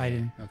 nappies. Oh, I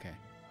didn't. Okay.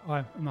 Oh,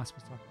 I'm not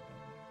supposed to talk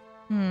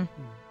about that. Hmm.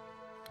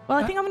 Well,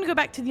 I think I'm going to go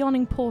back to the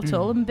yawning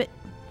portal. I'm a bit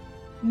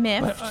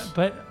miffed.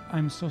 But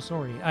I'm so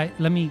sorry.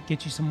 Let me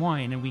get you some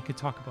wine and we could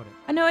talk about it.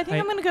 I know. I think I-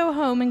 I'm going to go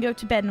home and go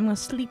to bed, and I'm going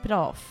to sleep it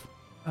off.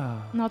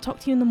 And I'll talk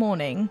to you in the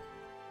morning.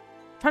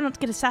 Try not to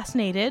get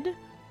assassinated,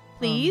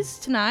 please,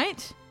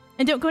 tonight.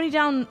 And don't go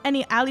down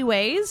any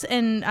alleyways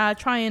and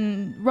try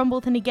and rumble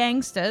with any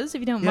gangsters, if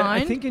you don't Yeah,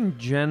 mind. I think in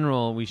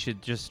general we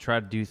should just try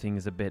to do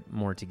things a bit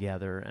more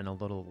together and a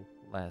little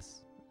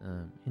less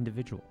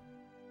individual.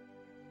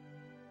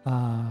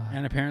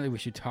 And apparently we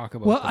should talk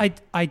about. Well, the-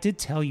 I did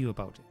tell you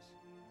about it.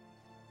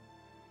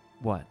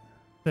 What?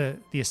 The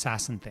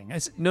assassin thing.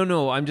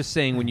 No. I'm just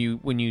saying when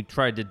you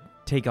tried to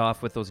take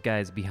off with those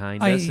guys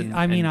behind I us and,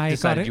 mean, and I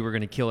decided got it. you were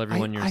going to kill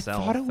everyone I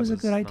yourself. thought it was a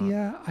good not-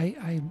 idea.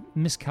 I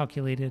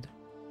miscalculated.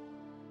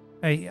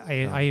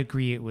 I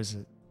agree. It was.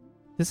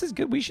 This is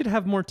good. We should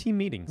have more team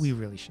meetings. We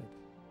really should.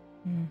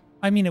 Hmm.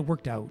 I mean, it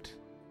worked out.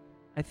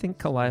 I think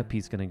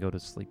Calliope's going to go to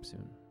sleep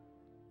soon.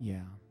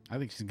 Yeah. I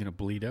think she's gonna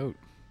bleed out.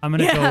 I'm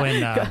gonna Yeah. go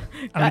and I'm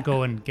gonna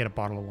go and get a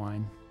bottle of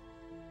wine.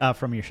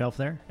 From your shelf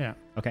there? Yeah.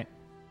 Okay.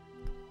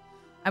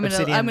 I'm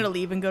Obsidian. gonna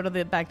leave and go to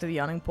the back to the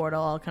yawning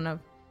portal. I'll kind of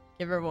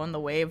give everyone the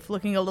wave,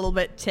 looking a little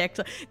bit ticked.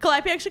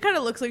 Calliope actually kind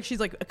of looks like she's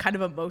like kind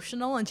of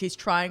emotional, and she's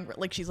trying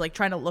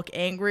to look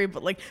angry,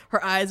 but like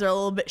her eyes are a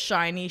little bit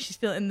shiny. She's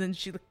feeling, and then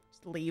she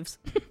leaves.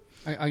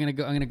 I'm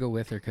gonna go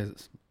with her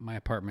because my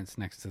apartment's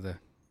next to the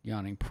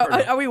yawning Are,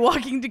 portal. are we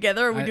walking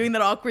together? Are we I- doing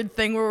that awkward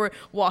thing where we're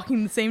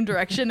walking the same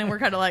direction and we're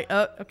kind of like,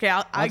 oh, okay,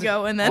 I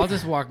go, and then I'll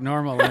just walk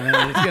normal, and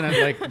then it's gonna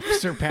like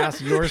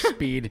surpass your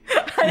speed.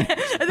 I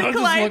think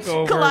I'll just look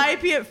over.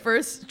 Calliope at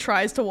first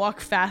tries to walk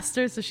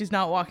faster, so she's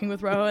not walking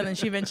with Rojo, and then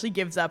she eventually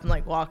gives up and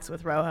like walks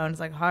with Rojo, and it's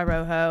like, hi,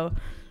 Rojo.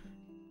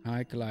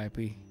 Hi,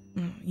 Calliope.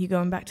 You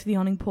going back to the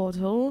yawning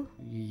portal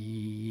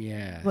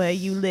Yes. where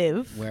you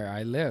live? Where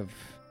I live.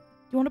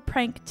 You want to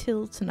prank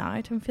Till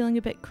tonight? I'm feeling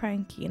a bit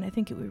cranky, and I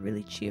think it would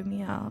really cheer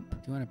me up. Do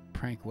you want to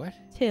prank what?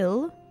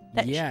 Till?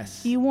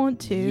 Yes. Do you want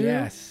to?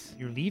 Yes.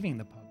 You're leaving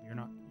the pub. You're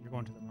not. You're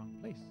going to the wrong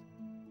place.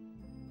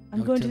 I'm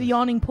No, going to Till the is-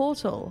 yawning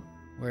portal.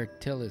 Where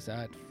Till is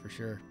at for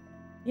sure.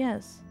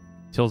 Yes.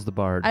 Till's the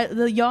bard.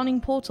 The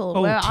yawning portal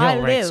Oh, where Till, I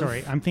right? live.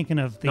 Sorry, I'm thinking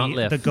of Not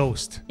Liv. the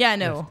ghost. Yeah,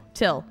 no.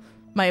 Till.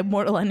 My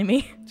immortal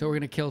enemy. So we're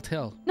gonna kill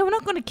Till. No, we're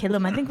not going to kill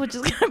him. I think we're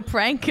just going to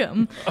prank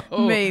him.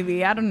 Oh.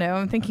 Maybe. I don't know.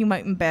 I'm thinking we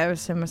might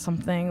embarrass him or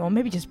something. Or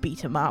maybe just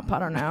beat him up. I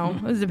don't know.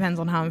 It depends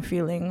on how I'm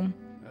feeling.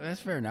 That's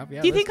fair enough.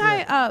 Yeah. Do you let's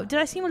think that. did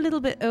I seem a little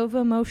bit over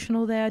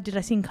emotional there? Did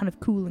I seem kind of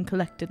cool and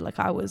collected like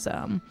I was,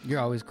 You're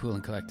always cool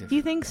and collective. do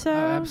you think so? Oh,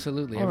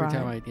 absolutely. All Every right.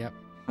 time I. Yep.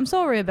 I'm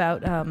sorry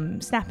about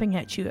snapping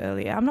at you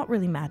earlier. I'm not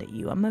really mad at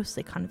you. I'm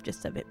mostly kind of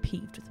just a bit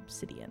peeved with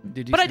Obsidian.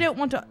 Did you But I sna- don't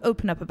want to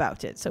open up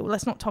about it, so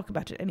let's not talk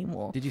about it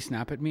anymore. Did you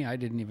snap at me? I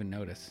didn't even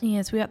notice.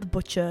 Yes, we were at the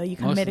butcher. You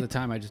kind Most of of made the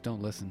time, I just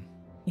don't listen.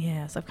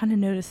 Yes, I've kind of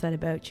noticed that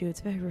about you.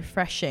 It's very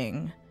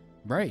refreshing.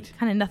 Right.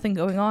 Kind of nothing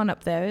going on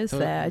up there, is So-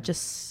 there?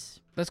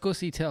 Just Let's go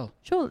see Till.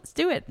 sure, let's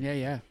do it. Yeah,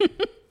 yeah.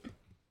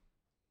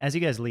 As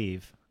you guys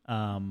leave,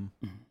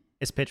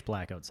 it's pitch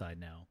black outside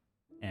now,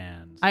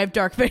 and I have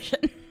dark vision.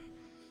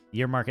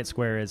 your market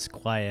square is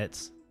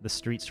quiet. The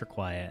streets are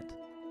quiet.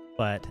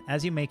 But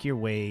as you make your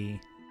way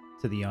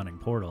to the yawning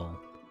portal,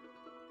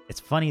 it's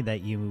funny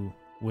that you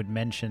would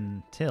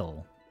mention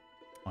Till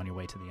on your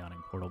way to the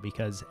yawning portal,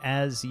 because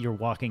as you're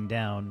walking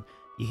down,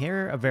 you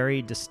hear a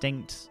very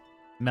distinct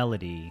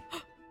melody,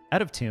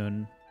 out of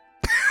tune,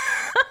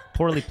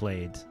 poorly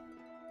played,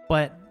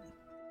 but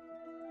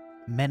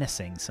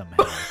menacing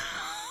somehow.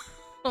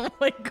 Oh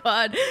my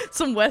god,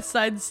 some West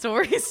Side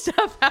Story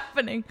stuff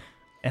happening.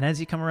 And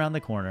as you come around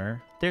the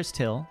corner, there's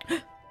Till.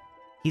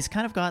 He's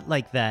kind of got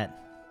like that.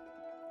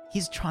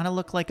 He's trying to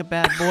look like a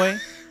bad boy.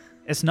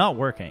 It's not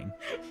working.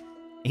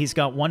 He's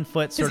got one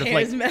foot His sort of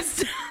hair's like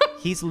messed up.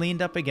 he's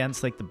leaned up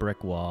against like the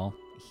brick wall.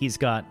 He's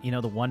got,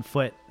 the one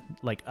foot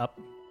like up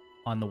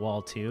on the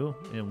wall too,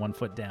 and one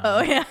foot down.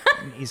 Oh yeah.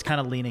 He's kind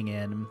of leaning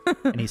in,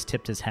 and he's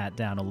tipped his hat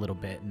down a little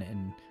bit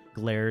and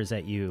glares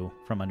at you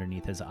from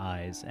underneath his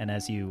eyes. And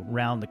as you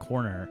round the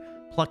corner,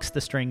 plucks the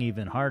string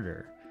even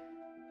harder.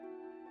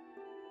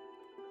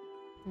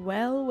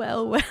 Well,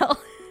 well, well.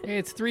 Hey,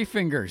 it's Three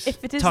Fingers.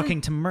 If it isn't Talking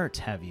to Mert,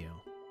 have you?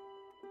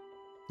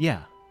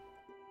 Yeah.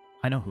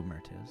 I know who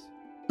Mert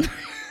is.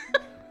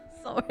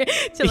 sorry,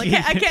 Till,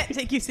 I can't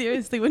take you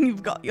seriously when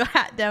you've got your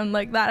hat down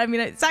like that. I mean,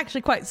 it's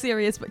actually quite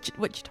serious what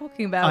you're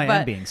talking about. I but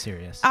am being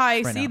serious.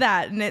 I right see now.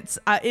 that, and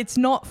it's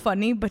not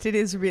funny, but it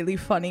is really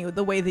funny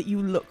the way that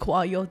you look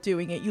while you're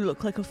doing it. You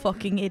look like a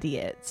fucking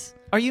idiot.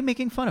 Are you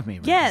making fun of me?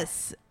 Right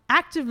Yes,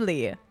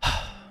 actively.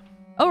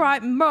 All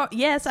right,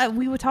 yes,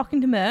 we were talking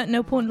to Mert.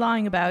 No point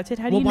lying about it.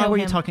 How do Well, you know why were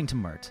him? you talking to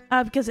Mert?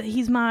 Because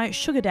he's my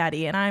sugar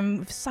daddy, and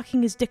I'm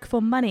sucking his dick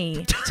for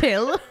money.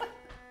 Till.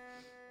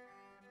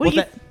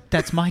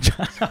 That's my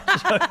job.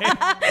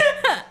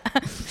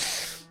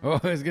 Oh,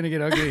 it's gonna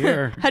get ugly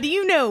here. How do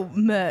you know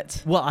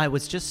Mert? Well, I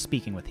was just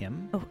speaking with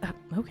him, Oh,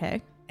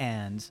 okay.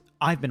 and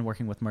I've been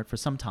working with Mert for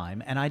some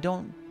time, and I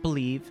don't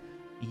believe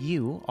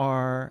you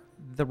are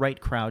the right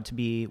crowd to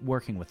be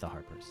working with the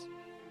Harpers.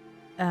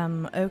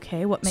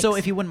 Okay. What makes? So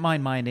if you wouldn't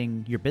mind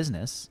minding your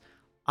business,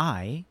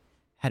 I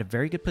had a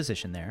very good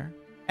position there,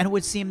 and it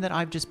would seem that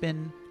I've just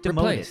been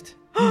demoted. Replaced.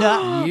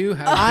 No, You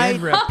have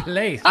been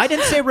replaced. I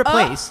didn't say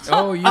replaced.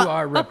 Oh, you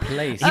are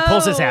replaced. He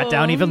pulls his hat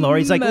down even lower.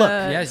 He's like, "Look,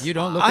 Yes, you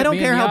don't look I at don't me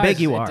in care the how big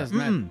eyes. you It are. doesn't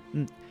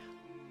matter.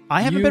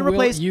 I haven't You been will-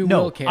 replaced. you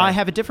No, will care. I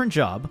have a different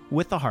job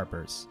with the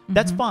Harpers.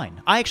 That's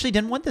fine. I actually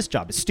didn't want this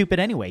job. It's stupid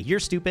anyway. You're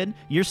stupid.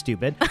 You're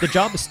stupid. The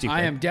job is stupid.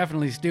 I am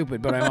definitely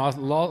stupid, but I'm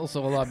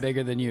also a lot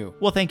bigger than you.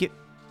 Well, thank you.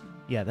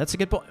 Yeah, that's a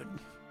good point.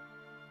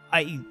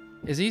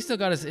 Is he still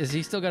got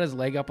his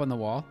leg up on the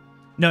wall?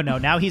 No.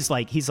 Now he's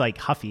like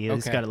huffy.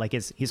 He's Okay. got like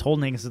he's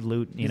holding his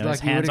loot. You He's know, like,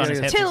 his you hands would've on his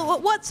got hips.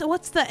 his- Till,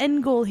 what's the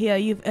end goal here?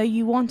 Are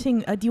you wanting?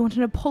 Do you want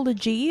an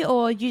apology,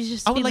 or you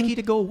just? I would like feeling- you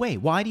to go away.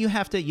 Why do you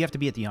have to? You have to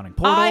be at the yawning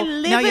portal. I now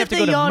live you have at to the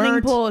go to yawning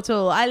Mert.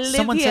 portal. I live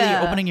Someone here. said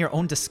you're opening your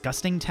own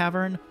disgusting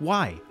tavern.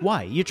 Why?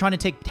 You're trying to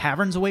take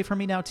taverns away from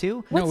me now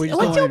too? What's we just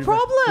your don't wanna-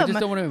 problem? We just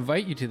don't want to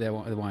invite you to that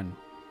one.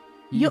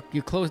 You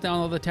close down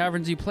all the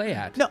taverns you play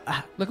at. No.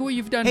 Look at what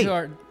you've done Hey, to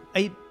our.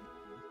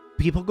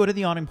 People go to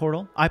the yawning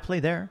portal. I play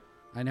there.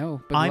 I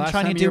know, but I'm last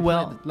trying to time do you were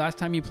well. last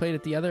time you played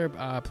at the other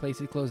place,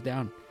 it closed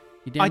down.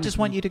 I just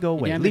want you to go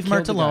away. damn Leave near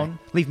Mert killed the guy. alone.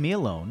 Leave me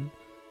alone.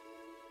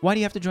 Why do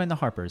you have to join the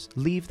Harpers?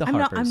 Leave the I'm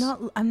Harpers.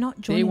 not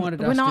joining. wanted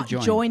We're us to not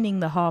join. joining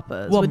the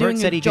Harpers. Well, We're Mert doing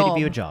said a he job.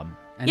 gave you a job.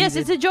 And Yes, he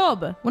it's did- a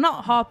job. We're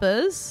not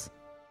Harpers.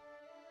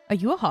 Are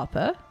you a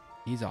Harper?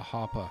 He's a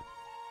hopper.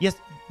 Yes.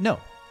 No.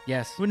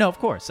 Yes, No, of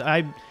course.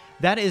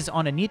 That is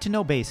on a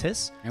need-to-know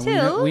basis. and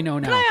Till, we know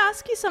now. can I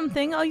ask you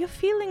something? Are your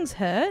feelings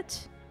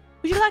hurt?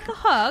 Would you like a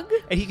hug?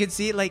 And he can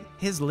see like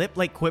his lip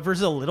like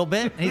quivers a little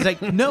bit. And he's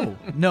like, no,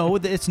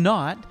 it's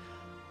not.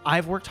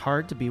 I've worked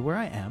hard to be where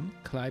I am,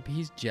 Clive,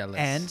 he's jealous.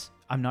 and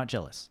I'm not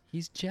jealous.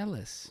 he's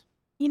jealous.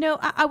 You know,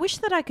 I wish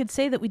that I could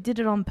say that we did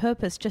it on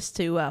purpose just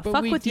to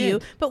fuck we with you,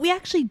 did. but we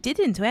actually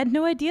didn't. I had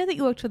no idea that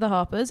you worked for the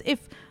Harpers.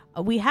 If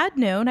we had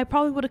known, I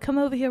probably would have come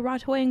over here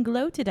right away and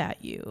gloated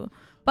at you.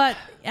 But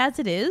as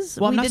it is,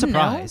 Well, we I'm not didn't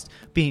surprised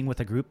being with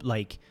a group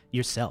like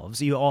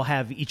yourselves. You all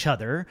have each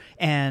other,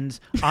 and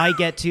I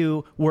get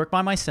to work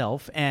by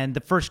myself. And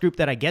the first group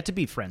that I get to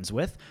be friends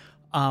with,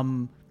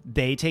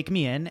 they take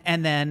me in,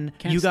 and then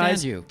Can't you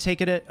guys stand you.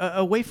 take it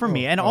away from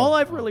me. And all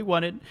I've really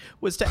wanted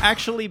was to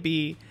actually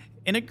be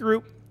in a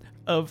group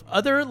of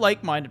other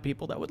like-minded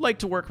people that would like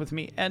to work with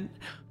me. And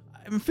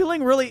I'm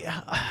feeling really,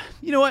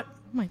 you know what? know.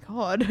 Oh my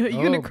God, are you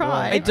Oh, gonna boy.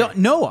 cry? I don't.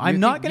 No, I'm You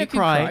not can- going you to can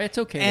cry. cry. It's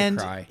okay to and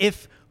cry.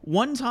 if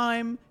one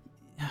time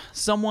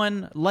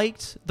someone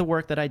liked the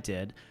work that I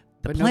did,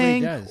 the But nobody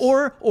playing does.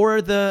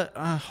 or the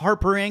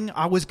harpering,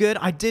 I was good.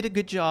 I did a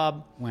good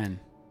job. When?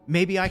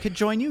 Maybe I could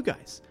join you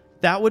guys.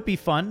 That would be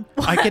fun.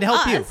 I could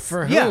help you. Us?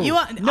 For who? Yeah. You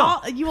want? No.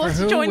 You For want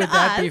to who join would us?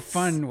 that be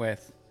fun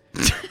with?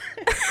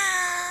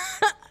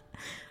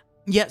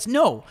 Yes.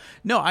 No.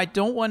 I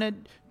don't want to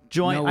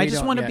join. No, I we just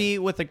don't want to yet. be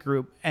with a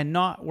group and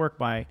not work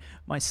by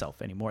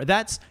myself anymore.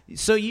 That's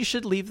so. You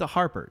should leave the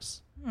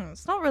Harpers.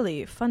 It's not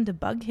really fun to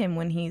bug him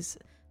when he's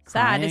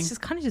sad. Crying? It's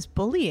just kind of just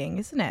bullying,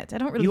 isn't it? I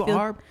don't really You feel.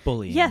 are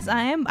bullying. Yes,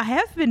 I am. I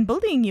have been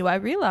bullying you. I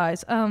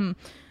realize. Oh,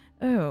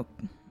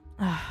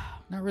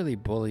 Not really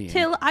bullying.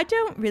 Till, I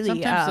don't really.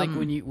 Sometimes,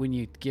 like when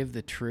you give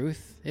the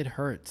truth, it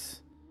hurts.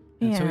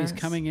 And so he's Yes.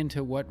 coming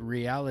into what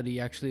reality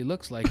actually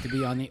looks like to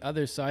be on the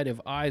other side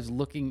of eyes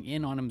looking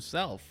in on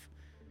himself.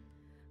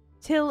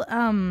 Till, you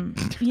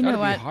Gotta know be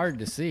what? hard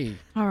to see.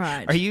 All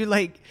right. Are you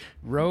like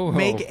Roho.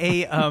 make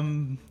a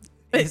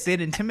is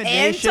it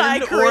intimidation or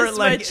Anti-charisma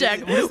like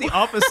check. what's the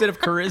opposite of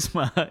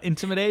charisma?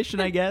 Intimidation,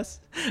 I guess.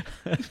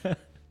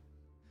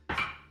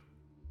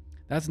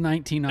 That's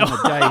 19 on the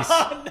dice.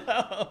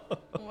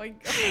 Oh my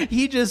God.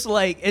 He just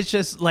like it's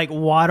just like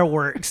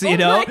waterworks, you Oh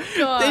know. my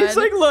God. He's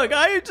like, look,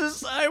 I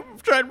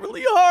tried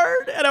really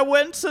hard, and I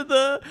went to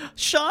the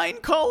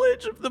Shine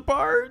College of the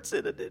Bards,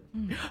 and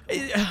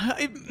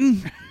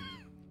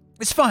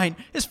it's fine.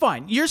 It's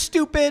fine. You're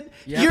stupid.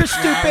 Yep. You're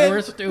stupid.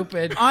 We're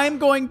stupid. I'm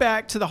going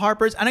back to the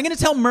Harpers, and I'm going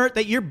to tell Mert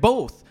that you're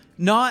both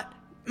not.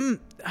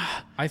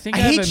 I think I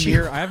I have hate a you.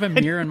 mirror. I have a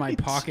mirror in my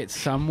pocket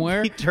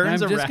somewhere. He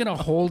turns and I'm just around.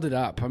 gonna hold it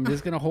up. I'm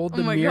just gonna hold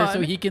the Oh my mirror God.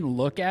 so he can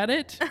look at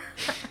it.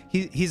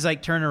 He's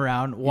like turning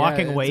around,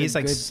 walking Yeah, away. it's a He's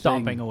like good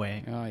stomping thing.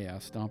 away. Oh yeah,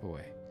 stomp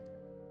away.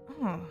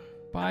 Oh,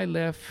 Bye,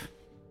 Liff.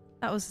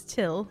 that was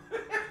Till.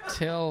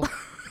 Till.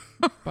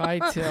 Bye,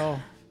 Till.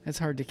 It's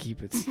hard to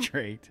keep it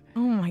straight. Oh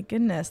my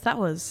goodness, that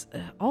was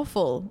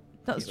awful.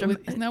 That was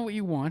Isn't that what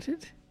you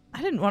wanted?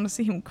 I didn't want to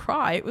see him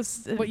cry. It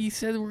was. But you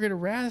said we're gonna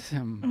razz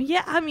him.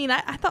 Yeah, I mean,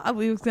 I thought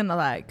we was gonna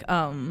like,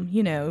 pull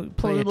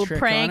Play a a little trick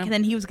prank, on him? and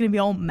then he was gonna be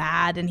all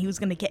mad, and he was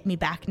gonna get me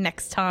back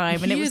next time,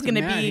 and He it was isn't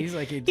gonna mad. be. He's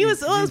like he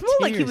was. Well, it was in more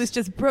like he tears. was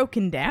just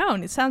broken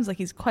down. It sounds like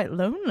he's quite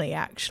lonely,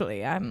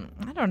 actually. I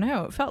don't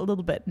know. It felt a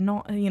little bit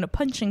not,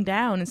 punching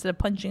down instead of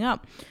punching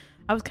up.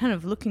 I was kind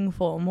of looking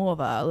for more of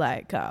a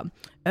like,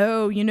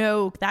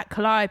 that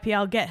Calliope,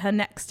 I'll get her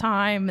next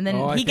time, and then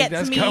Oh, I he think gets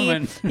that's me.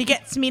 coming. He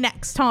gets me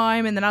next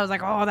time, and then I was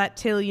like, oh, that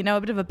Till, a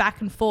bit of a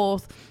back and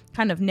forth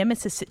kind of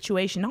nemesis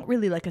situation. Not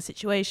really like a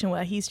situation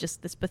where he's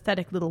just this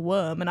pathetic little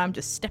worm, and I'm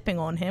just stepping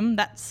on him.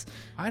 That's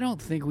I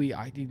don't think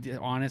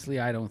honestly,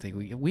 I don't think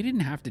we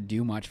didn't have to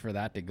do much for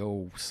that to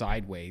go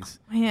sideways.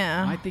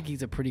 yeah. I think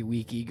he's a pretty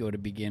weak ego to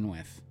begin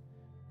with.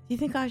 Do you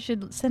think I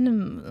should send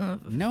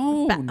him?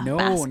 No.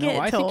 basket,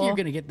 I think or- you're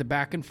going to get the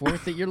back and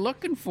forth that you're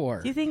looking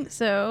for. Do you think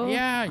so?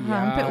 Yeah. I'm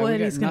a bit we worried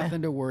got he's gonna.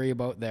 nothing to worry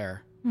about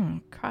there.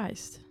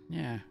 Christ.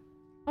 Yeah.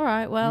 All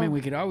right. Well. I mean, we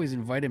could always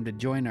invite him to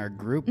join our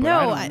group. But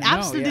no, I don't,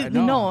 absolutely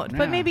no, not.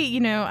 But no. maybe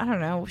I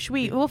don't know.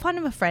 We'll find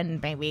him a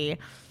friend, maybe.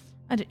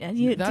 Do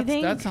you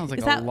think that sounds like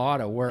is a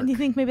lot of work. Do you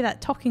think maybe that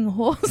talking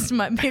horse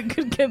might be a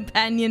good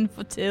companion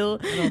for Till?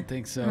 I don't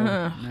think so.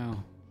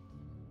 No.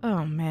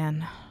 Oh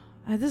man,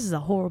 this is a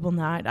horrible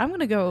night. I'm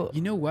gonna go.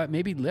 You know what?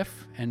 Maybe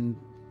Liff and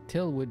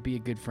Till would be a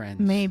good friend.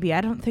 Maybe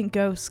I don't think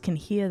ghosts can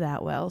hear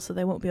that well, so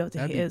they won't be able to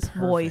That'd hear be his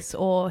voice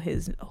perfect. or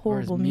his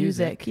horrible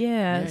music.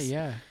 Yes.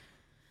 Yeah.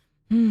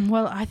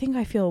 Well, I think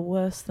I feel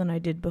worse than I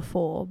did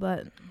before,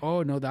 but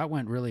Oh no, that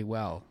went really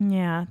well.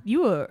 yeah,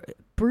 you were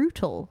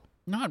brutal.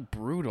 Not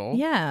brutal.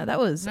 Yeah, that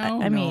was.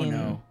 No, I mean,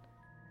 no.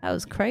 that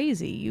was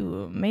crazy.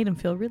 You made him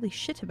feel really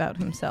shit about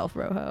himself,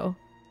 Rojo.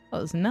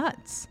 That was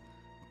nuts.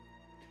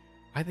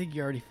 I think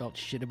he already felt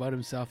shit about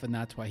himself, and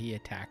that's why he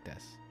attacked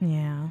us.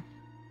 Yeah.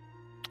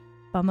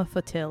 Bummer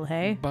for Till,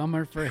 hey?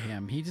 Bummer for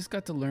him. He just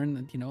got to learn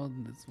that,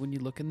 that's when you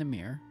look in the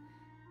mirror,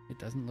 it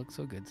doesn't look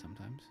so good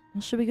sometimes.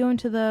 Well, should we go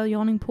into the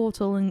yawning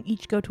portal and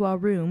each go to our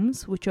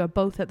rooms, which are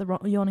both at the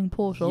yawning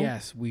portal?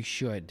 Yes, we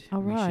should.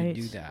 All we right.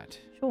 should do that.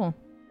 Sure.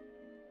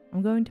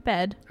 I'm going to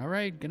bed. All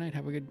right. Good night.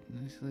 Have a good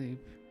night's sleep.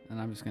 And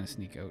I'm just going to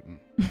sneak out and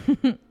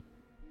go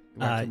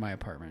back to my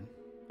apartment.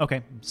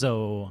 Okay,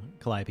 so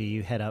Calliope,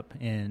 you head up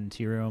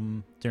into your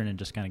room. Durnan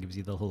just kind of gives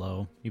you the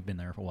hello. You've been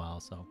there for a while,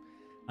 so.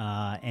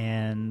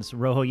 And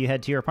Rojo, you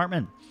head to your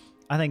apartment.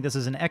 I think this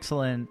is an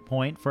excellent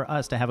point for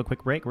us to have a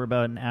quick break. We're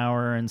about an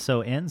hour and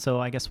so in, so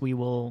I guess we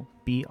will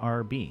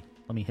BRB.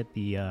 Let me hit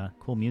the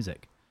cool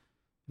music.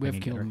 We have I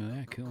can cool,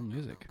 get cool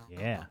music.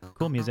 Yeah,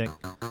 cool music.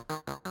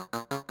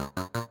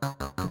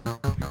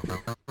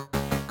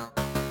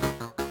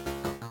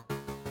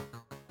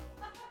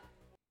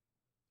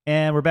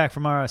 And we're back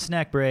from our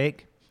snack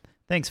break.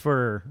 Thanks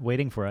for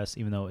waiting for us,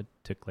 even though it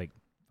took like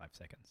 5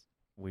 seconds.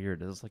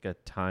 Weird. It's like a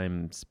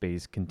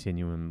time-space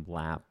continuum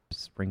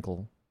lapse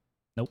wrinkle.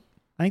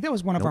 I think that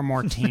was one of our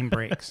more tame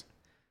breaks.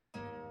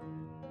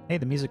 Hey,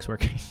 the music's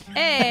working.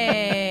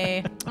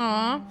 Hey!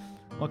 Aw.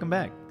 Welcome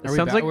back. Are we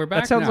sounds back? like We're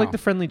back that sounds now. like the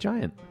Friendly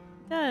Giant.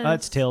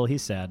 It's Till.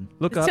 He's sad.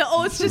 Look up.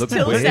 It's just Look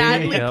Till way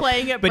sadly up.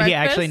 playing at But he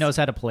actually breakfast. knows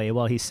how to play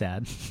while he's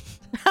sad.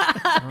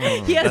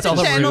 He has That's to all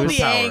the channel rude the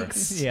power.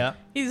 angst. Yeah.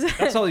 He's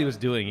That's all he was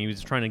doing. He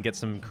was trying to get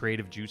some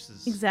creative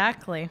juices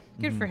exactly.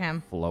 Good for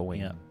him. flowing.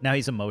 Yeah. Now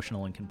he's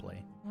emotional and can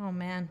play. Oh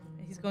man,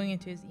 he's going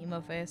into his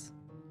emo phase.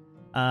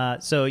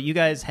 So you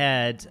guys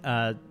had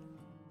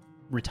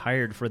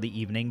retired for the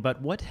evening,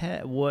 but what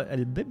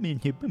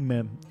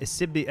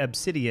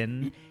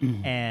Obsidian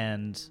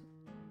and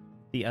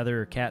the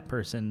other cat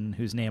person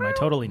whose name I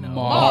totally know,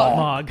 Mog.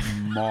 Mog.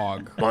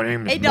 Mog. My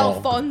name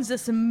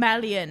Adolphonsus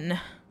Malian.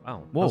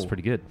 Wow, that Whoa. was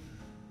pretty good.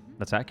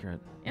 That's accurate.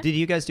 Yeah. Did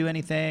you guys do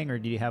anything, or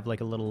did you have like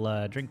a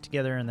little drink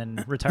together and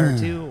then retire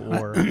too,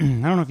 or I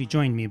don't know if you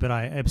joined me, but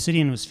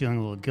Obsidian was feeling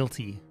a little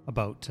guilty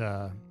about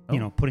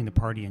putting the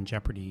party in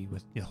jeopardy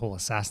with the whole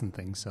assassin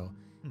thing. So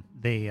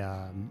they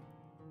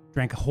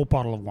drank a whole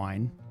bottle of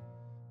wine,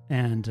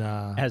 and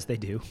as they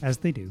do, as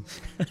they do,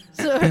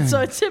 So it's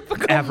a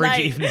typical average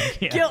night. evening?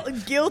 Yeah.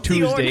 Guilty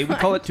Tuesday. or We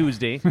call it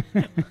Tuesday.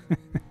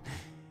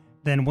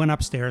 then went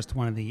upstairs to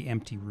one of the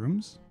empty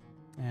rooms,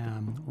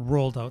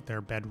 rolled out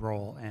their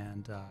bedroll,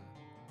 and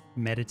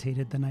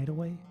meditated the night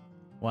away.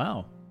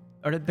 Wow.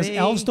 Or did Because they?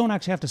 elves don't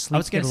actually have to sleep. I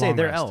was going to say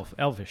they're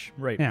elvish,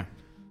 right? Yeah.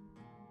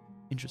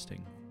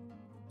 Interesting.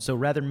 So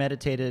rather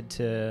meditated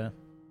to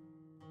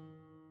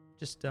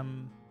just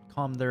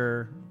calm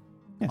their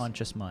Yes.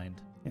 conscious mind.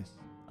 Yes.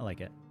 I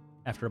like it.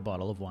 After a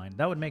bottle of wine,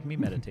 that would make me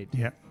meditate.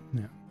 Yeah.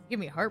 Yeah. Give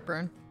me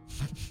heartburn.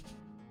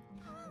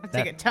 I That-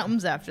 take a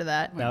Tums after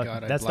that. My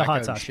God, I that's the black hot out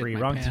and sauce shit for you.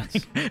 my Wrong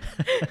pants.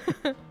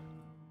 thing.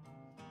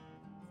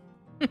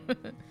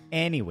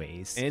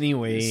 Anyways,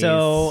 Anyways.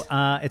 so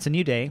it's a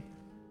new day.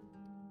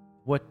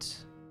 What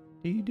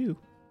do you do?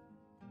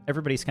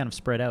 Everybody's kind of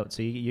spread out,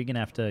 so you're gonna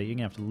have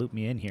to loop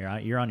me in here.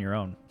 You're on your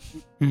own.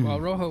 Well,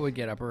 Rojo would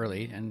get up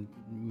early and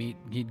meet.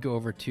 He'd go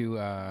over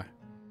to,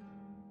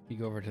 You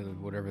go over to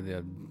whatever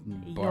the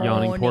bar.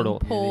 Yawning portal.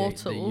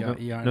 Portal.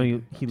 No, he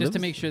just lives to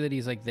make sure that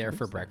he's like there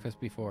for breakfast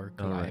before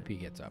Oh, right. Calliope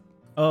gets up,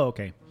 Oh,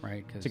 okay.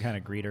 right? Cause, To kind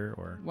of greet her,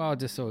 or well,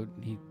 just so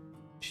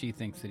she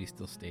thinks that he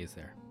still stays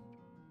there.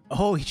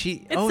 oh, It's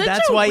such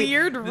that's a why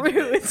weird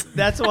ruse.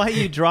 that's why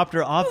you dropped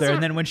her off there,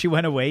 and then when she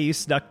went away, you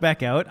snuck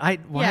back out. Why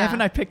Yeah.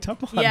 haven't I picked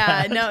up on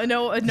Yeah, that?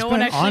 no It's one been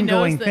an actually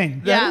ongoing knows that.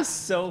 thing. Yeah. That is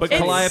so. But It's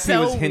Calliope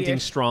so was hinting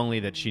weird. strongly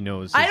that she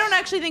knows. I don't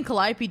actually think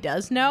Calliope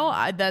does know.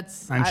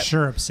 I'm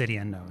sure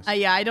Obsidian knows.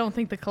 Yeah, I don't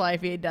think the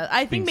Calliope does.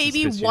 I think Being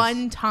maybe suspicious.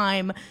 one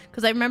time,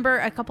 because I remember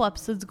a couple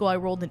episodes ago, I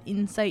rolled an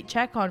insight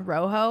check on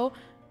Rojo.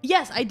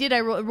 Yes, I did.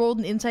 I rolled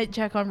an insight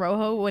check on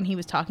Rojo when he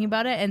was talking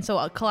about it, and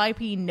so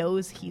Calliope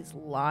knows he's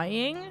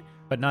lying.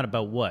 But not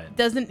about what?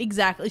 Doesn't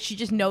exactly. She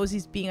just knows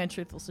he's being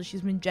untruthful, so she's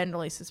been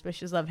generally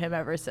suspicious of him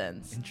ever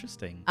since.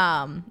 Interesting.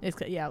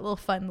 It's a little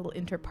fun little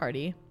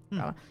inter-party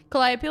drama.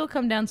 Calliope will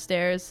come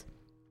downstairs,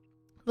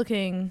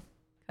 looking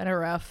kind of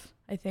rough.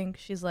 I think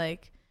she's got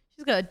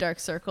a dark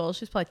circle.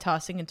 She's probably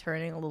tossing and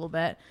turning a little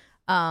bit.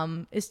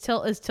 Is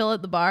Till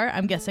at the bar?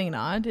 I'm guessing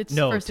not. It's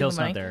No, first thing in Till's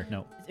the not morning. there.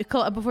 No.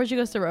 Before she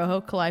goes to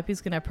Rojo, Calliope's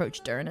gonna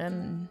approach Durnan,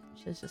 and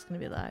she's just gonna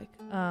be like,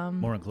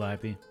 Morning,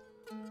 Calliope.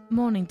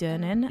 "Morning,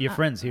 Durnan. Your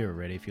friend's here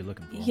already. If you're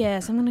looking for him.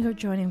 Yes, I'm gonna go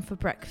join him for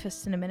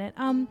breakfast in a minute.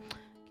 Can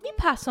you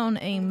pass on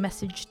a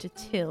message to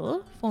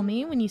Till for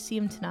me when you see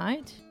him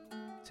tonight?"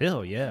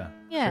 Till, yeah.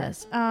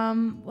 Yes.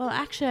 Well,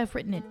 actually, I've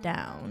written it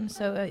down.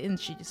 So, and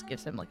she just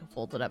gives him like a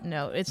folded up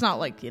note. It's not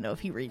like, if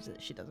he reads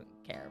it, she doesn't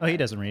care. Oh, he but-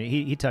 doesn't read it.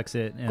 He tucks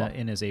it Cool.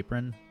 in his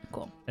apron.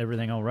 Cool.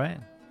 Everything all right?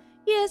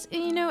 Yes,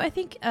 and, I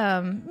think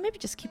maybe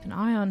just keep an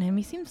eye on him.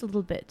 He seems a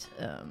little bit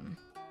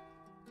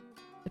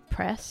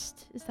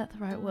depressed. Is that the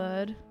right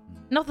word?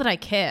 Not that I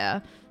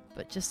care,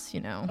 but just,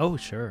 Oh,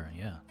 sure.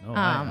 Yeah. No,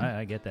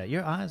 I get that.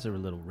 Your eyes are a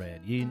little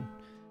red. You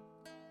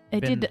I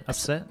been did.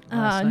 upset?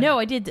 last night? No,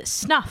 I did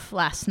snuff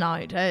last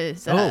night.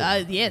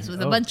 Yes,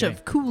 with a bunch Okay.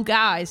 of cool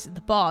guys at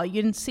the bar. You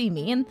didn't see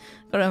me, and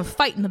got a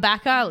fight in the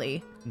back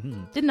alley,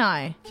 Mhm. didn't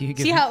I? Can you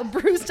give See me- how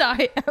bruised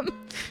I am?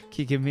 Can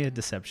you give me a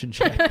deception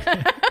check?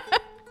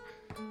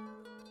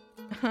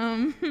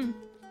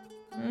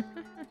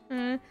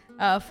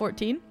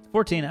 14.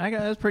 14.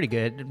 That's pretty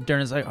good.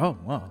 Durnan's like, oh,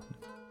 wow.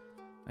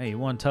 Hey,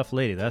 one tough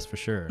lady, that's for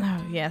sure.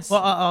 Oh yes.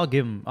 Well, I'll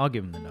give him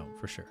the note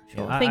for sure.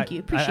 Sure. Yeah, Thank you.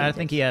 Appreciate I it.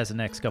 think he has the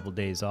next couple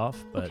days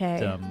off, but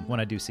Okay. when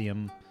I do see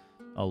him,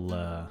 I'll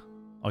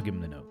give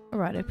him the note. All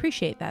right, I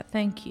appreciate that.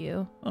 Thank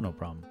you. Oh, no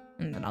problem.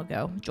 And then I'll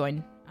go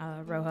join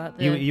Roja. At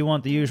the... You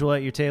want the usual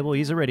at your table?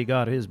 He's already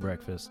got his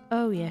breakfast.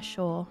 Oh yeah,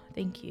 sure.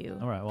 Thank you.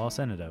 All right, well, I'll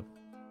send it out.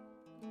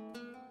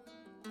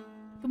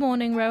 Good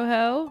morning,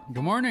 Rojo.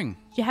 Good morning.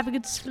 Did you have a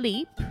good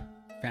sleep?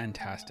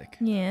 Fantastic.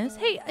 Yes.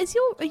 Hey, is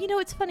your?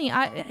 It's funny.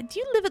 Do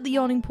you live at the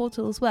Yawning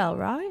Portal as well,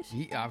 right?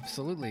 Yeah,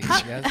 absolutely. How,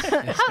 yes.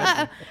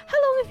 how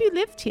long have you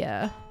lived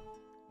here?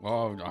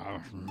 Well,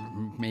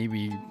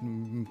 maybe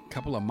a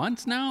couple of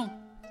months now.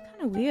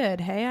 Kind of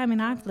weird, hey? I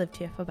mean, I've lived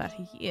here for about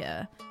a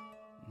year,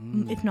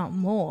 if not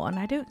more, and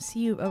I don't see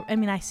you. I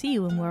mean, I see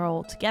you when we're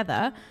all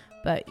together,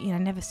 but I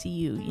never see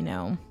you,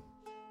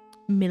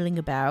 milling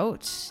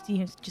about.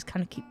 You just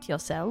kind of keep to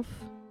yourself.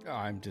 Oh,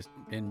 I'm just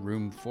in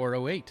room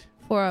 408.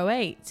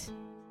 408.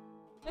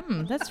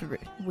 That's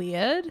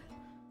weird.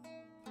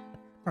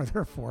 Are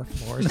there 4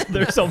 floors?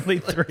 There's only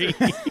 3.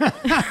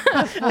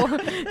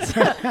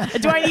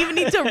 Do I even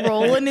need to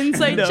roll an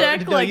insight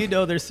check?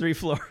 No, there's 3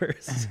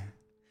 floors.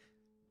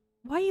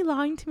 Why are you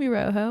lying to me,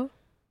 Rojo?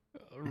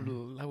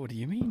 What do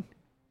you mean?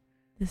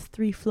 There's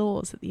 3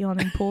 floors at the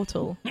Yawning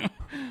Portal.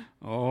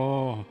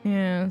 Oh,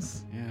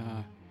 Yes.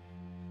 yeah.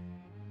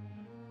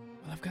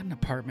 Well, I've got an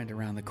apartment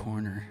around the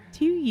corner.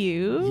 Do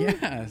you?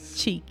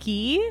 Yes.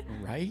 Cheeky.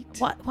 Right?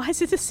 Why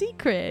is it a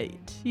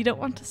secret? You don't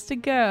want us to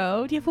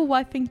go? Do you have a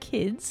wife and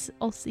kids?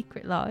 All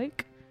secret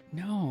like?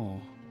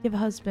 No. You have a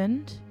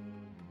husband?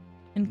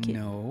 And kids?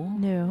 No.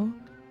 No.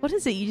 What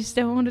is it? You just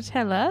don't want to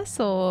tell us,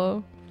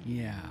 or?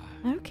 Yeah.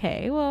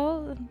 Okay,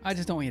 well, I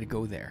just don't want you to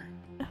go there.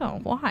 oh,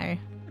 why?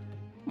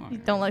 Why? You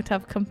don't like to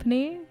have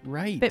company?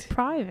 Right. Bit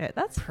private.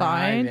 That's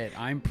fine. Private.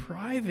 I'm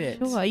private.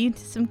 Sure, you into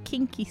some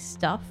kinky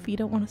stuff. You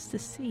don't want us to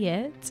see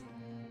it.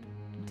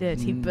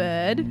 Dirty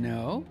bird.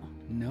 No.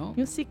 No.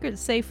 Your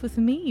secret's safe with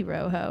me,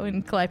 Rojo.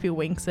 And Calliope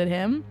winks at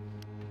him.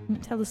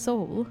 Don't tell a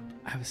soul.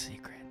 I have a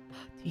secret.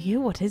 Do you?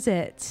 What is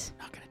it?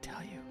 I'm not going to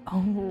tell you.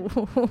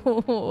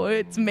 Oh,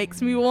 it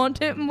makes me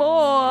want it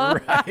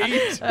more.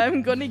 Right?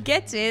 I'm gonna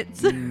get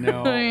it.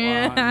 No.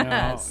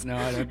 Yes. No,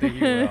 I don't think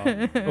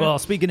you will. Well,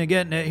 speaking of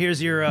getting it,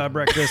 here's your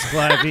breakfast,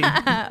 Calliope.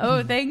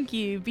 Oh, thank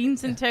you.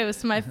 Beans and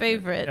toast, my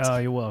favorite. Oh,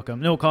 you're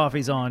welcome. No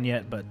coffee's on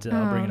yet, but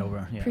I'll bring it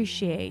over. Yeah.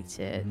 Appreciate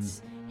it.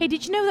 Hey,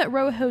 did you know that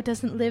Rojo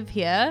doesn't live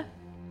here?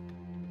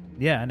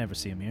 Yeah, I never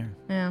see him here.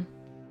 Yeah.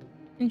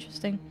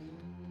 Interesting.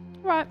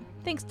 Right.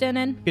 Thanks,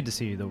 Durnan. Good to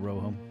see you, though,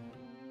 Rojo.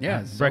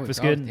 Yeah.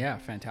 Breakfast good? Yeah,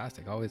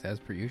 fantastic. Always as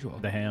per usual.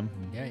 The ham.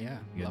 Yeah.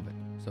 Good. Love it.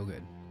 So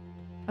good.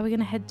 Are we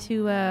gonna head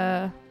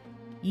to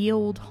Ye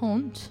Old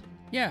Haunt?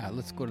 Yeah,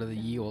 let's go to the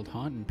Ye Old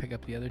Haunt and pick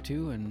up the other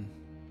two and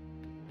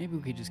Maybe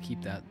we could just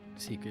keep that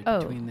secret Oh.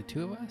 between the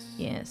two of us.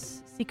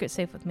 Yes, secret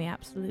safe with me,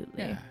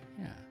 absolutely. Yeah.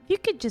 If you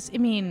could just, I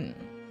mean,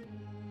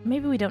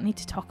 maybe we don't need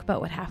to talk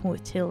about what happened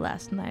with Till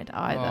last night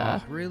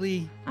either. Oh,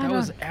 really? I That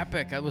was don't-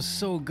 epic. That was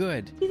so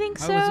good. Do you think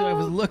so? I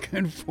was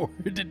looking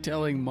forward to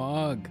telling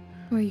Mog.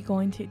 Where are you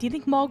going to? Do you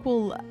think Mog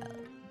will?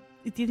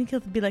 Do you think he'll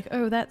be like,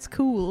 "Oh, that's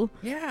cool"?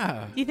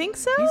 Yeah. Do you think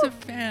so? He's a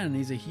fan.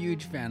 He's a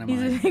huge fan of He's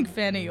mine. a big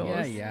fan of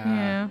yours.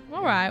 Yeah.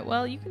 All right.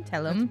 Well, you can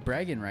tell That's him.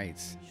 bragging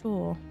rights.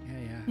 Sure.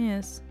 Yeah.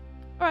 Yes.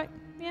 All right.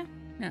 Yeah.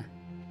 Yeah.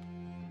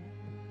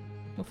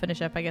 We'll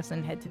finish up, I guess,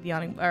 and head to the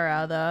awning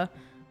or the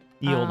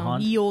Old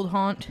haunt. Ye Old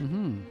Haunt.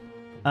 Mm-hmm.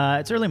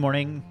 It's early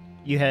morning.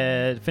 You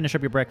finish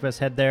up your breakfast,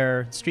 head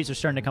there. Streets are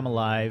starting to come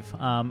alive.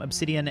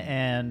 Obsidian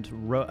and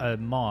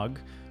Mog,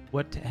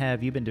 what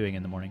have you been doing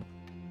in the morning?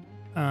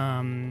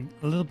 A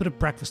little bit of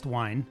breakfast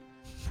wine.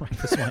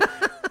 Breakfast wine.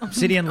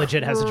 Obsidian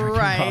legit has a drinking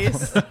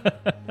Christ.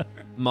 problem.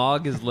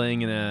 Mog is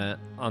laying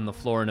on the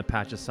floor in a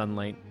patch of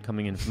sunlight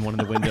coming in from one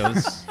of the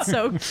windows.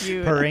 So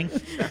cute. Purring.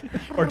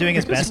 Or doing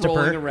his Just best to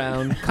rolling purr.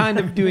 around, kind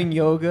of doing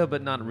yoga,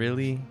 but not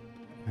really.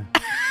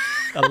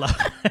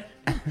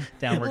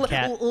 Downward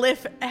cat.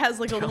 Liff has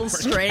like a little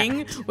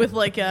string with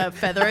like a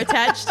feather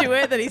attached to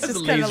it that he's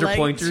just kind of Laser like.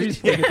 pointers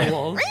pointing at the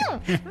walls.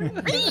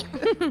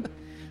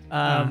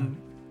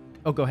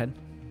 Oh, go ahead.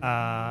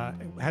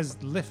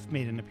 Has Lift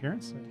made an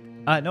appearance?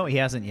 No, he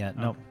hasn't yet.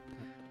 No.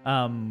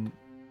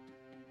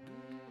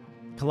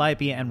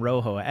 Calliope and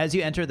Rojo, as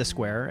you enter the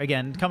square,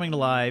 again, coming to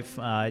life,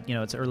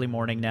 it's early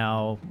morning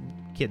now.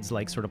 Kids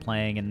like sort of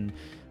playing and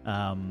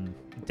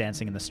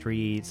dancing in the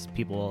streets,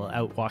 people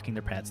out walking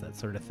their pets, that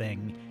sort of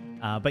thing.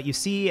 But you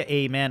see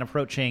a man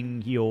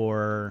approaching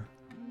your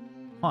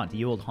haunt,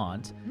 the old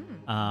haunt.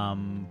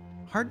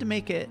 Hard to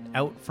make it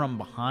out from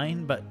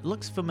behind, but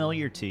looks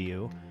familiar to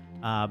you.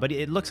 But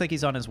it looks like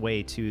he's on his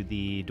way to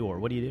the door.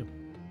 What do you do?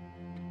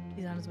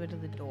 He's on his way to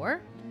the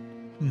door.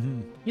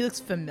 Mm-hmm. He looks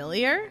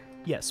familiar.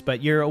 Yes,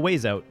 but you're a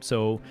ways out,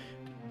 so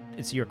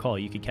it's your call.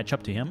 You could catch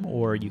up to him,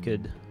 or you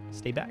could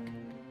stay back.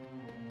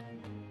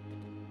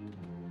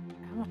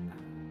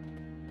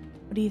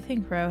 What do you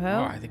think, Rojo?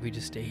 Oh, I think we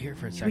just stay here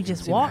for a second. Should we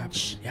just see what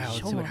watch? happens. Yeah, let's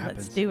sure, see what happens.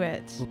 Let's do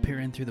it. We'll peer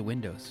in through the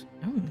windows.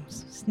 Oh,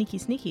 sneaky.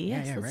 Yeah,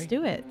 Yes, yeah, let's right.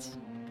 do it.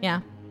 Yeah.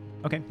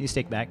 Okay, you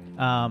stay back.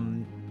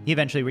 He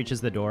eventually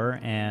reaches the door,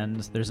 and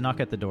there's a knock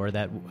at the door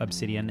that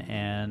Obsidian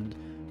and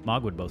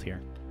Mog would both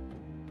hear.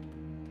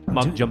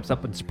 Mog jumps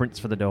up and sprints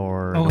for the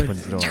door Oh, and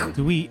opens the door.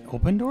 Do we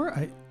open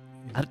door?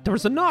 There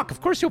was a knock.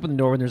 Of course you open the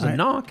door when there's a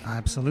knock.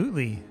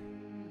 Absolutely.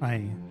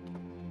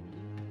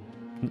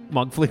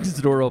 Mog flings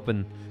the door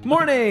open.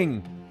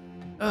 Morning!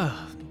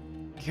 Oh,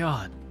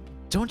 God.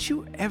 Don't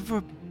you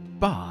ever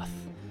bath?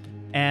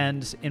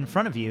 And in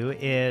front of you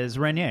is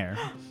Rainier.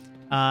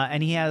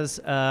 And he has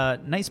a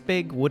nice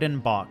big wooden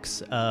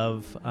box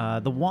of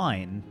the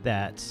wine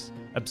that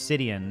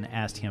Obsidian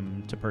asked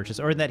him to purchase,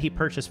 or that he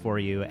purchased for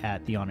you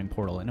at the awning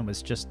portal. And it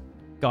was just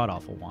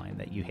god-awful wine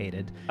that you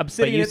hated.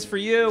 Obsidian, it's for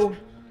you.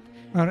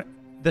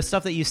 The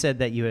stuff that you said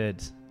that you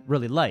had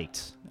really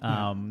liked.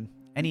 And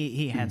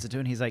he hands it to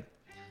him, and he's like,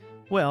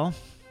 well,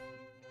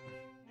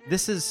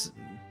 this is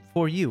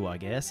for you, I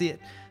guess.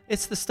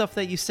 It's the stuff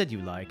that you said you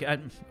like.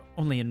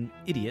 Only an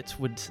idiot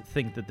would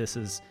think that this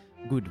is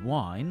good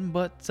wine,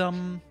 but,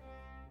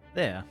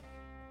 there.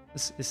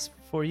 This is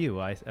for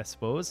you, I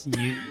suppose.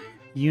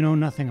 You know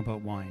nothing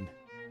about wine.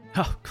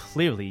 Oh,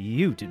 clearly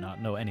you do not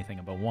know anything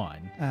about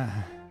wine.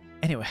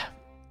 Anyway,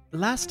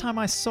 last time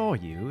I saw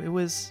you, it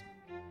was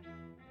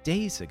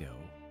days ago.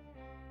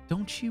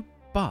 Don't you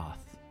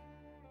bath?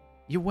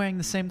 You're wearing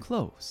the same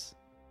clothes.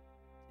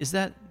 Is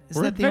that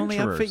the only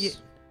outfit you...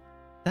 adventurers.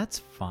 That's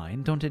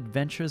fine. Don't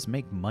adventurers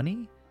make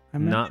money?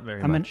 I'm Not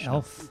very I'm much, an no.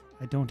 elf.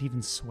 I don't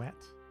even sweat.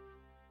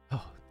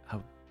 Oh, I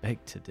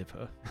beg to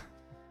differ.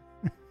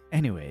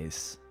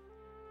 Anyways,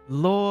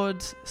 Lord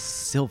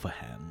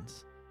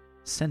Silverhand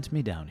sent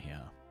me down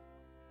here.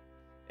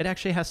 It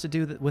actually has to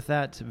do with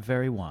that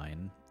very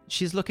wine.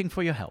 She's looking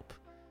for your help.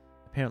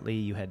 Apparently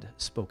you had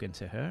spoken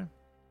to her,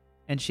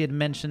 and she had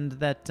mentioned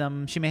that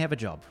she may have a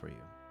job for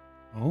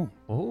you.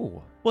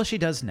 Oh. Well, she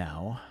does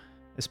now,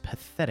 as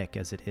pathetic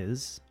as it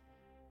is,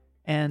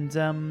 and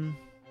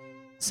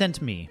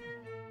sent me.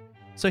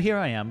 So here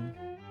I am.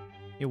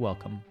 You're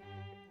welcome.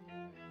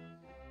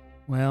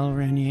 Well,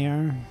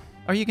 Rainier,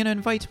 Are you going to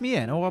invite me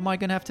in, or am I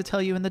going to have to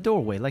tell you in the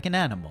doorway like an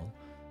animal?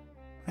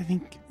 I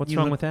think What's you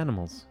wrong look- with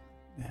animals?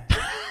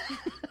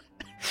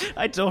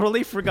 I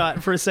totally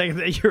forgot for a second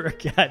that you're a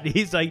cat.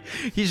 He's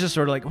just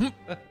sort of like,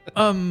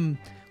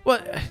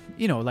 what,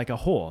 like a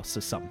horse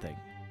or something.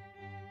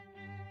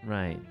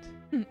 Right.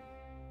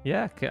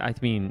 Yeah,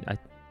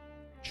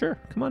 sure,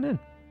 come on in.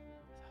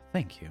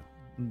 Thank you.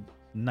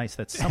 Nice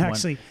that someone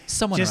Actually,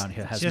 someone around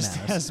here has just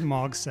manners. as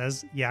Mog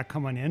says, "Yeah,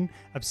 come on in."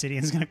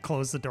 Obsidian's gonna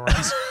close the door.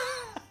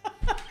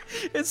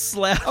 It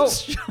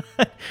slaps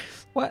shut.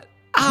 What?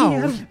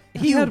 Ow!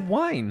 He had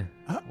wine.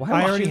 Why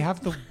I would already you-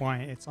 have the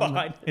wine. It's on.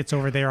 Fine. It's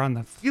over there on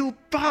the. You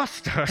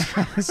bastard!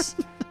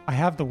 I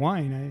have the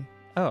wine.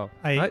 Oh,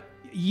 I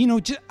you know,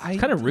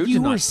 kinda rude You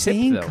to were not tip,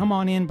 saying, though. "Come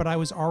on in," but I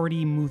was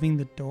already moving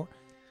the door.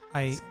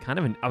 I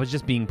was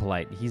just being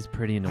polite. He's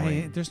pretty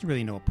annoying. there's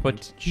really no point.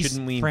 But He's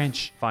shouldn't we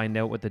French? find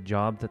out what the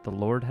job that the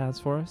Lord has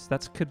for us?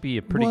 That could be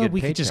a pretty good we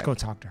paycheck. could just go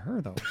talk to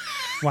her though.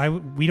 Why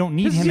we don't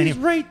need 'Cause him he's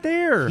anymore. right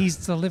there. He's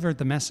delivered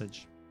the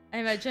message. I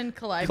imagine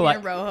Calliope Cali-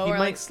 and Rojo he are might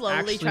like slowly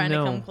actually trying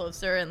know. to come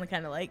closer and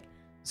kind of like.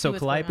 So See what's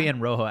going Calliope on.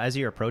 and Rojo, as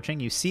you're approaching,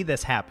 you see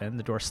this happen.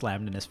 The door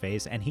slammed in his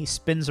face, and he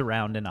spins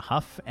around in a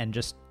huff and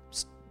just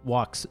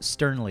walks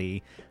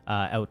sternly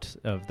out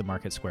of the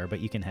market square. But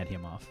you can head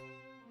him off.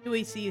 Do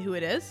we see who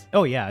it is?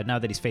 Oh yeah, now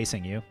that he's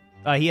facing you,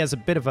 he has a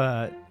bit of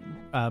a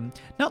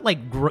not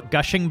like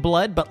gushing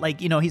blood, but like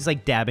he's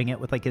like dabbing it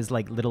with like his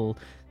like little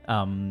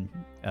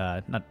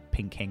not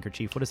pink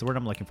handkerchief. What is the word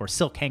I'm looking for?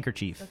 Silk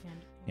handkerchief. Okay.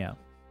 Yeah,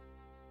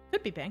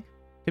 Could be pink.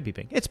 could be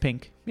pink. It's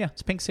pink. Yeah,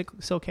 it's pink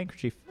silk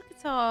handkerchief. Look,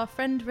 it's our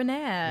friend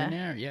Renair.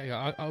 Renair,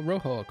 yeah,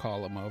 Rojo will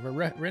call him over.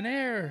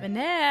 Renair.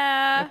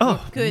 Renair.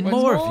 Oh, Good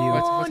more of you.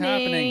 What's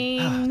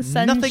happening? morning,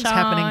 Nothing's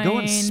happening. Go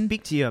and sunshine.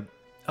 speak to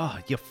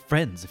your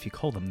friends, if you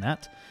call them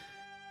that.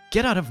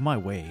 Get out of my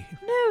way.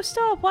 No,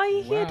 stop. Why are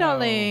you here, Wow.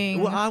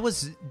 darling? Well, I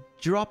was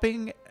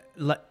dropping.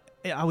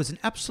 I was an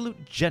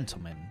absolute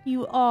gentleman.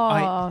 You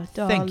are,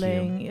 darling. Thank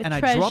you. A And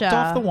treasure. I dropped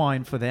off the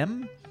wine for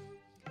them,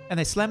 and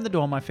they slammed the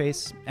door in my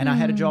face. And I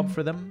had a job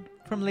for them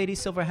from Lady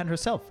Silverhand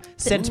herself.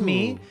 Sent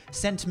me.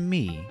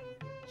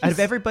 Out of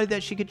everybody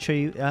that she could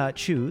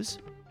choose.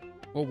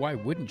 Well, why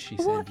wouldn't she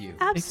Well, send you?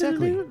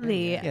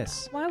 absolutely.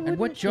 Yes. Why wouldn't And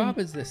what she? job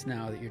is this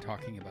now that you're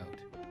talking about?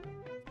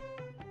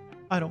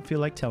 I don't feel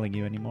like telling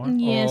you anymore.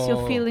 Yes, your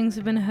Oh. feelings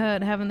have been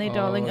hurt, haven't they,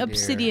 darling? Oh, dear.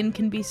 Obsidian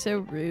can be so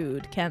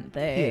rude, can't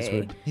they? He is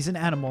rude. He's an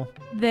animal.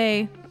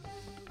 They.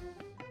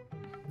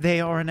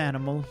 They are an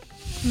animal.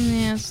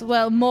 Yes.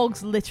 Well,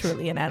 Morg's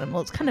literally an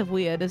animal. It's kind of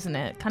weird, isn't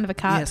it? Kind of a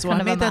cat. Yeah, so kind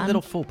I of a made that man.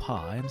 little faux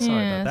pas. I'm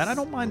sorry about that. I Yes.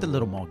 don't mind the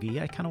little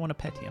Moggy. I kind of want to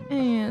pet him.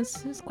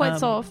 Yes, it's quite Um,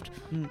 soft.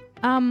 mm.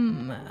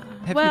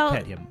 Have well, you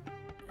pet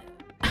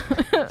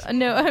him?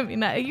 no, I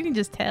mean, you can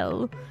just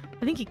tell.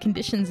 I think he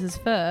conditions his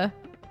fur.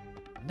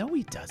 No,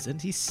 he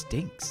doesn't. He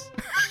stinks.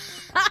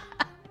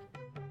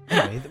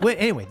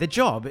 anyway, the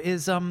job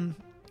is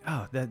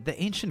the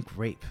ancient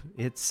grape.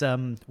 It's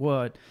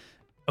what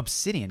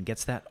Obsidian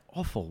gets that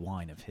awful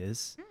wine of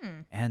his,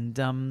 and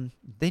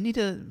they need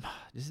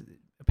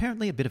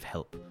apparently a bit of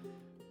help.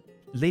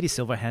 Lady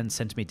Silverhand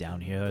sent me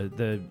down here.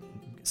 The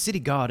city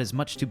guard is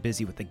much too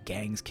busy with the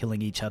gangs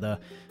killing each other.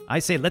 I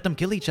say let them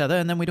kill each other,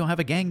 and then we don't have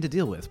a gang to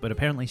deal with. But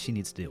apparently she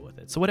needs to deal with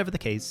it. So whatever the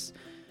case,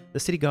 the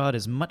city guard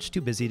is much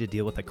too busy to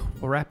deal with a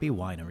crappy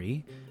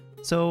winery.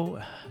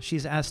 So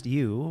she's asked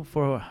you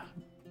for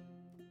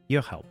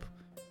your help.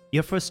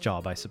 Your first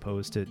job, I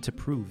suppose, to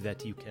prove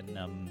that you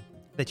can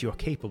that you're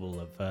capable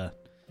of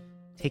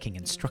taking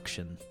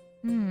instruction.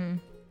 And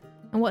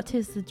what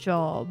is the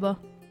job?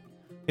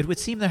 It would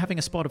seem they're having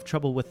a spot of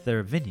trouble with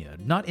their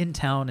vineyard. Not in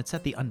town, it's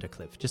at the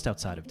Undercliff, just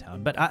outside of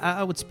town. But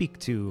I would speak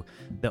to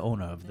the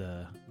owner of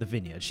the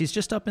vineyard. She's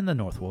just up in the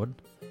North Ward.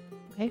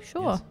 Okay,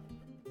 sure. Yes.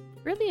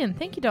 Brilliant.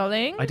 Thank you,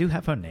 darling. I do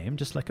have her name.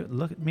 Just look at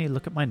me,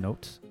 look at my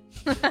notes.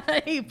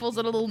 He pulls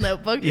out a little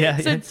notebook. Yeah,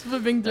 Starts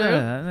flipping through.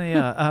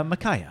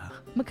 Micaiah.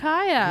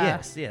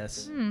 Micaiah.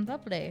 Yes.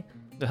 Lovely.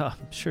 I'm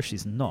sure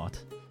she's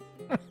not.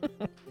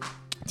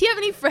 Do you have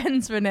any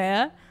friends,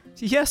 Renair?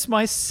 Yes,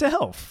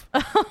 myself.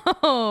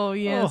 Oh,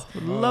 yes. Oh,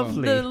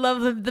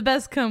 lovely. The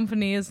best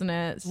company, isn't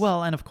it?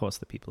 Well, and of course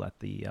the people at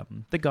the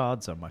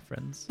guards are my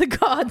friends. The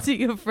gods are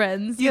your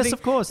friends. You Yes, think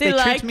of course. They, They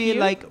like treat me you?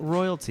 like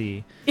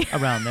royalty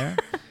around there.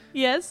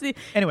 Yes.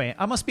 Anyway,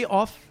 I must be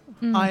off.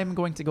 I'm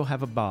going to go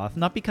have a bath.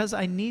 Not because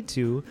I need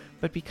to,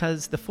 but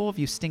because the four of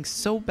you stink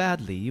so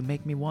badly you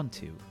make me want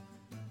to.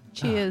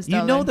 Cheers, You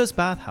know darling. those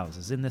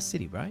bathhouses in the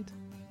city, right?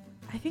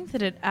 I think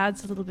that it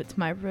adds a little bit to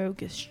my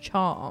roguish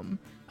charm.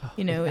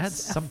 You know, it it's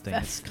adds something.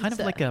 It's kind of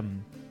a- like a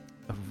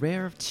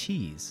rare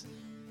cheese.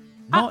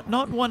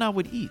 Not one I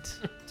would eat,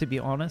 to be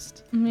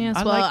honest. Yes,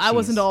 I well, like I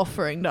wasn't cheese.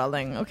 offering,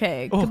 darling.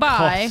 Okay, Oh,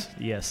 goodbye.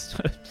 God, yes.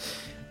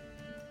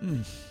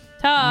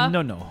 Ta.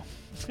 No.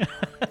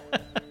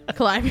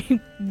 Calliope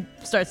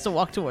starts to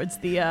walk towards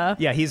the.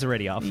 Yeah, he's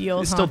already off. The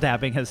old He's still huh?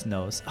 dabbing his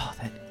nose. Oh,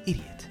 that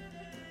idiot.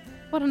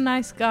 What a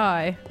nice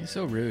guy. He's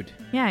so rude.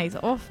 Yeah, he's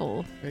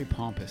awful. Very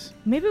pompous.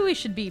 Maybe we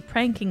should be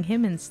pranking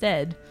him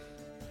instead.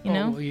 You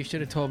know? Well, you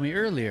should have told me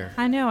earlier.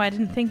 I know, I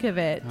didn't think of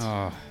it.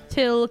 Oh,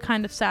 Till,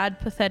 kind of sad,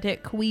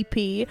 pathetic,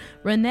 weepy.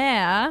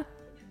 Renair,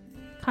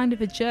 kind of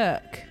a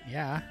jerk.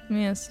 yeah.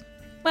 Yes.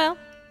 Well,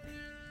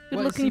 good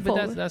Well, looking see, but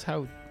forward. that's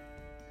how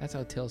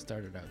Till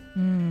started out.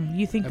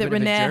 You think A that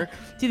bit of a Renair? jerk?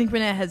 Do you think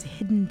Renair has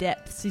hidden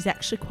depths? He's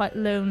actually quite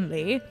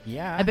lonely.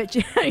 Yeah. I bet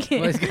you. Well,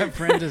 he's got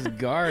friends as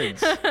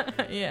guards.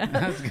 Yeah.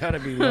 That's gotta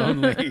be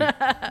lonely.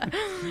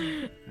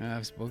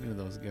 I've spoken to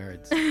those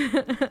guards.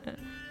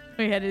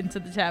 We head into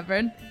the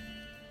tavern.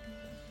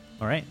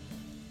 All right.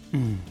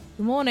 Good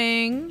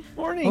morning.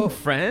 Morning,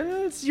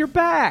 friends. You're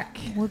back.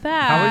 We're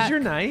back. How was your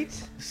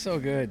night? So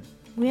good.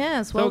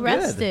 Yes, So well good.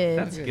 rested.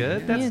 That's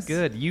good. That's Yes.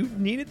 good. You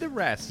needed the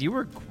rest. You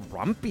were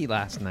grumpy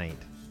last night.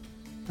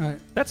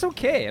 That's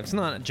okay. It's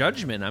not a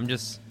judgment. I'm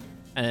just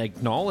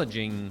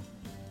acknowledging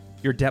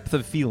your depth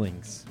of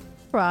feelings.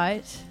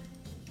 Right.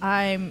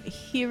 I'm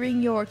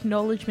hearing your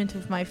acknowledgement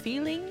of my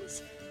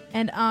feelings,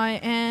 and I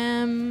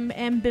am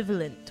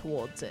ambivalent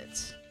towards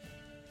it.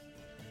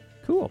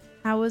 Cool.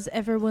 How was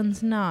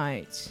everyone's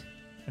night?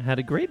 I had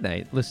a great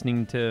night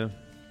listening to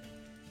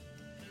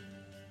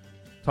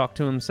talk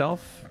to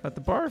himself at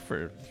the bar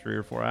for 3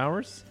 or 4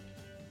 hours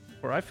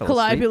before I fell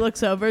Calliope asleep.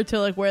 looks over to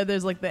like where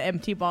there's like the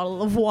empty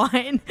bottle of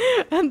wine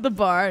at the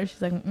bar, and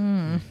she's like,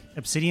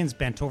 Obsidian's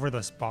bent over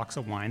this box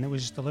of wine that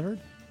was just delivered,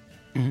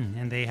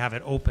 and they have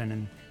it open,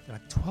 and they're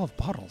like, 12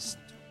 bottles.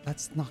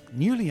 That's not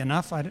nearly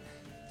enough. 12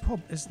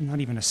 is not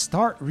even a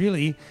start,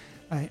 really.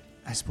 I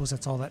suppose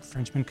that's all that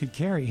Frenchman could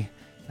carry.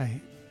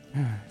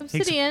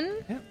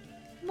 Obsidian, Yeah.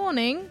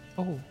 morning.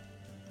 Oh,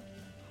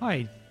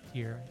 hi,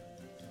 dear.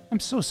 I'm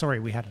so sorry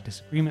we had a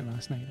disagreement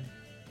last night.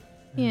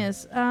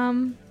 Yes.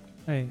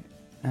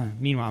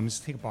 Meanwhile, I'm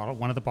just take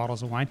one of the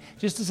bottles of wine,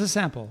 just as a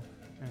sample.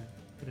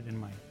 Put it in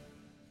my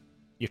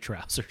Your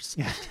trousers.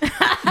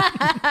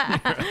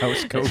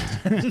 House coat.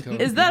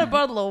 Is that a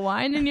bottle of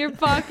wine in your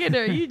pocket,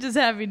 or are you just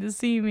happy to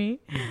see me?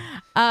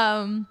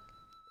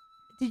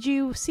 Did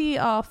you see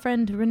our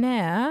friend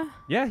Renair?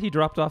 Yeah, he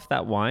dropped off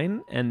that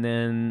wine, and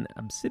then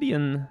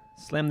Obsidian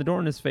slammed the door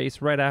in his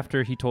face right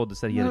after he told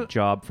us that he had a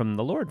job from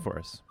the Lord for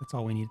us. That's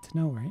all we needed to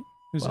know, right?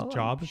 It was a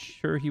job. I'm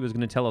sure he was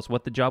going to tell us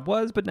what the job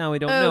was, but now we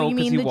don't know Oh, you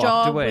because mean he the walked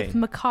job away. with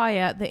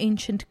Micaiah, the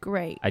ancient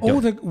grape? I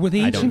don't. With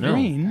the I don't ancient know.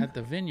 grain. At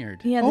the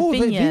vineyard. Yeah, the Oh, the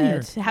vineyard.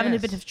 vineyard. Having a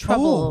Yes. bit of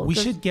trouble. Oh, we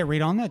 'cause- should get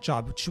right on that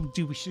job.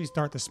 We should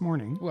start this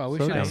morning. Well, we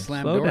Slow should have down.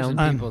 slammed Slow doors in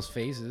down. people's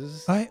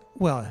faces.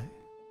 Well,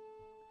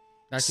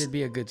 That should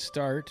be a good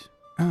start.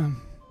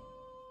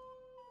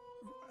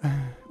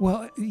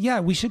 yeah,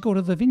 we should go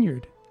to the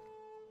vineyard.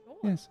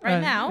 Yes.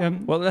 Right now?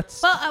 Well,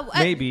 that's Well,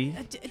 maybe.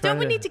 Don't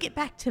we need to get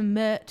back to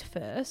Mert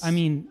first? I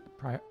mean,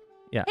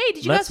 Yeah. hey,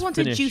 did you let's guys want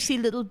finish. a juicy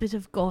little bit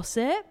of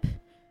gossip?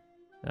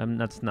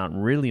 That's not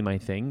really my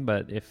thing,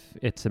 but if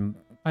it's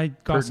I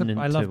gossip. pertinent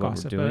I to love what we're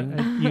gossip. doing.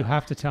 You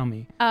have to tell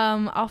me.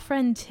 Our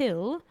friend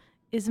Till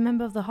is a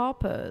member of the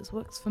Harpers,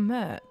 works for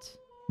Mert.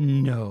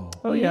 No.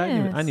 oh yeah, I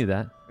Yes. knew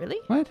that. Really?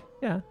 What?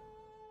 Yeah,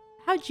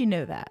 How'd you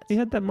know that? he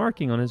had that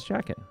marking on his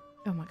jacket.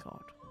 Oh my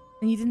god.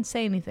 And you didn't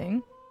say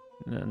anything?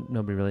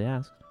 Nobody really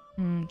asked.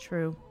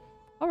 True.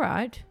 All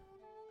right.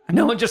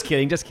 No, just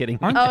kidding, just kidding.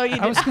 Aren't- Oh, you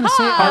I was did. going to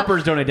say.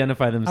 Harpers don't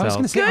identify I was themselves.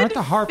 going to say, aren't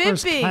the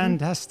Harpers fibbing.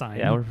 clandestine?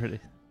 Yeah, we're pretty.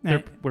 Uh,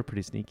 We're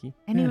pretty sneaky.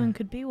 Anyone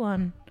could be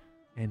one.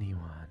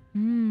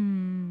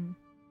 Anyone.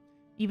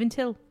 Even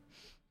Till.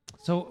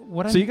 So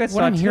what So you guys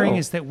saw I'm hearing Till.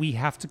 is that we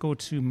have to go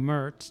to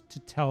Mert to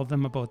tell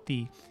them about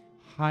the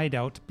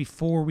hideout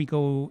before we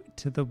go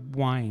to the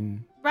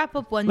wine. Wrap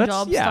up one Let's-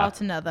 job, yeah.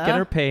 start another. Get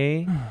our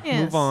pay.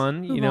 Yes, Move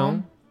on. move You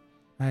know,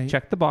 on.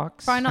 check the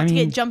box. Try not I to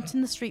mean- get jumped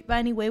in the street by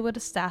any wayward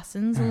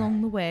assassins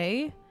along the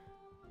way.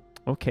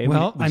 Okay.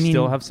 Well, we I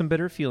still mean- have some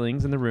bitter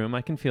feelings in the room.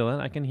 I can feel it.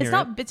 I can hear It's it.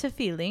 not bitter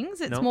feelings.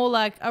 It's No. more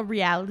like a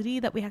reality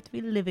that we have to be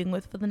living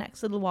with for the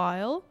next little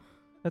while,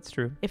 That's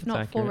true. if That's not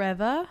accurate.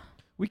 forever.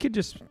 We could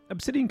just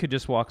Obsidian could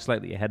just walk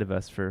slightly ahead of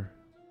us for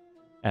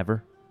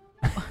ever.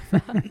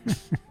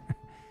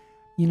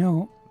 You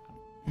know,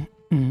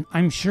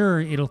 I'm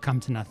sure it'll come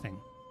to nothing.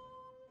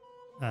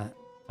 I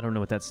don't know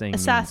what that saying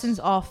Assassins means.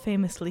 are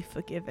famously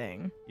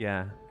forgiving.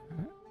 Yeah.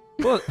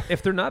 Well,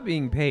 if they're not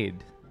being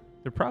paid,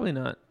 they're probably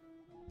not.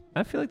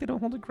 I feel like they don't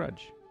hold a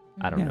grudge.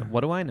 I don't Yeah. know.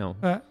 What do I know?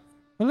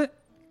 Well,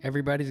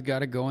 Everybody's got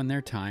to go in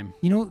their time.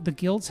 you know, the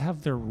guilds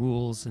have their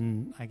rules,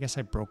 and I guess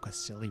I broke a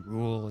silly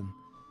rule. And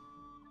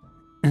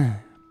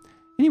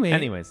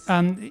Anyways.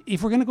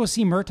 if we're gonna go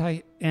see Mert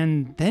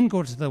and then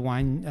go to the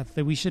wine,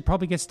 we should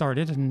probably get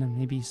started. And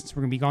maybe since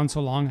we're gonna be gone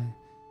so long,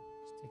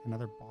 just take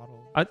another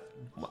bottle.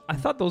 I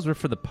thought those were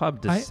for the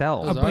pub to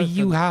sell. Those are But for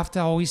you the- have to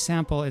always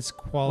sample. It's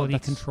quality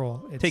that's-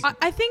 control. It's, Take-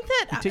 I think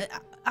that You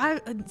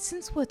I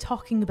since we're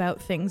talking about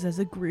things as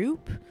a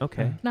group,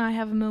 Okay. now I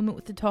have a moment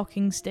with the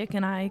talking stick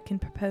and I can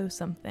propose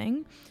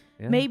something.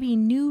 Yeah. Maybe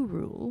new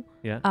rule.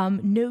 Yeah.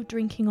 No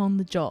drinking on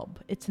the job.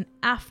 It's an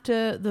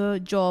after the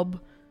job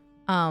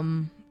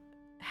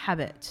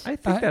habit. I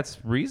think that's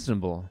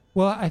reasonable.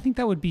 well, I think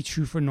that would be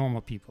true for normal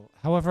people.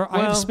 However,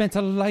 Well- I've spent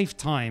a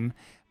lifetime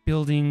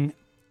building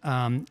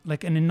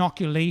like an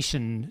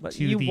inoculation But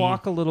to you the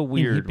walk a little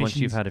weird once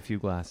you've inhibitions. had a few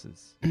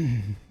glasses.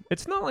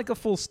 It's not like a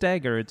full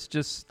stagger. It's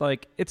just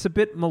like it's a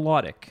bit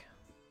melodic.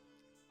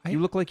 You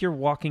look like you're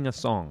walking a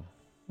song.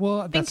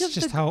 Well, Think that's of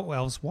just the- how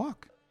elves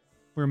walk.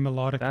 We're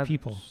melodic That's-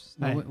 people.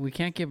 No, we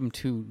can't give them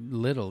too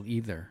little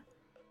either.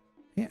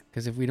 Yeah.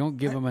 Because if we don't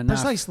give them enough,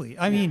 Precisely.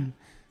 I mean,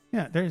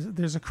 yeah,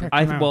 there's a correct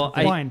I- amount well, of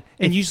I- wine,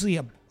 and if- usually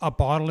a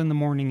bottle in the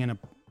morning and a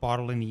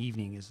bottle in the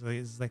evening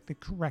is like the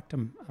correct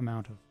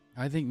amount of.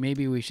 I think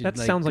maybe we should. That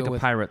sounds like go a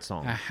with pirate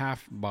song. a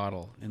half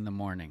bottle in the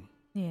morning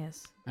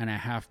Yes. and a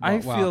half. I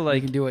well, feel you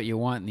like- can do what you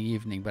want in the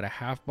evening, but a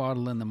half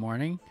bottle in the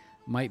morning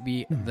might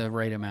be the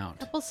right amount.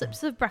 Couple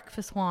sips of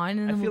breakfast wine,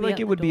 and I then feel we'll like out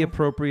it the would be door.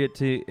 appropriate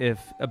to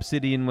if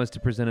Obsidian was to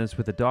present us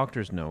with a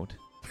doctor's note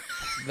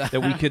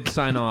that we could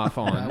sign off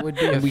on. That would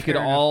be and a we could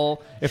fair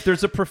all, if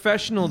there's a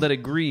professional that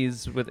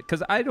agrees with it,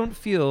 because I don't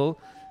feel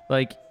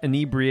like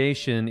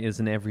inebriation is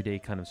an everyday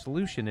kind of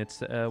solution.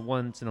 It's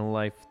once in a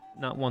life,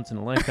 not once in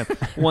a lifetime,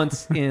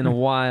 once in a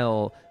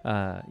while,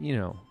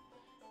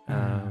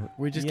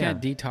 We just yeah.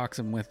 can't detox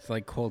them with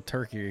like cold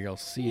turkey or you'll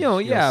see. But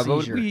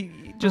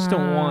we just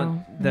don't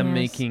want them yes.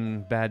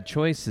 making bad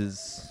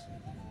choices.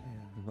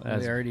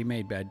 They already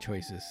made bad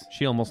choices.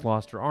 She almost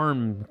lost her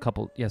arm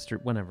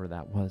whenever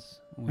that was.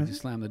 We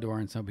just slammed the door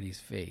in somebody's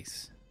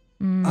face.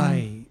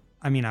 I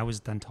mean, I was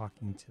done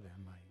talking to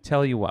them.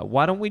 Tell you what,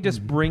 why don't we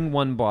just bring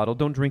one bottle?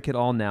 Don't drink it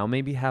all now.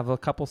 Maybe have a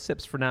couple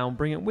sips for now and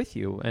bring it with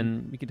you.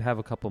 And we could have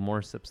a couple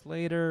more sips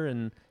later.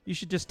 And you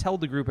should just tell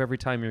the group every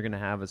time you're going to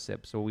have a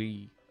sip so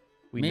we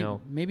know.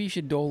 Maybe you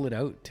should dole it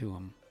out to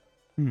them.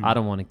 I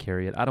don't want to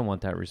carry it. I don't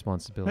want that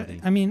responsibility.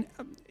 I mean,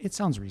 it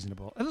sounds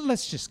reasonable.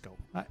 Let's just go.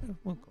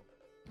 We'll go.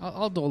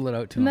 I'll dole it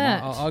out to him.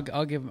 Matt.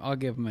 I'll give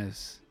him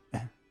his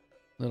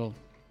little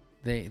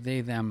they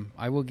them.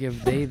 I will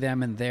give they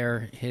them and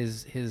their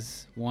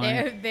his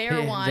wine.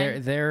 Their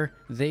wine. Their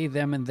they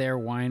them and their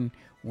wine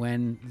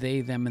when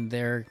they them and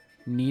their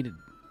needed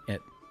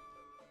it.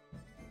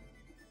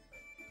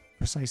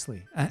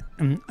 Precisely.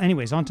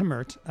 Anyways, on to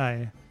Mert.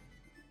 I'm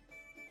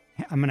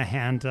going to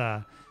hand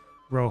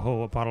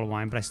Rojo a bottle of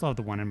wine, but I still have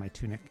the one in my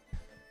tunic.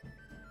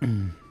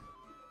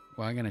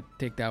 Well, I'm gonna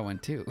take that one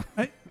too.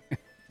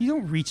 You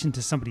don't reach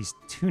into somebody's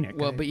tunic.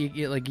 Well, but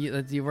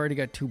you've already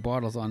got 2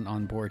 bottles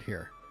on board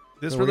here.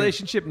 This So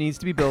relationship needs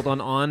to be built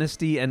on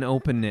honesty and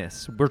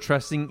openness. We're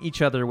trusting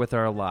each other with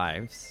our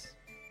lives.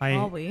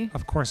 Are we?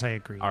 Of course, I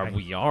agree.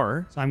 We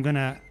are. So I'm going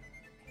to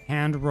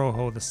hand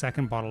Rojo the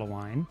second bottle of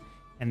wine,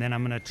 and then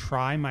I'm going to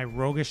try my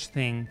roguish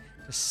thing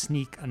to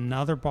sneak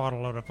another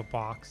bottle out of a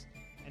box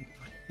and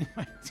put it in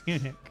my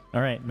tunic.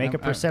 All right, make a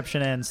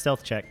perception and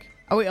stealth check.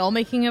 Are we all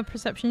making a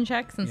perception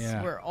check since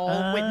Yeah. we're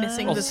all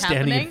witnessing All this standing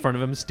happening? in front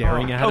of him,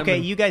 staring at him. Okay,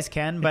 and- you guys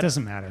can, It but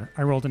doesn't matter.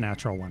 I rolled a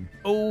natural one.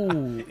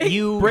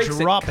 you breaks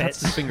it, drop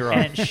cuts it, his finger off.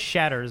 and it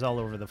shatters all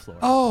over the floor.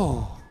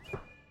 Oh.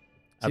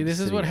 See, this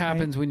is what Obsidian.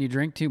 happens when you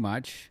drink too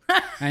much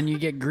and you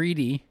get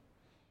greedy.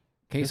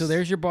 Okay, so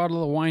there's your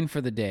bottle of wine for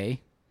the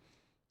day.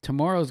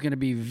 Tomorrow's going to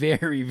be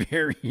very,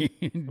 very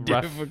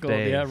difficult.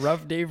 day. Yeah,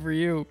 rough day for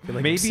you.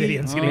 Maybe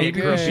Obsidian's gonna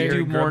maybe get we should grumpier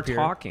do and more grumpier.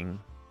 talking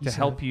to He's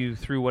help you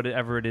through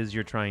whatever it is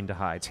you're trying to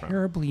hide from.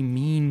 Terribly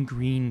mean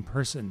green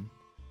person.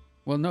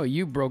 Well, no,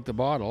 you broke the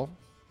bottle.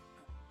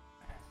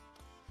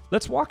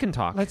 Let's walk and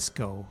talk. Let's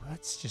go.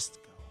 Let's just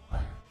go.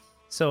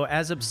 So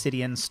as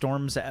Obsidian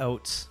storms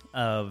out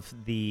of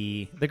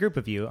the group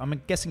of you,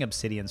 I'm guessing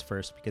Obsidian's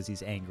first because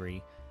he's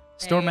angry.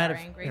 Storm They out are of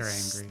angry. They're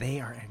angry. They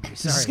are angry.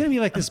 This is Sorry. going to be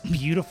like this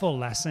beautiful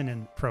lesson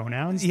in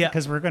pronouns. Yeah,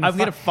 because we're going to. I'm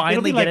gonna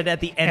finally get it at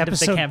the end of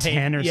the episode campaign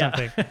 10 or Yeah.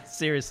 something.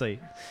 Seriously.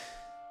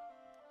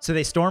 So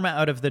they storm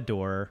out of the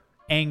door,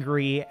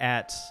 angry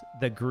at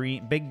the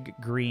big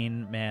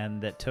green man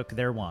that took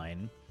their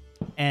wine,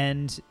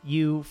 and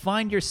you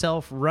find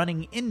yourself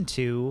running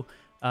into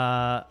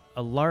a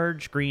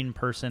large green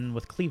person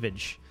with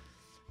cleavage,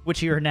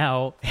 which you're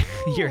now.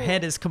 Your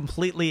head is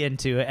completely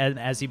into, and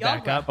as you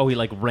back up, Oh, he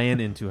like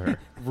ran into her.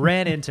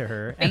 ran into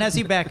her. And as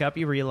you back up,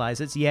 you realize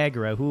it's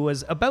Yagra, who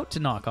was about to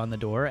knock on the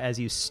door as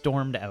you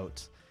stormed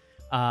out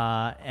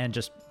and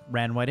just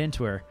ran right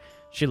into her.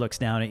 She looks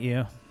down at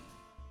you.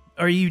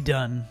 Are you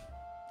done?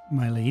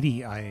 My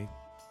lady, I am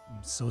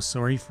so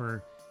sorry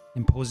for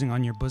imposing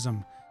on your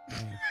bosom.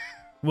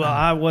 Well,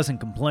 I wasn't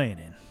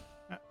complaining.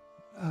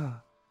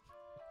 I'm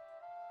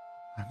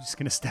just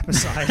going to step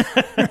aside.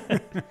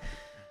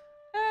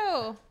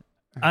 Oh.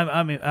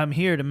 I'm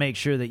here to make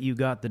sure that you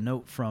got the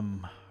note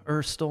from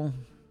Erstal.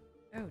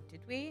 Oh, did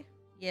we?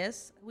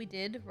 Yes, we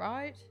did,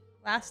 right?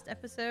 Last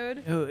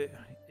episode.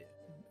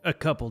 A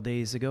couple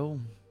days ago.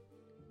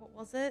 What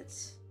was it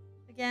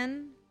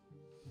again?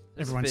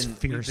 Everyone's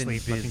fiercely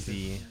we've been flipping through.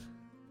 busy.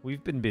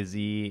 We've been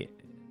busy,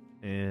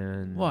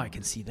 and Well, I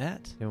can see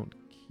that. don't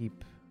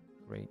keep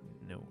great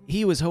notes.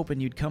 He was hoping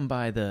you'd come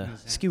by the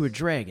Skewered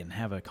Dragon,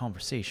 have a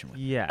conversation with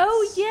you. Yes.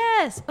 Oh,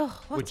 yes. Oh,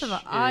 lots Which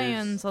of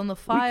irons is- on the We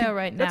fire could-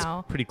 right that's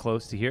now. pretty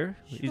close to here.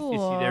 Is he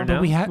Sure. there But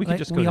now? we can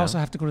just go now. also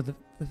have to go to the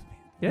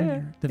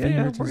vineyard. The yeah,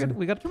 vineyard.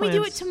 we got Can we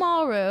do it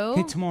tomorrow?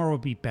 Okay, tomorrow would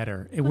be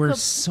better. Look We're up-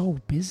 so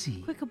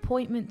busy. Quick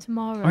appointment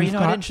tomorrow. Are you We've not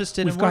got-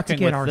 interested we've in got to working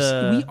get with our-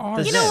 the? we are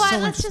the You know Zed? what? so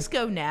Let's interested- just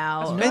go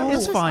now. No,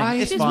 it's fine.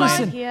 It's Just fine. right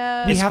Listen,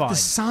 here. we It's have fine. the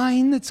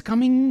sign that's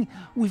coming.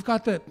 We've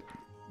got the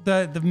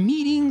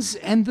meetings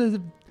and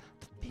the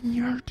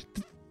vineyard.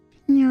 The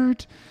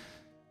vineyard.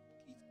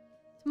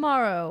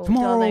 Tomorrow.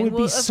 Tomorrow darling. would be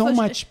We'll, so push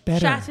much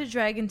better. Shatter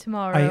Dragon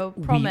tomorrow.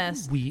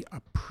 Promise. We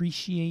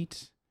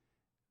appreciate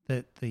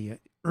the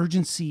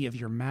urgency of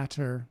your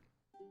matter.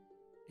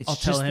 It's I'll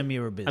tell just him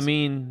you were busy. I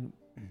mean,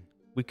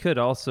 we could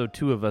also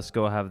 2 of us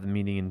go have the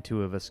meeting and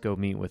 2 of us go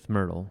meet with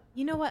Myrtle.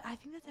 You know what? I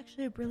think that's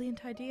actually a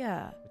brilliant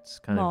idea. It's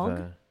kind Mog?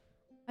 of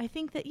I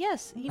think that,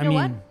 yes. You I know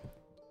mean,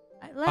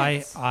 what?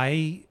 Let's.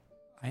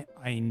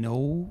 I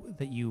know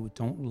that you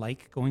don't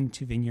like going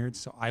to vineyards,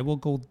 so I will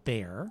go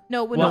there.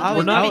 No, we're Well, not we're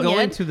doing not that going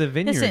yet. to the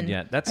vineyard Listen,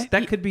 yet.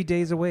 That could be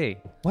days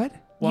away. What?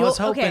 Well, I was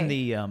You'll- hoping okay.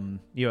 the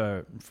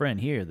your friend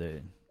here,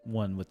 the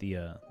one with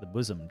the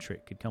bosom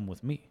trick, could come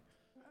with me.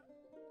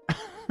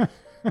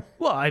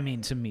 Well, I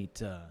mean to meet,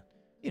 to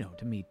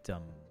meet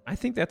I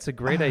think that's a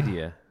great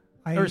idea.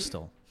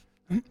 Urstel.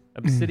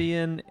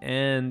 Obsidian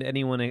and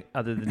anyone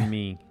other than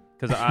me,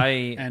 because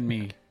I And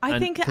me. I And-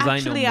 think 'cause I know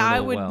actually I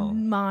Myrtle would well.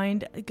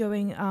 mind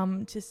going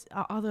to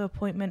our other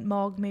appointment.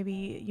 Mog,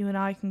 maybe you and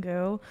I can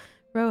go.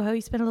 Roho,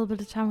 you spent a little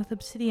bit of time with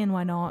Obsidian.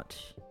 Why not?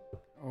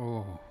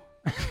 Oh.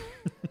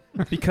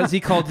 because he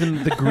called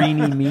him the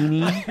greeny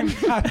meanie.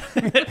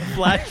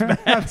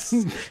 Flashbacks.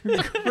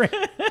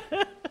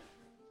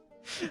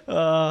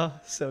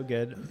 So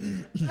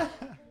good.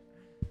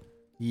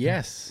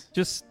 Yes.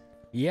 Just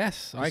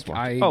Yes. Just watch.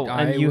 I Oh,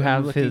 and you am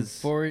have looking his-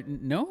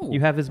 forward. No. you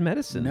have his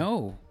medicine.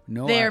 No.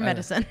 No. Their I-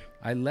 medicine.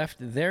 I left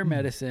their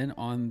medicine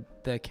on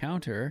the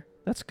counter.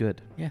 That's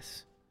good.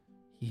 Yes.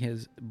 He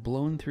has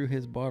blown through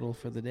his bottle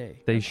for the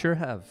day. They sure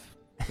have.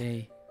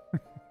 They.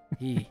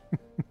 He.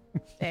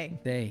 Dang.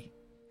 They.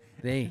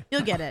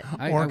 You'll get it.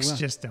 I Orcs will.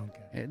 just don't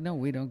get it. No,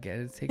 we don't get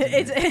it. It's taking a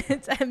minute.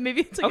 It's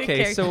maybe it's like Okay, a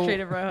character so- trait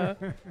of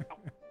Roho.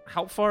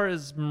 How far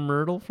is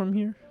Myrtle from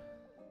here?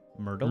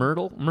 Myrtle.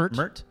 Myrtle? Mert?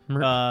 Mert.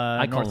 Mert.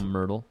 I call him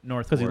Myrtle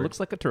northward. because he looks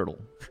like a turtle.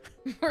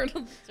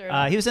 Myrtle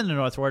turtle. He was in the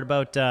northward,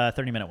 about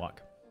 30-minute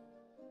walk.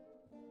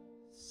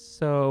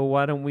 So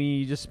why don't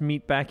we just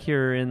meet back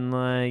here in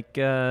like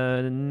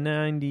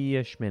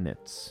 90-ish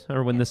minutes,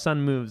 or when the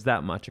sun moves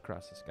that much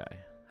across the sky?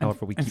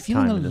 However, we I'm keep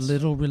feeling time a in this.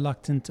 little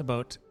reluctant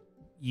about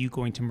you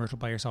going to Myrtle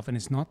by yourself, and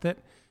it's not that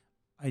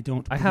I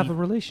don't. I have a believe-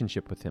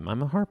 relationship with him.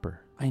 I'm a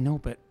harper. I know,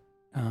 but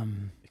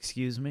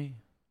Excuse me?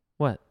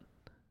 What?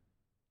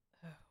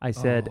 I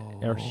said,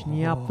 Oh.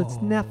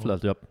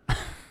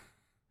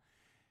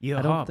 You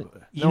I don't hop. think.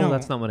 You No, know-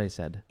 that's not what I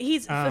said.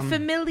 He's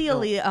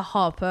familiarly a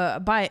harper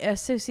by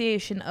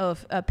association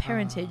of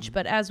parentage,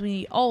 but as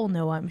we all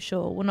know, I'm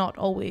sure, we're not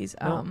always.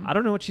 No, I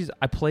don't know what she's.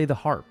 I play the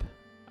harp.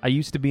 I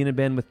used to be in a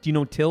band with. Do you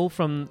know Till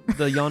from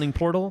the Yawning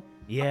Portal?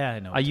 Yeah, I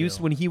know. I used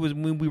too.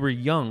 when we were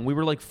young. We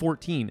were like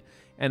 14,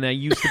 and I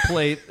used to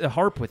play the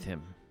harp with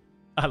him.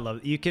 I love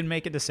it. You can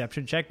make a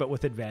deception check, but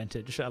with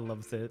advantage. I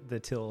love the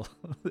till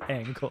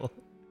angle.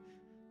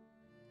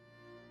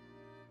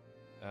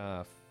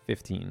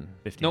 15.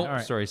 15, No, all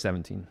right. sorry,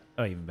 17.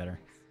 Oh, even better.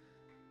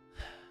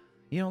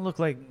 You don't look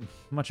like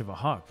much of a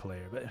hawk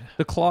player, but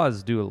The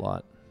claws do a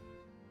lot.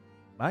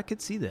 I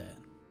could see that.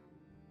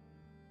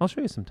 I'll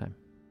show you sometime.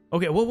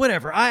 Okay, well,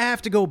 whatever. I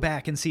have to go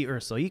back and see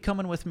Ursula. You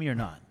coming with me or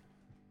not?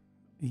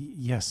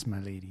 yes, my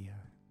lady.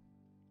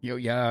 Yeah.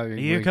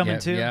 You coming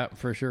too? Yeah,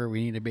 for sure.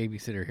 We need a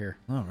babysitter here.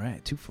 All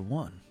right, 2 for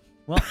 1.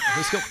 Well,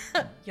 let's go.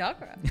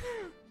 Yagra.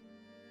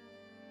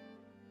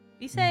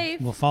 Be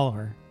safe. We'll follow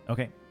her.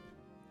 Okay.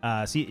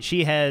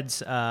 She heads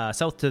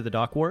south to the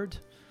dock ward,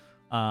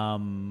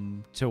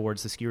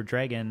 towards the Skewered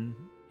Dragon,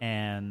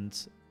 and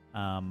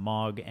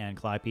Mog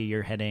and Calliope,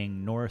 you're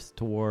heading north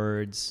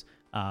towards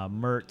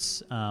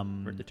Mert's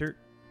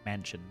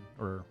mansion,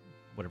 or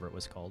whatever it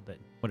was called,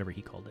 whatever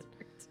he called it.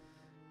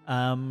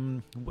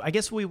 I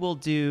guess we will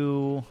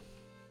do.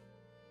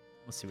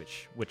 Let's see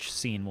which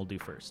scene we'll do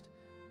first.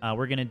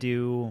 We're gonna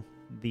do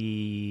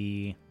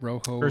the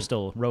Roho.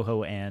 Urstel,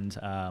 Roho,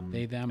 and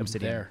They, them,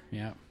 Obsidian. there.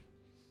 Yeah.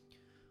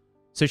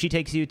 So she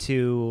takes you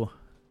to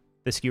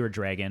the Skewered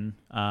Dragon,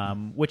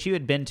 which you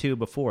had been to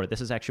before. This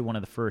is actually one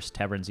of the first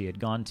taverns you had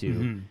gone to.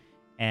 Mm-hmm.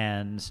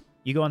 And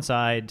you go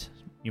inside,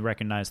 you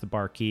recognize the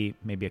barkeep,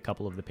 maybe a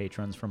couple of the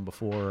patrons from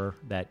before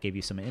that gave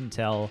you some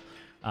intel.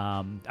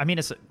 I mean,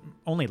 it's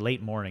only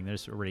late morning.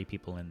 There's already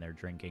people in there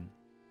drinking.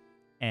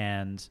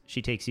 And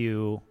she takes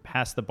you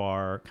past the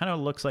bar, kind of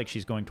looks like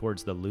she's going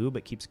towards the loo,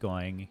 but keeps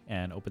going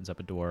and opens up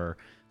a door.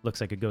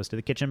 Looks like it goes to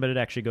the kitchen, but it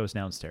actually goes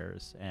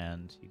downstairs.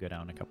 And you go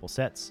down a couple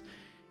sets.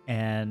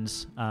 And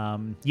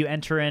you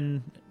enter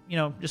in,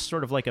 just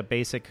sort of like a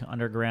basic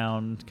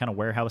underground kind of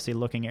warehousey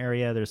looking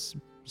area. There's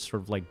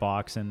sort of like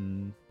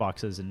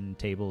boxes and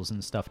tables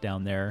and stuff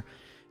down there.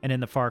 And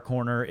in the far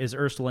corner is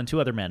Ursula and 2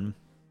 other men.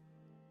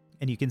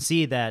 And you can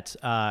see that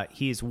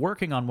he's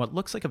working on what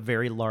looks like a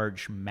very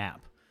large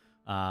map.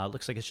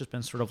 Looks like it's just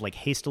been sort of like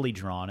hastily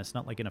drawn. It's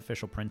not like an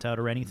official printout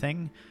or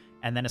anything.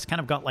 And then it's kind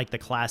of got like the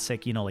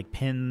classic, like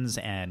pins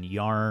and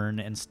yarn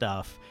and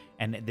stuff.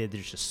 And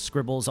there's just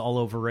scribbles all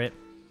over it.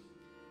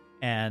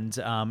 And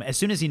as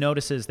soon as he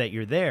notices that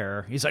you're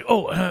there, he's like,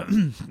 oh,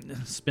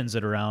 spins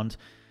it around.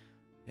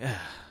 Yeah,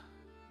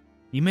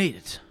 you made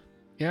it.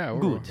 Yeah,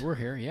 Good. We're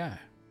here. Yeah.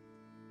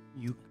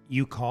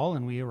 You call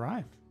and we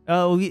arrive.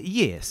 Oh,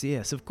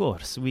 yes, of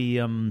course.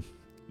 We,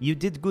 you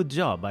did good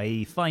job.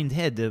 I find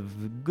head of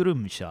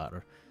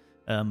Grumshar.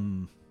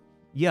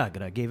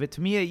 Yagra gave it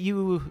to me.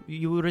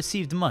 You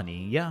received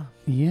money, yeah?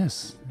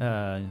 Yes.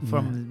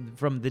 From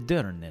the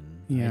Durnan.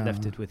 Yeah. I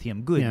left it with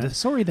him. Good. Yeah.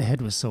 Sorry, the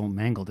head was so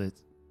mangled.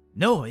 It's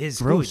No,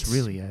 it's gross, good.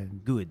 really.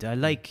 Good. I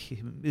like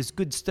it's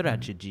good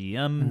strategy.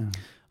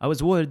 I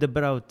was worried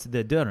about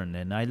the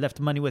Durnan. I left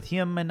money with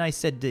him, and I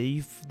said,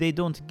 if they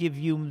don't give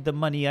you the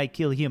money, I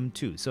kill him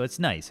too. So it's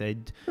nice.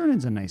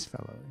 Vernon's a nice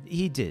fellow.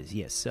 He did,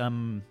 yes.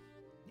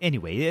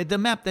 Anyway, the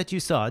map that you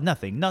saw,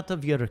 not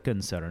of your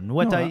concern.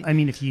 What No, I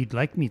mean, if you'd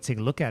like me to take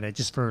a look at it,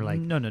 just for like,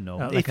 no.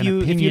 like If an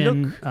you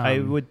opinion, look, I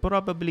would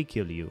probably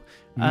kill you.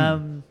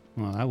 well,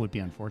 that would be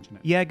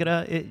unfortunate.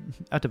 Yagra,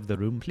 out of the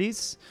room,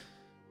 please.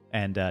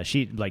 And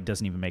she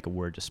doesn't even make a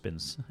word, just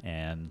spins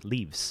and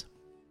leaves.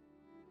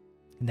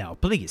 Now,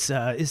 please,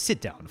 sit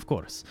down, of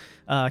course.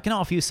 Can I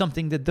offer you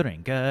something to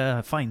drink?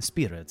 Fine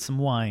spirits, some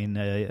wine,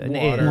 an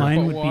Water. ale. Wine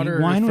But would be-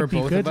 water wine for would be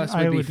both good. of us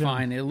I would be would,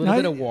 fine. A little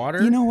bit of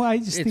water. You know, I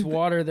just It's think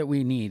water that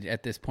we need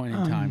at this point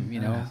in time. You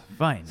know,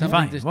 Fine, Something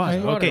fine. just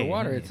Water, water. okay.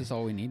 Water. It's just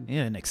all we need.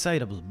 Yeah, an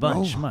excitable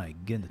bunch. Oh. My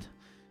goodness.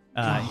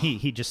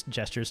 He just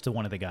gestures to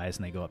one of the guys,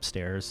 and they go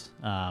upstairs.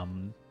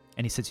 And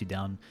he sits you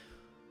down.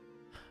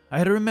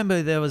 I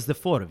remember there was the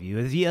 4 of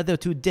you. The other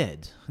 2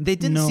 dead. They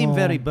didn't seem No.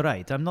 very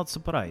bright. I'm not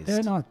surprised.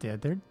 they're not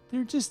dead.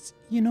 They're just,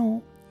 you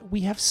know, we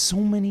have so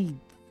many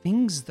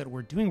things that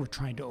we're doing. We're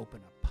trying to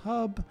open a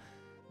pub.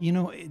 You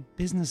know,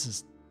 business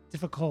is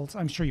difficult.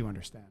 I'm sure you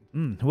understand.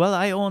 Well,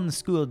 I own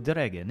School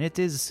Dragon.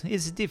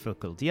 It's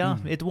difficult. Yeah,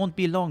 it won't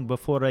be long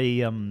before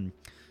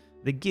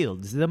the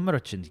guilds, the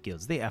merchant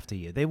guilds, they after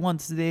you. They want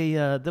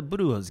the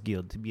Brewers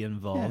Guild to be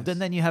involved, Yes. and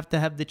then you have to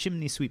have the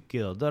Chimney Sweep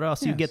Guild, or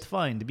else you Yes. get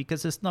fined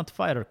because it's not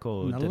fire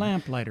code. And the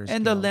Lamplighters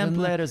And the Guild,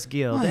 Lamplighters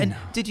Guild. I And know.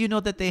 did you know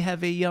that they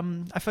have a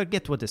I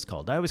forget what it's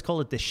called. I always call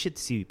it the Shit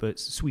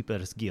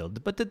Sweepers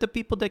Guild. But the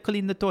people that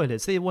clean the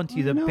toilets, they want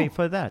you I to know. pay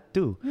for that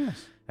too.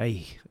 Yes.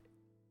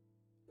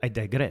 I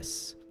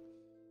digress.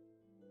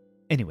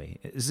 Anyway,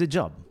 the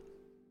job.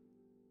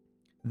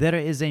 There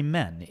is a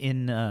man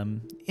in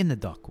the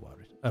dock ward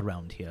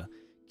around here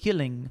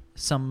killing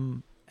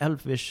some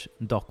elvish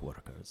dock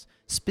workers,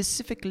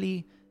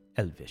 specifically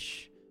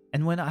elvish.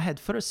 And when I had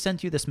first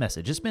sent you this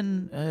message, it's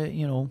been,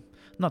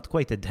 not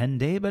quite a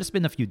 10-day, but it's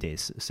been a few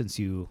days since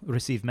you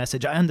received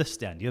message. I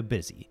understand, you're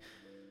busy.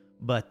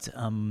 But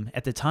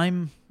at the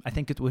time, I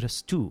think it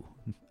was 2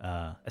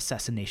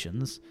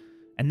 assassinations,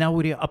 and now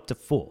we're up to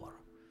 4.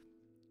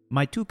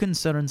 My 2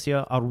 concerns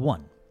here are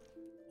 1,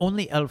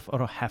 only elf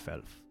or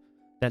half-elf.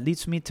 That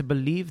leads me to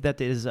believe that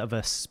it is of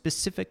a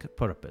specific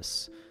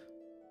purpose.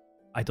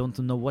 I don't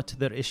know what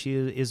their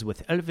issue is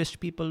with elvish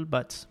people,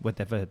 but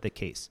whatever the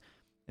case.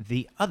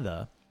 The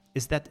other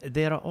is that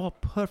they are all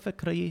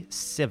perfectly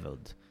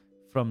severed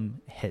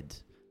from head.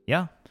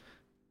 Yeah?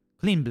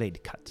 Clean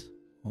blade cut.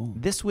 Oh.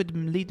 This would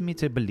lead me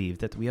to believe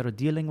that we are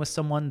dealing with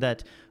someone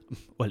that,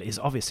 well, is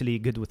obviously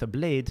good with a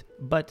blade,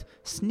 but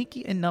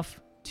sneaky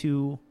enough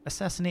to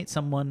assassinate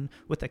someone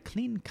with a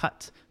clean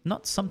cut,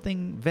 not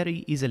something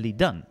very easily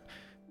done.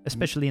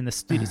 Especially in the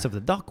streets of the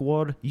dock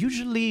ward,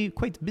 usually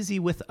quite busy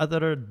with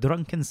other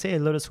drunken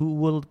sailors who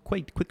will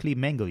quite quickly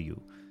mangle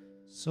you.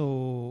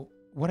 So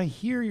what I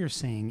hear you're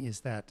saying is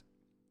that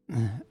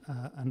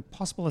a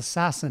possible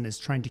assassin is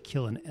trying to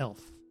kill an elf.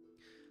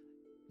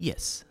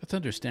 Yes, That's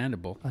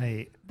understandable.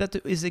 that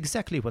is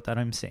exactly what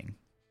I'm saying.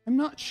 I'm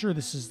not sure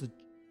this is the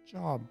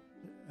job.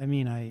 I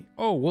mean,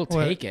 Oh, we'll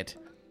Well- take it.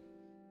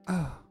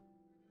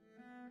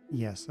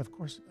 yes, of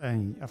course.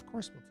 Of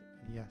course we'll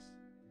take it. Yes.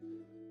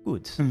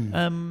 Good.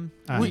 Hmm.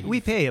 We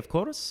pay, of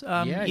course.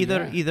 Yeah,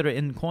 either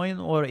in coin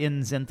or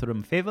in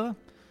Zentrum favor.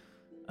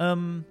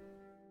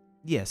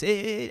 Yes,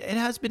 it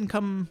has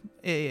become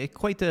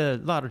quite a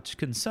large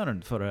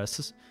concern for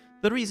us.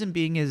 The reason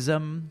being is,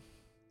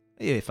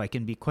 if I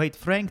can be quite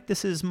frank,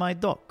 this is my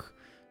dock.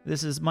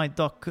 This is my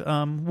dock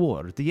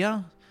ward,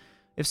 yeah?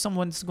 If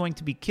someone's going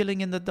to be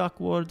killing in the dock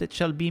ward, it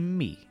shall be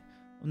me,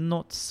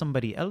 not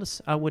somebody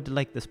else. I would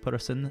like this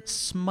person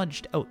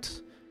smudged out.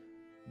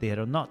 They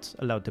are not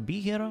allowed to be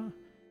here,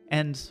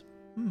 and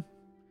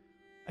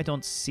I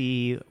don't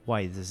see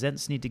why the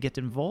Zents need to get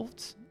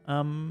involved.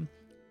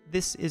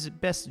 This is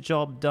best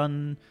job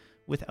done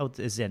without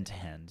a Zent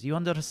hand. You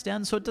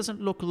understand? So it doesn't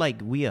look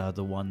like we are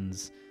the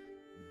ones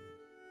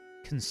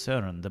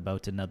concerned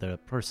about another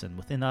person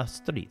within our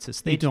streets.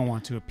 It's They don't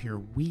want to appear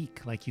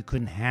weak, like you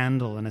couldn't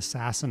handle an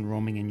assassin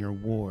roaming in your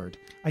ward.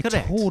 I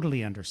Correct.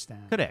 totally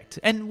understand. Correct.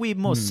 And we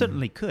most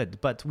certainly could,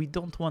 but we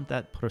don't want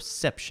that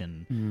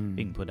perception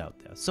being put out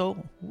there.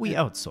 So we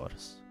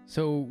outsource.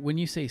 So when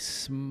you say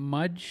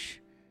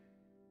smudge,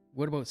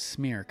 what about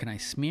smear? Can I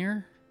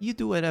smear? You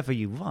do whatever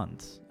you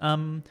want.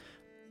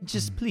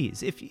 Just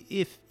please,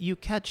 if you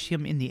catch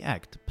him in the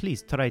act,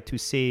 please try to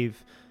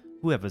save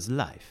whoever's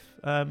life.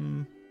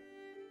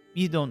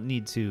 You don't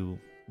need to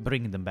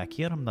bring them back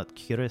here. I'm not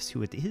curious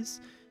who it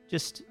is.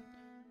 Just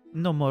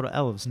no more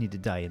elves need to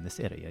die in this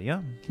area,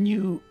 yeah? Can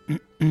you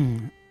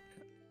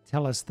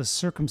tell us the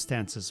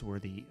circumstances where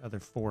the other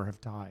 4 have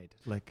died?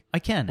 Like, I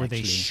can, were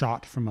actually. they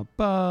shot from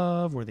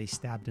above? Were they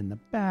stabbed in the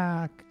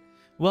back?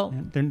 Well,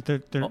 Their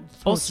all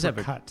throats were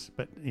severed. cut,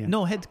 but yeah.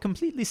 no, head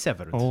completely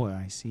severed. Oh,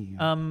 I see.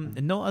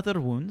 No other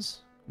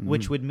wounds,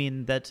 which would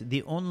mean that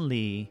the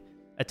only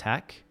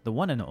attack, the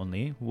one and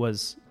only,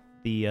 was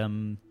the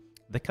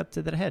cut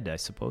to their head, I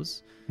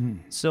suppose.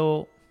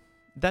 So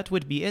that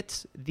would be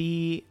it.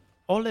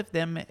 All of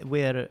them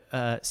were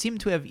seem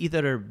to have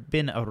either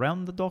been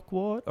around the dock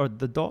ward or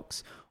the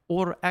docks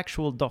or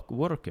actual dock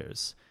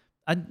workers.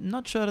 I'm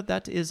not sure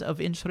that is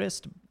of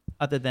interest.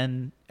 other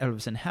than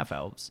elves and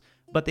half-elves,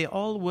 but they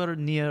all were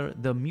near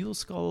the Mule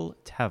Skull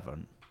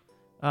Tavern,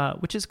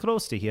 which is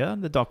close to here.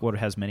 The Dockwater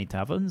has many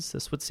taverns.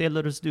 That's what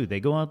sailors do. They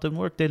go out and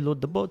work, they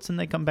load the boats, and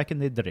they come back and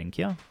they drink,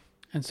 yeah?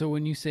 And so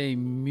when you say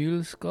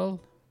mule skull,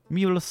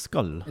 Mule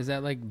Skull. is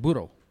that like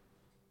burro?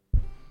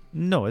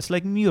 No, it's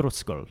like Mule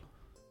Skull.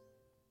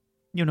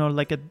 You know,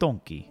 like a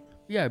donkey.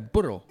 Yeah,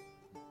 burro.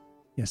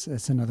 Yes,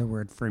 it's another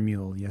word for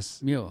mule. Yes.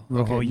 Mule.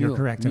 Rojo, you're mule,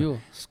 correct. Mule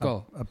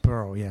skull. A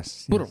burro,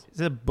 yes. Burro. yes. Is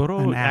it a burro,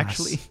 An ass.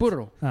 actually?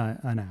 Burro.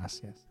 An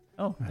ass, yes.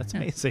 Oh, that's Yeah.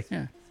 amazing.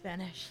 Yeah.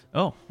 Spanish.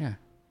 Oh, Yeah.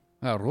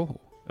 Rojo.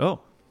 oh.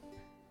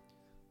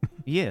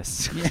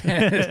 Yes.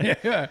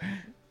 Yeah.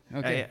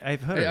 Okay.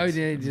 I've heard.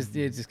 It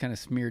just kind of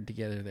smeared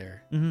together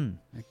there. Mhm.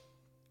 Like-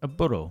 A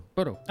burro.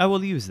 Burro. I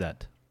will use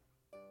that.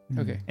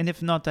 Okay. And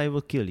if not, I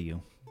will kill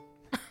you.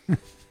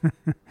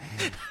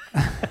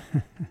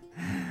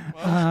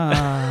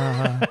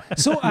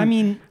 So, I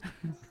mean,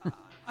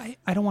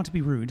 I don't want to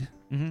be rude.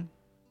 Mm-hmm.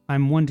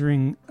 I'm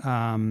wondering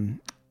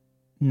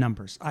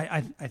numbers.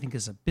 I think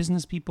as a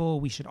business people,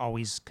 we should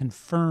always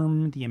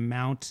confirm the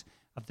amount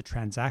of the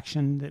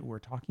transaction that we're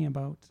talking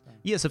about.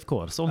 Yes, of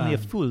course. Only a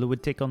fool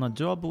would take on a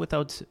job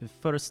without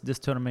first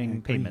determining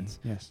Agree. payments.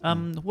 Yes.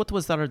 What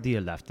was our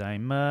deal last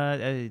time?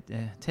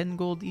 10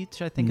 gold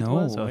each, I think it no,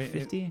 was, or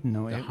 50?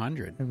 No,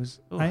 100. it was.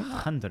 Oh,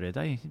 100.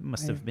 I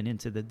must have been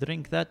into the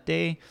drink that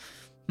day.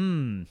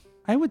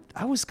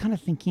 I was kind of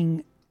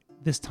thinking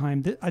this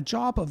time that a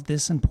job of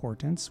this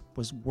importance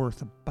was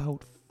worth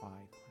about 500.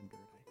 I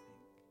think.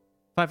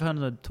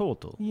 500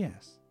 total.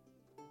 Yes.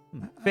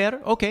 Fair.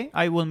 Okay,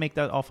 I will make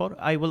that offer.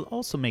 I will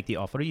also make the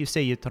offer. You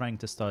say you're trying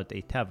to start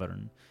a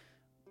tavern.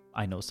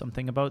 I know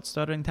something about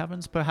starting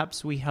taverns.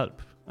 Perhaps we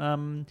help.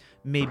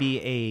 Maybe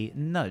a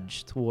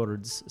nudge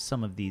towards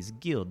some of these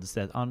guilds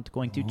that aren't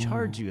going to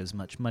charge you as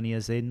much money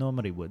as they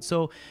normally would.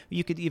 So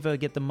you could either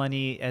get the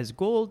money as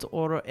gold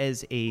or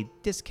as a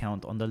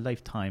discount on the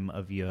lifetime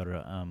of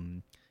your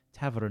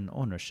tavern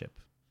ownership.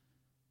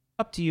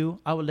 Up to you.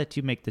 I will let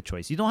you make the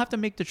choice. You don't have to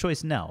make the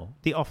choice now.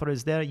 The offer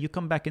is there. You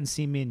come back and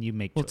see me and you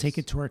make We'll choice. take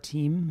it to our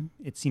team.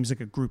 It seems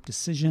like a group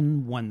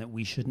decision, one that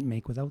we shouldn't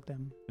make without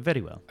them.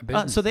 Very well. A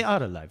business So they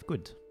are alive.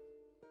 Good.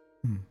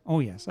 Oh,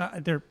 yes.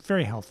 They're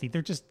very healthy.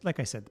 They're just, like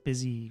I said,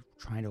 busy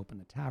trying to open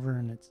the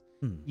tavern. It's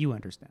You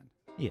understand.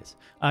 Yes.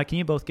 Can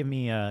you both give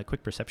me a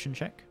quick perception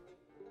check?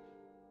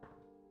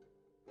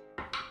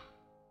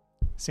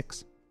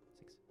 6.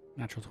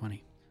 Natural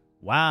 20.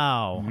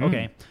 Wow.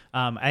 Okay.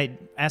 I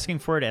asking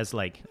for it as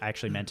like I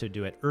actually meant to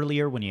do it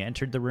earlier when you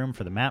entered the room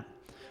for the map.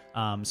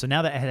 So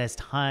now that it has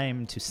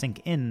time to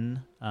sink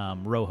in,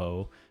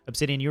 Rojo,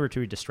 Obsidian, you were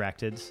too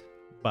distracted,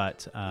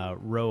 but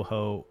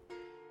Rojo,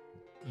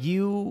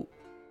 you,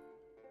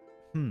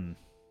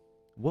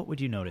 what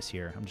would you notice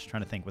here? I'm just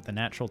trying to think. With the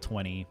natural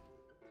 20,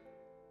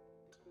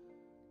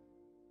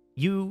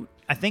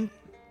 I think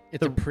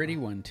It's a pretty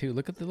one too.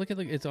 Look at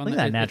it's on Look at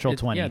the that natural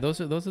 20. Yeah,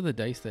 those are the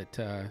dice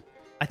that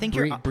I think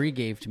Bree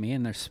gave to me,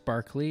 and they're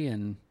sparkly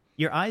and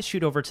your eyes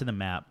shoot over to the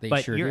map, They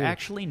but sure you're do.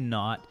 actually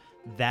not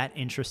that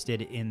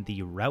interested in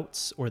the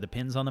routes or the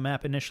pins on the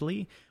map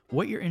initially.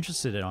 What you're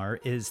interested in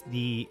is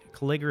the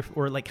calligraphy,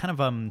 or like kind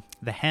of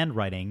the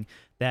handwriting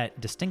that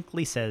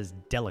distinctly says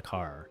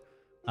Delacar,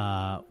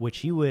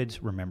 which you would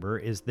remember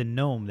is the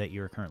gnome that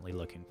you're currently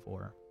looking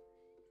for.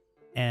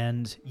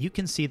 And you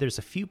can see there's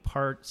a few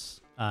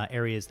parts,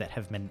 areas that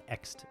have been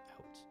X'd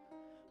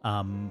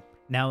out.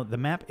 Now, the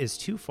map is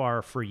too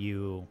far for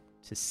you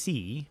to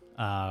see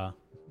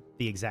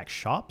the exact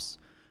shops,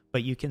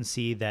 but you can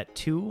see that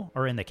 2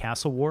 are in the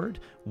Castle Ward.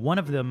 One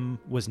of them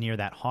was near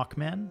that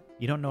Hawkman.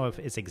 You don't know if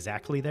it's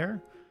exactly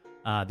there.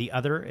 The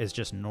other is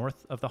just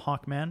north of the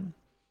Hawkman.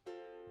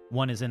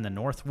 One is in the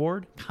North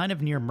Ward, kind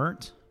of near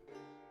Mert.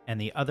 And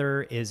the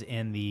other is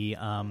in the,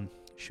 I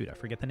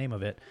forget the name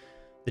of it,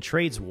 the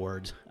Trades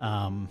Ward.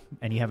 And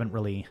you haven't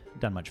really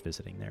done much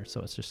visiting there, so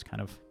it's just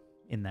kind of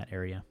in that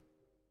area.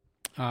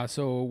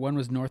 so one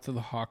was north of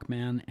the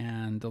Hawkman,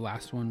 and the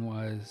last one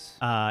was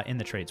In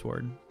the Trades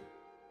Ward.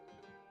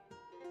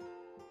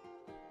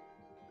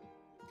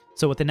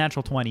 So with the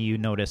natural 20, you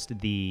noticed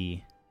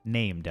the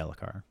name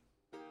Delacar.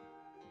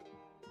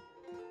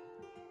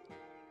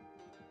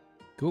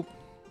 cool.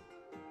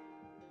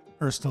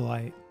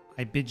 Urstel,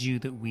 I bid you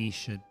that we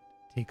should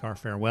take our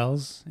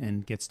farewells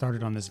and get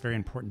started on this very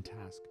important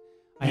task.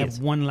 I Yes.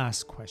 have one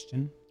last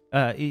question.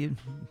 By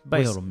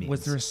all means.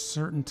 Was there a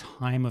certain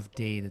time of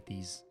day that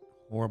these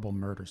horrible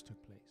murders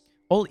took place?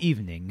 All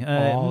evening.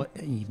 All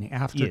evening,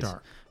 after yes.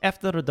 dark.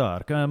 After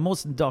dark.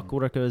 Most dock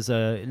workers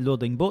are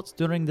loading boats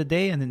during the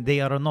day, and they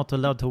are not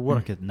allowed to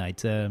work at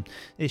night. A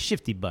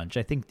shifty bunch.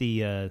 I think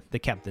the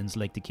captains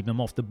like to keep them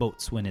off the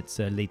boats when it's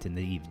late in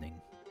the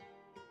evening.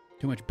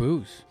 Too much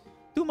booze.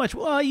 Too much.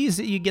 Well,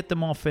 you get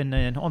them off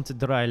onto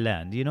dry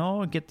land, you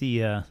know? Get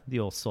the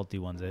old salty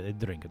ones a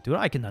drink or two.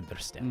 I can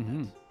understand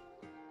Mm-hmm. that.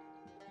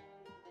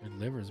 Their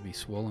livers be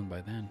swollen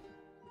by then.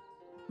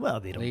 Well,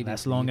 they don't Late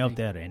last in the long out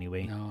evening. there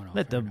anyway. No,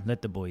 Let fair the enough.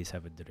 let the boys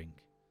have a drink.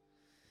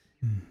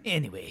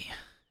 Anyway,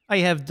 I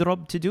have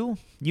job to do.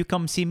 You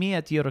come see me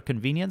at your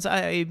convenience.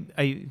 I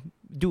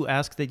do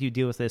ask that you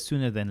deal with this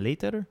sooner than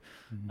later.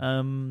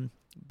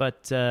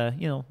 But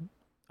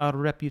our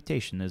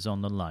reputation is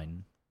on the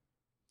line.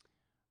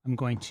 I'm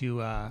going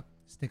to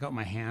stick out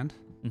my hand,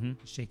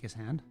 Mm-hmm. shake his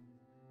hand.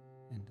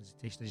 And does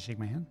he shake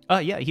my hand?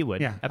 Yeah, he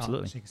would. Yeah,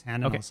 absolutely. I'll shake his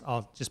hand. Okay. And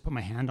I'll just put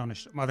my hand on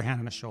my other hand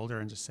on his shoulder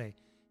and just say,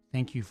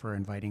 "Thank you for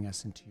inviting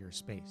us into your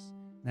space."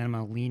 Then I'm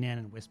going to lean in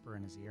and whisper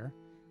in his ear.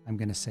 I'm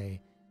going to say,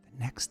 "The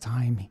next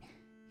time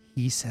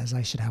he says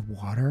I should have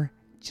water,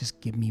 just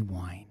give me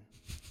wine."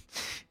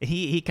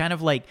 He kind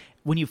of like,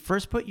 when you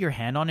first put your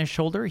hand on his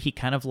shoulder, he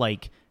kind of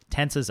like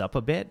tenses up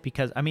a bit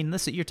because, I mean,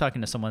 you're talking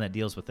to someone that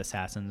deals with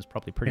assassins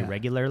probably pretty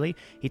regularly.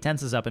 He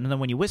tenses up, and then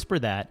when you whisper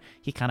that,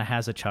 he kind of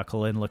has a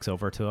chuckle and looks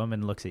over to him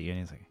and looks at you, and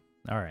he's like,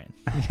 all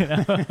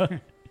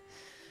right.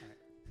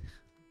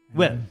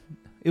 Well,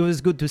 it was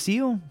good to see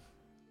you.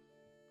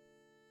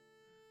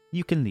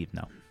 You can leave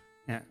now.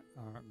 Yeah,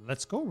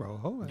 let's go,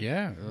 Rojo.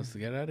 Yeah, let's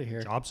get out of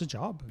here. Job's a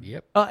job.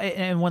 Yep.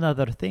 And one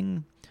other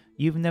thing,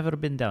 you've never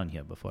been down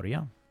here before,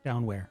 yeah?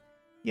 Down where?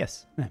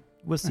 Yes. Yeah.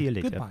 We'll see you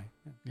later. Goodbye.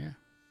 Yeah.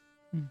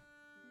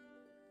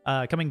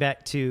 Coming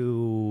back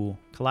to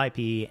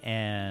Calliope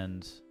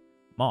and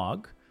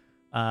Mog,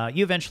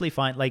 you eventually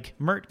find, like,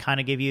 Mert kind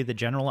of gave you the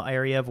general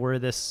area of where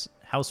this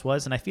house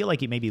was, and I feel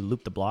like you maybe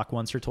looped the block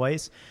once or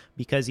twice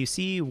because you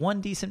see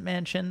one decent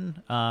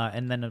mansion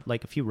and then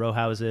like a few row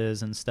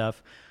houses and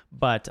stuff,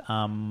 but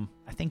I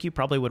think you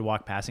probably would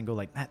walk past and go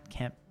like, that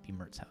can't be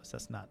Mert's house.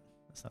 That's not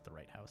the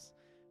right house.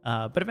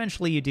 But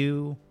eventually you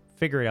do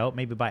figure it out,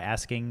 maybe by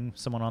asking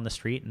someone on the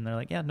street, and they're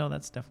like, yeah, no,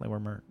 that's definitely where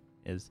Mert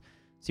is.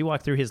 So you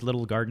walk through his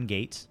little garden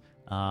gate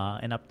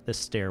and up the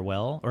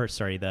stairwell, or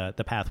sorry, the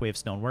pathway of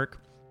stonework.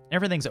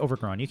 Everything's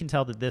overgrown. You can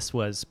tell that this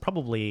was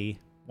probably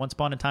once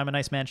upon a time a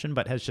nice mansion,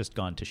 but has just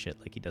gone to shit.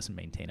 Like, he doesn't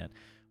maintain it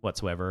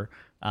whatsoever.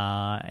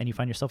 And you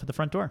find yourself at the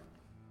front door.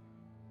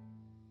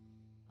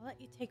 I'll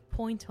let you take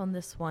point on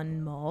this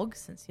one, Mog,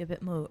 since you're a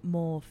bit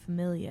more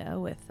familiar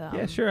with.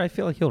 Yeah, sure. I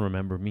feel like he'll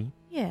remember me.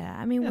 Yeah,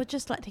 I mean, we're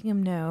just letting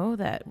him know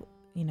that,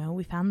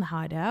 we found the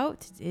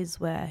hideout. It is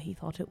where he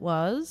thought it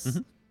was.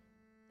 Mm-hmm.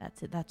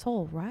 That's it. That's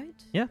all,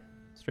 right? Yeah,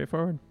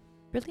 straightforward.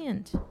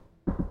 Brilliant.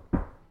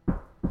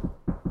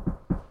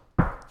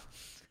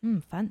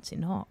 Fancy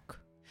knock.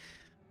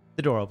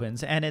 The door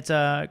opens, and it's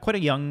quite a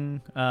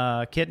young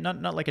kid,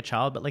 not like a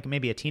child, but like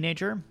maybe a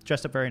teenager,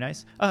 dressed up very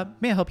nice.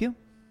 May I help you?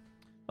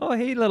 Oh,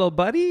 hey, little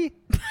buddy.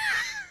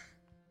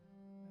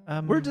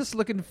 We're just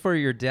looking for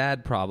your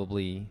dad,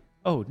 probably.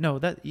 Oh no,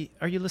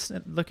 are you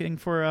looking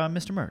for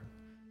Mr. Mert?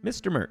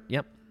 Mr. Mert,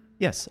 yep.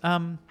 Yes.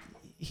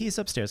 He's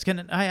upstairs.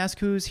 Can I ask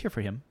who's here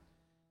for him?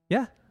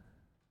 Yeah.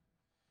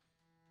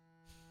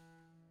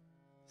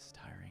 It's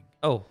tiring.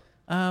 Oh,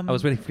 I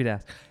was waiting for you to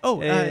ask. Oh,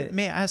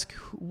 may I ask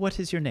what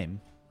is your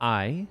name?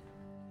 I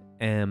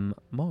am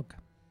Mog.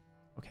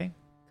 Okay.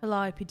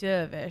 Calliope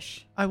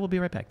Dervish. I will be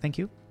right back. Thank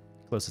you.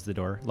 Closes the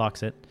door,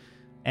 locks it,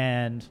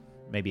 and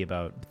maybe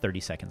about 30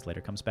 seconds later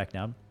comes back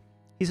down.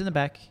 He's in the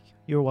back.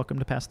 You're welcome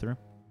to pass through.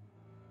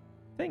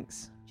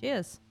 Thanks.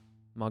 Cheers.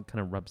 Mog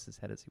kind of rubs his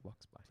head as he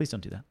walks by. Please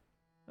don't do that.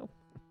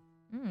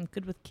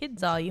 Good with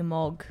kids, are you,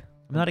 Mog?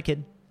 I'm not a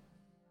kid.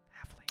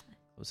 Halfway.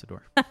 Close the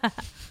door.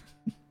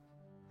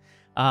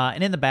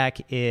 And in the back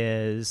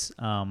is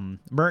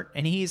Mert,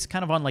 and he's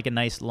kind of on like a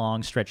nice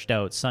long stretched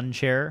out sun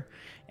chair,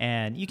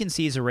 and you can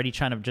see he's already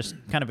trying to just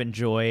kind of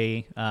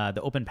enjoy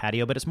the open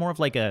patio, but it's more of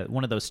like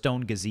one of those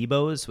stone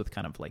gazebos with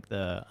kind of like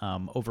the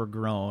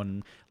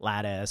overgrown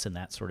lattice and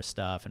that sort of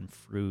stuff and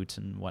fruit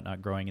and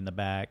whatnot growing in the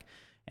back.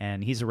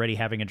 And he's already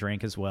having a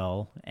drink as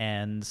well,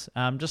 and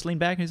just leaned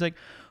back and he's like,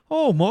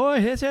 "Oh, boy,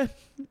 it's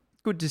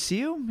good to see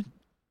you,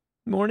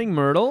 Morning,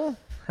 Myrtle.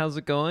 How's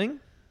it going?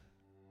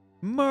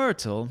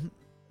 Myrtle.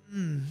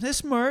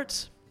 This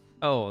Mert.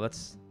 Oh, that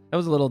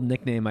was a little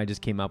nickname I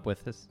just came up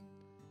with.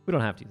 We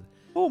don't have to.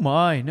 Oh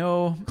my,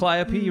 no.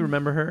 Calliope, you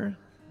remember her?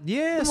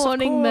 Yes, Good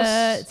morning, of course.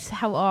 Mert.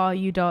 How are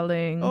you,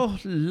 darling? Oh,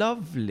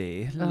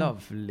 lovely,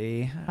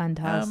 lovely.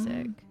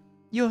 Fantastic.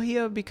 You're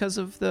here because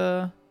of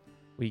the...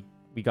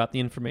 We got the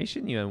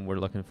information you were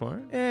looking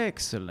for.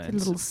 Excellent. A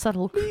little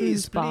subtle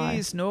cruise by.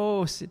 Please,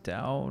 no, sit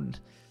down.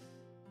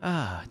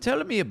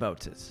 Tell me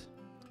about it.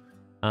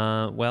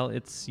 Well,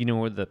 it's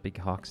where the big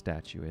hawk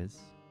statue is.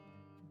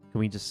 Can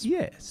we just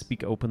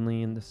speak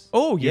openly in this?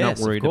 Oh, You're yes,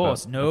 not worried of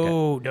course. about-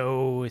 No,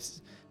 no,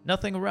 it's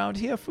nothing around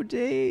here for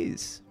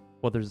days.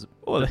 Well, there's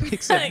Well,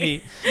 except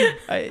me.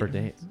 for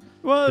days.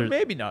 Well, There's-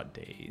 maybe not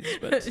days,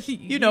 but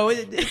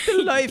it's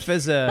life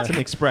as a... It's an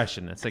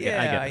expression. It's like I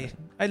get it.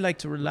 I like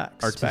to relax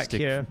back Artistic.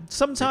 here.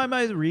 Sometimes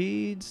I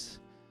read.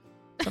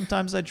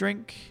 Sometimes I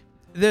drink.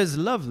 There's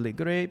lovely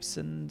grapes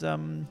and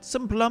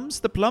some plums.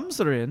 The plums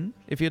are in,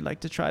 if you'd like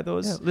to try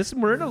those. Yeah, listen,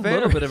 we're in a Very-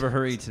 little bit of a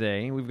hurry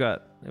today. We've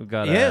got.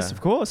 Yes,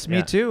 of course. Me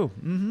yeah. too.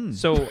 Mm-hmm.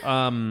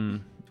 So,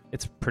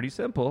 it's pretty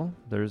simple.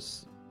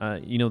 There's,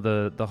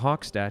 the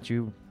hawk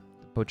statue,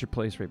 the butcher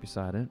place right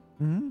beside it.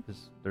 Mm-hmm.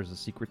 There's a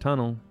secret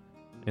tunnel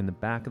in the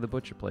back of the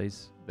butcher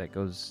place that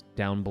goes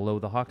down below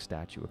the hawk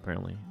statue.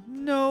 Apparently,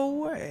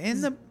 No,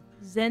 in the...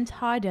 Zent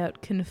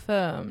hideout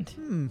confirmed.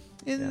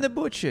 In the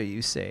butcher,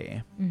 you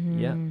say?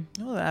 Yeah.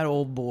 Oh, that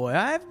old boy.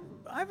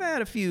 I've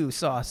had a few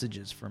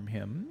sausages from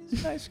him.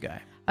 He's a nice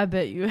guy. I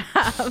bet you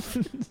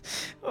have.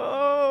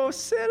 Oh,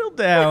 settle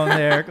down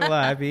there,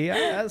 Calliope.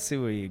 I see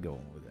where you're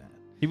going with that.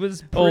 He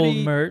was Old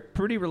Mert.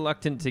 pretty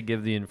reluctant to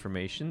give the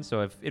information,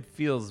 so if it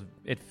feels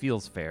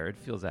fair, it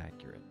feels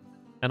accurate.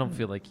 I don't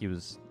feel like he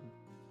was.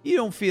 You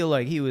don't feel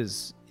like he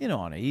was in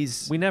on it.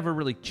 He's We never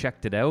really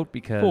checked it out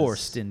because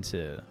forced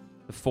into.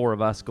 the four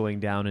of us going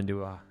down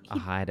into a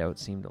hideout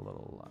seemed a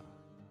little.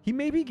 He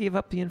maybe gave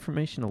up the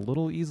information a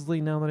little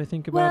easily now that I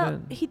think about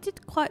Well, it. he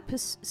did quite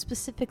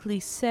specifically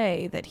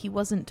say that he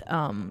wasn't,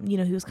 he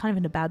was kind of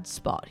in a bad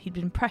spot. He'd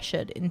been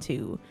pressured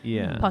into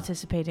Yeah.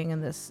 participating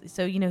in this.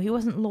 So, he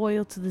wasn't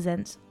loyal to the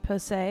Zents per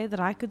se that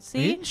I could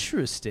see.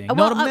 Interesting. Well,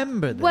 Not a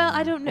member then. Well,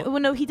 I don't know. Well,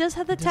 no, he does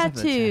have the He does have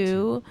the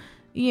tattoo.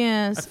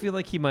 Yes. I feel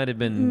like he might have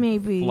been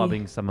Maybe.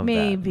 flubbing some of that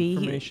Maybe.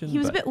 information. He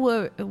was a but-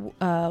 bit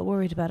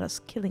worried about us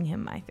killing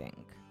him, I think.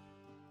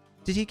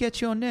 Did he get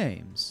your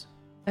names?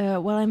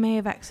 Well, I may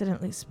have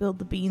accidentally spilled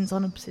the beans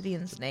on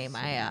Obsidian's name.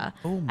 I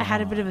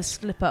had a bit of a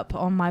slip up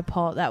on my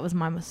part. That was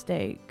my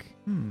mistake.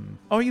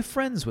 Are you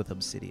friends with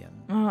Obsidian?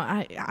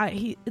 Oh,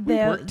 We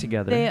they work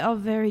together. They are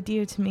very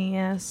dear to me.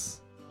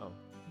 Yes.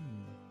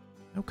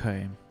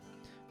 Okay.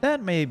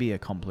 That may be a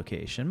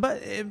complication,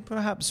 but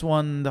perhaps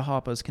one the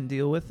Harpers can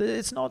deal with.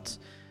 It's not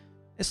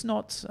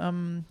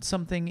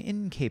something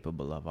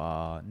incapable of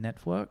our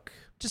network.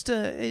 Just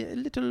a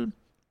little,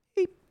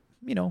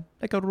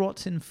 like a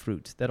rotten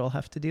fruit that I'll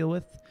have to deal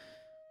with.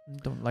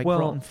 Don't like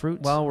rotten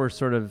fruit. While we're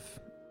sort of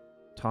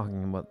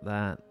talking about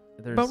that,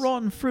 But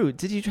rotten fruit,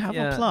 did you have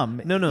a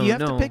plum? No, You have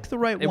to no. pick the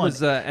right It one.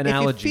 was an if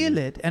allergy. you feel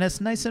it and it's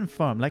nice and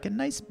firm, like a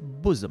nice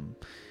bosom,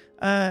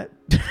 then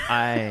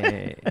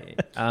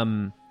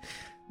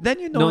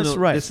you know it's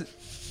right.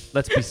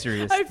 Let's be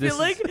serious. I feel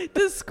like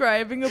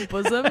describing a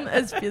bosom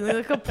as feeling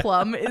like a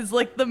plum is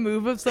like the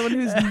move of someone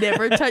who's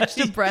never touched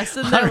a breast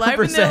in their life,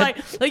 and they're like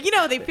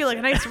they feel like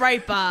a nice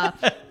ripe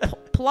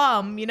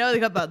plum. They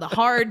got the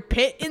hard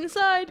pit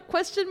inside?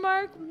 Question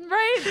mark?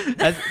 Right?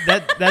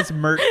 That's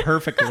Mert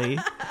perfectly.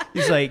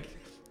 He's like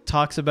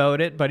talks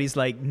about it, but he's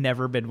like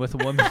never been with a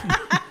woman.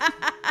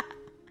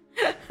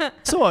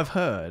 So I've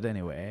heard,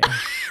 anyway.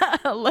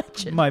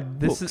 Legend. My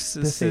this books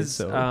is say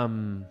so.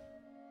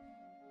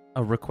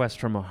 A request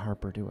from a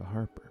Harper to a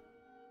Harper.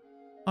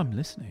 I'm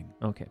listening.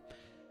 Okay.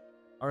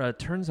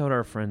 Turns out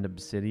our friend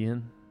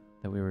Obsidian,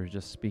 that we were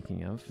just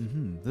speaking of,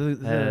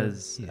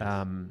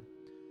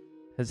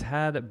 has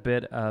had a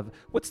bit of...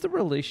 What's the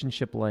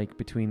relationship like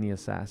between the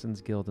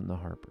Assassin's Guild and the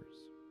Harpers?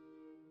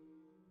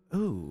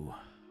 Ooh.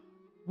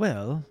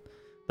 Well,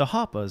 the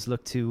Harpers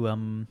look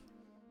to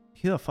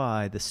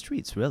purify the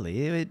streets,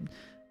 really.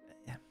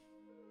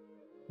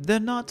 They're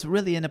not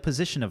really in a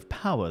position of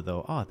power,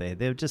 though, are they?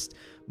 They're just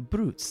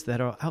brutes that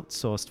are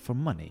outsourced for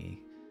money.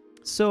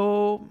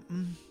 So,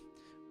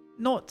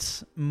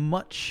 not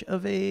much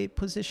of a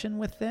position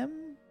with them.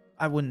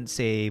 I wouldn't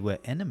say we're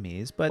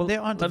enemies, but they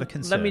aren't of a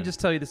concern. Let me just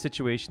tell you the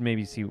situation,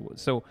 maybe see.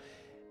 So,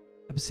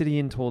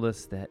 Obsidian told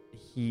us that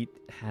he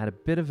had a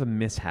bit of a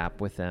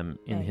mishap with them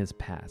in his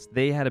past.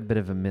 They had a bit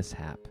of a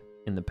mishap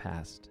in the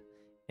past.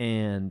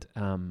 And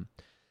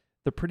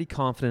they're pretty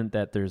confident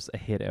that there's a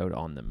hit out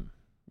on them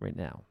right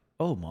now.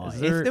 Oh my! If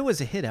there was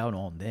a hit out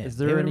on them, is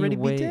there they would any already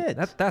way? be dead.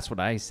 That's what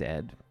I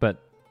said.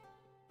 But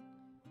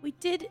We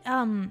did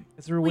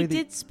is there a way we that-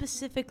 did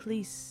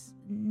specifically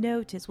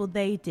notice, well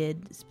they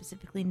did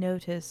specifically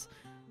notice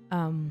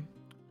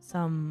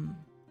some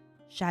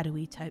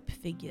shadowy type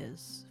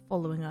figures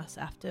following us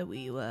after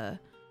we were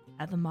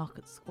at the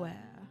market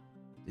square.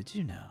 Did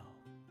you know?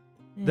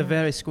 Yeah. The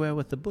very square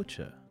with the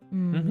butcher.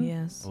 Mhm.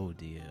 Yes. Oh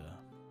dear.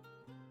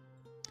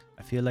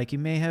 I feel like you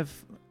may have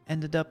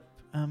ended up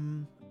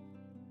an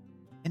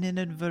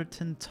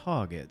inadvertent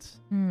target.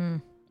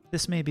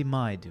 This may be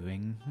my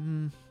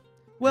doing.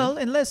 Well,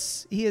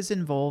 unless he is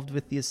involved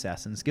with the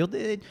Assassin's Guild,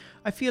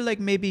 I feel like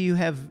maybe you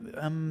have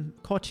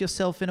caught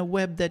yourself in a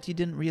web that you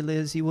didn't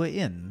realize you were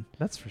in.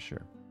 That's for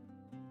sure.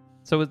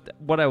 So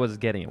what I was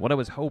getting at, what I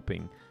was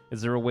hoping,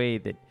 is there a way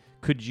that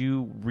could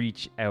you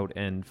reach out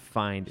and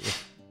find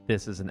if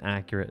this is an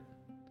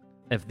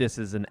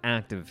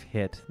active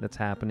hit that's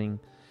happening?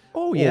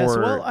 Oh yes,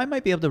 Or well I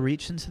might be able to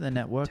reach into the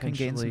network and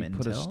gain some potentially intel.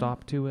 put a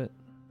stop to it?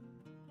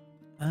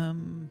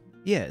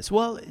 Yes,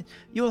 well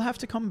you'll have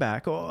to come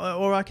back,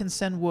 or I can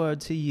send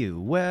word to you.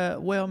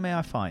 Where may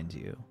I find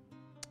you?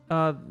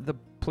 The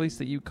place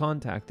that you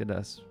contacted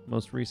us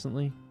most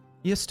recently.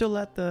 You're still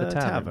at the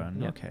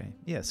tavern? yeah. Okay.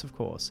 Yes, of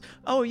course.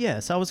 Oh,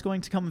 yes. I was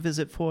going to come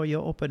visit for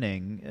your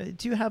opening.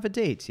 Do you have a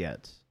date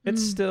yet?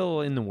 It's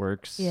still in the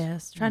works.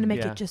 Yes, trying to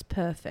make Yeah. it just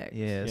perfect.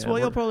 Yes. Yeah, well,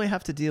 you'll we're- probably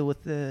have to deal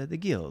with the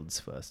guilds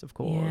first, of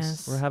course.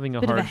 Yes. We're having a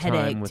Bit of hard a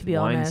headache, time with to be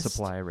wine honest.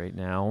 supply right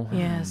now.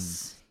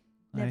 Yes.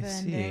 I Never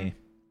see. ending.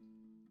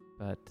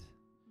 But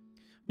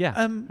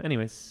yeah.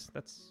 Anyways,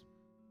 that's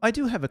I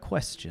do have a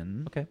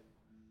question. okay.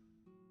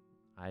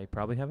 I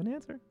probably have an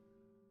answer.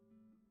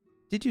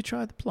 Did you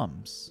try the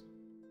plums?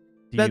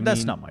 Do you That's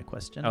mean- not my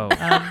question. Oh.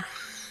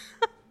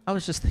 I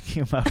was just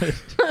thinking about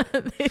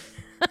it.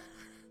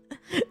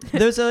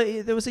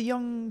 There was a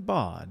young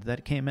bard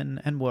that came in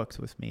and worked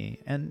with me,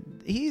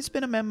 and he's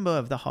been a member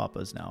of the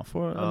Harpers now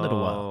for a little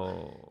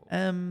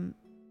while.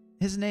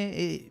 His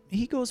name,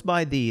 he goes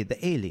by the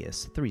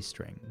alias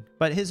 3-String,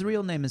 but his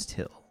real name is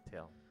Till.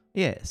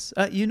 Yes,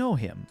 you know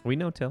him. We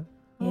know Till.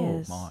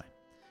 Yes. Oh my.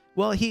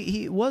 Well,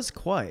 he was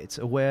quite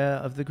aware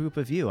of the group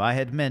of you. I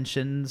had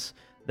mentioned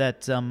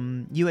that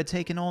you had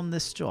taken on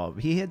this job.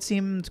 He had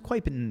seemed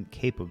quite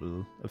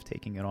incapable of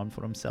taking it on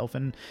for himself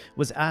and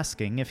was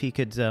asking if he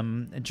could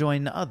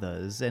join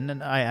others. And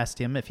then I asked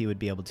him if he would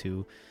be able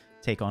to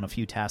take on a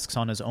few tasks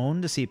on his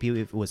own to see if he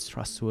was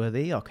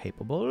trustworthy or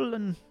capable.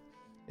 And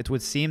it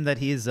would seem that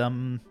he's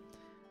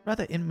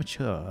rather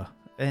immature.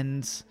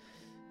 And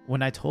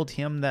when I told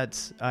him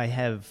that I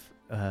have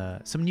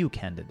some new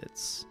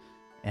candidates,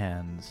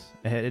 and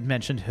I had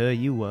mentioned who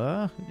you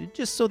were,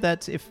 just so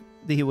that if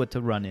he were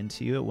to run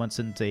into you, it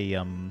wasn't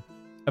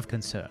of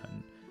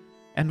concern,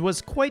 and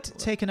was quite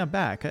taken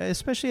aback,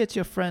 especially at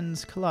your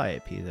friend's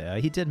Calliope there.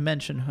 He did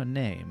mention her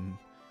name.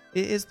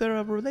 Is there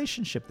a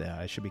relationship there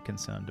I should be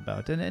concerned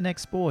about? An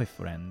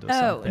ex-boyfriend or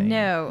something?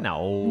 No,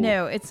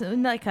 it's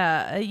like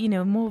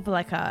more of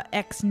like a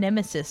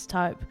ex-nemesis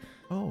type.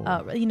 Oh.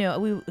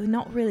 We're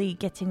not really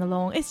getting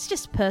along. It's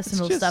just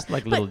personal It's just stuff.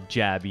 like little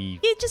jabby.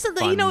 Yeah, just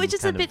it's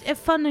just a bit of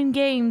fun and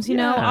games.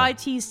 Yeah. I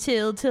tease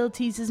Till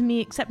teases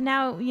me. Except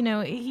now,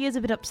 he is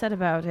a bit upset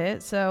about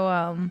it. So,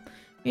 I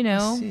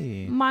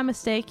see. my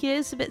mistake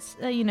is a bit.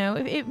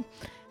 It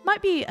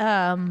might be.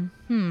 Calliope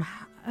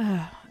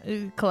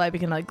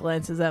kind of like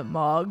glances at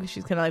Mog.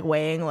 She's kind of like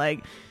weighing,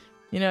 like,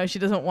 she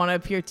doesn't want to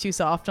appear too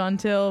soft on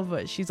Till,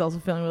 but she's also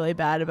feeling really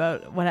bad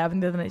about what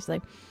happened the other night. She's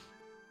like,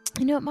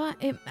 I don't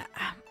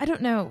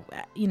know.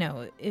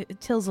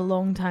 Till's a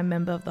long-time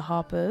member of the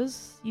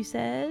Harpers, you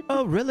said?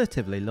 Oh,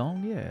 relatively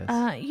long, yes.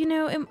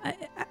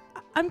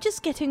 I'm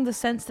just getting the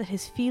sense that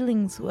his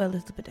feelings were a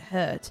little bit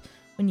hurt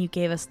when you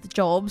gave us the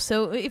job.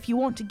 So if you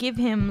want to give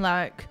him,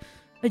 like,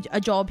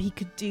 a job he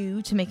could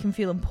do to make him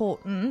feel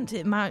important,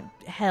 it might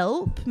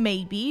help,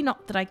 maybe.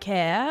 Not that I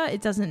care. It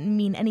doesn't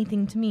mean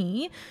anything to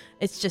me.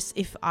 It's just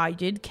if I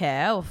did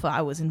care, or if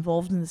I was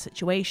involved in the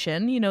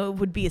situation, it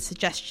would be a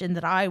suggestion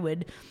that I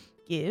would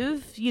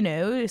give,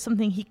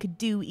 something he could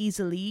do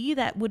easily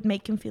that would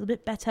make him feel a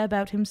bit better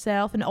about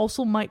himself, and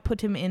also might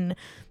put him in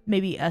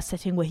maybe a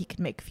setting where he could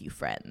make a few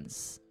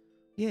friends.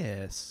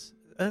 Yes.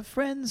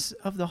 Friends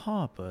of the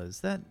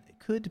Harpers, that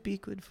could be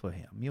good for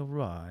him. You're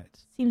right.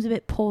 Seems a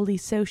bit poorly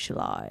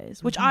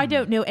socialized, which I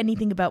don't know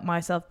anything about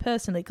myself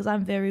personally, because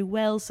I'm very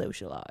well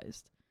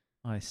socialized.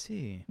 I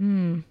see.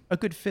 Mm. A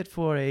good fit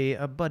for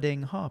a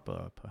budding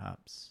Harper,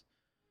 perhaps.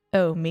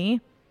 Oh,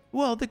 me?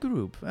 Well, the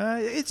group.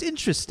 It's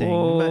interesting.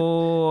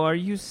 Oh, are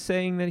you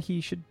saying that he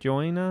should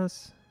join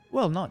us?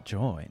 Well, not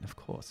join, of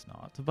course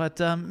not. But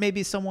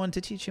maybe someone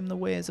to teach him the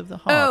ways of the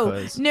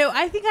Harpers. Oh, no,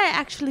 I think I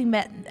actually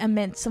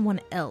meant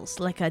someone else,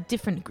 like a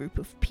different group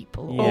of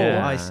people.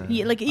 Yeah. Oh, I see.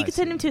 Yeah, like you I could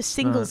send see. him to a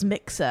singles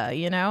mixer, at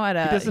He a...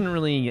 doesn't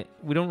really.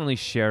 We don't really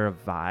share a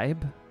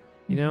vibe.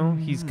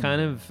 He's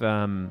kind of.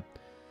 The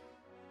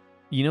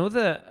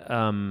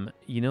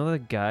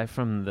guy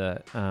from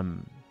the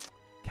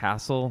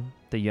castle,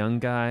 the young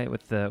guy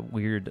with the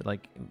weird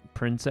like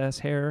princess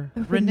hair.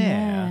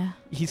 Renair.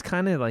 He's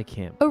kind of like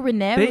him. Oh,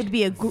 Renair They- would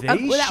be a they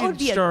that would should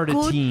be start a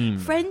good team.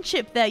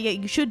 friendship there. Yeah,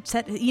 you should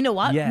set. You know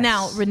what? Yes.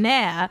 Now,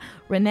 Renair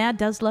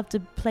does love to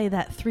play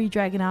that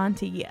 3-Dragon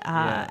auntie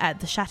at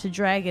the Shattered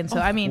Dragon. So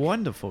I mean,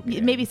 wonderful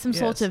game. maybe some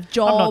sort Yes. of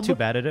job. I'm not too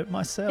bad at it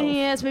myself.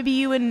 Yes, maybe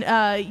you and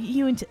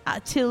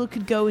Till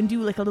could go and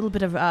do like a little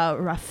bit of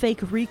a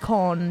fake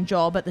recon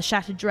job at the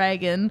Shattered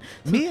Dragon.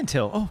 Me and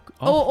Till.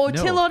 Or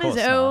no, Till of on his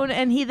course own, not.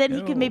 and he could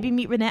No. maybe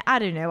meet Renee. I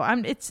don't know.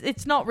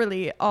 It's not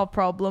really our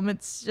problem.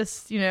 It's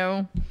just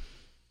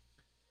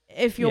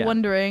if you're Yeah.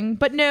 wondering.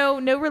 But no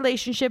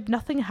relationship.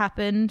 Nothing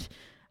happened.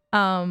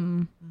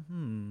 And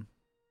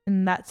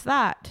that's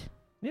that.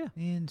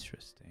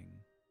 Interesting.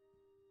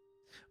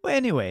 Well,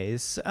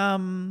 anyways,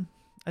 I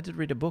did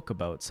read a book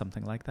about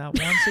something like that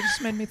once. It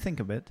just made me think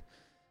of it.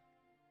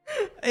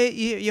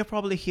 You're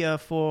probably here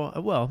for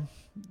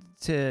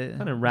to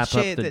Kinda wrap up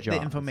share the the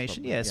job,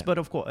 information. probably, Yes, yeah. but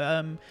of course,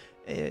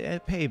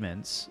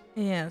 payments.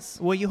 Yes.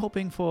 Were you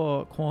hoping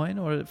for coin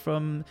or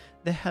from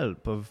the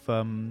help of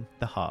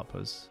the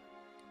Harpers?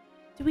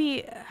 Do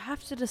we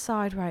have to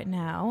decide right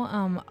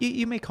now?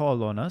 You may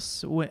call on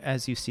us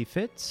as you see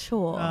fit.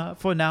 Sure.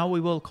 For now,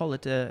 we will call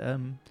it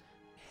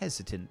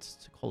hesitant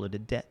to call it a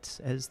debt,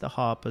 as the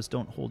Harpers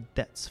don't hold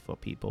debts for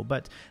people.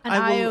 But An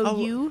I will,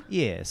 IOU?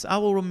 Yes, I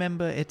will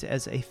remember it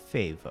as a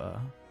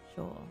favor.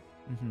 Sure.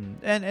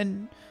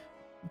 And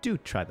do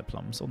try the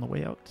plums on the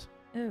way out,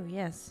 Oh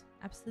yes,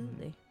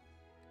 absolutely.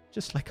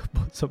 just like a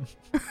bosom.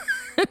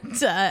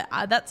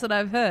 That's what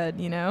I've heard.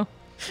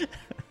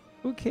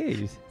 Okay,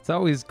 it's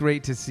always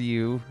great to see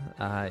you.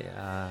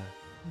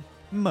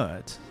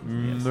 Mert.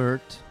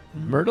 Yes.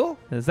 Myrtle?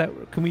 Is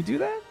that? Can we do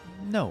that?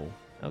 No.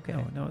 Okay.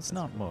 No, it's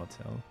not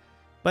Mortel.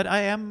 But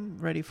I am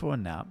ready for a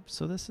nap,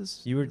 so this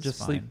is. You were this is just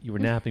fine. sleep. You were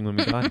napping when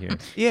we got here.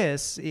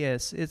 Yes,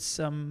 it's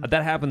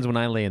That happens when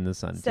I lay in the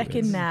sun. too. Second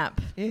It's-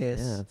 nap. yes.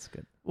 Yeah, that's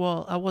good.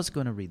 Well, I was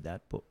going to read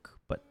that book,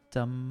 but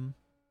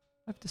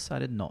I've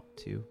decided not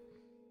to.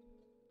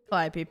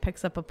 Calliope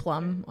picks up a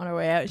plum on her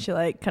way out. She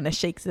like kind of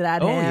shakes it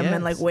at Oh, him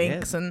and like yes, winks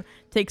yes. and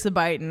takes a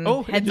bite and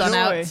Oh, heads on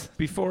enjoy. out.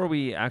 Before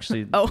we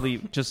actually Oh.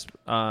 leave, just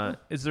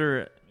is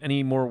there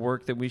any more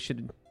work that we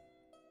should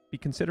be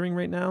considering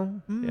right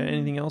now? Mm.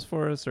 Anything else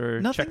for us, or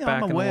Nothing check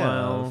back I'm in a aware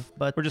while? of,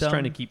 but We're just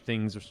trying to keep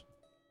things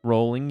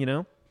rolling, you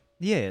know.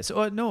 Yes,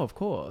 or no, of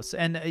course.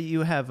 And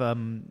you have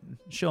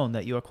shown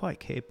that you are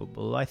quite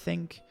capable. I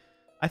think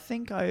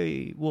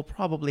I will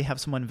probably have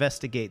someone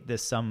investigate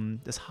this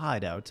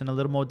hideout in a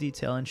little more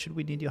detail. And should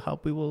we need your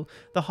help,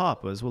 the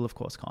Harpers will of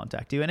course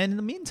contact you. And in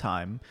the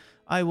meantime,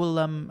 I will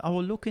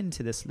look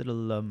into this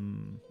little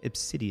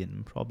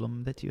obsidian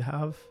problem that you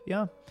have.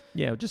 Yeah.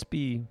 Yeah, just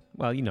be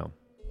well, you know.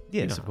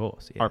 Yes, know, of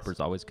course. Yes.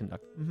 Harper's always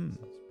conduct Mhm.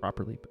 themselves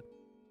properly, but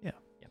Yeah.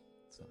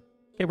 So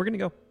okay, we're gonna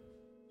go.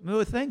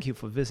 Well, thank you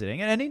for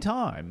visiting. At any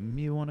time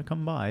you want to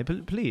come by,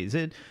 please.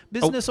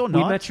 Business or We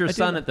not. met your I do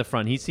son li- at the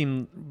front. He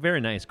seemed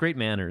very nice, great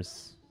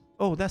manners.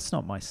 Oh, that's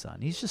not my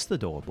son. He's just the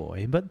door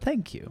boy. But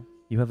thank you.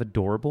 You have a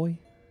door boy?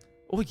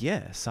 Oh,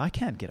 yes. I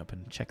can't get up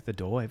and check the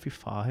door every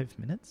 5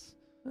 minutes.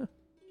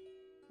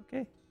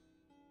 Okay.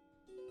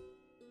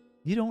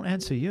 You don't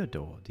answer your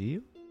door, do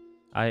you?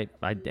 I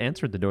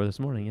answered the door this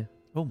morning. Yeah.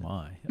 Oh,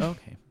 my.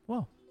 Okay.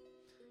 Well,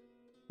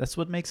 that's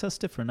what makes us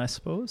different, I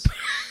suppose.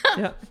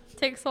 Yeah.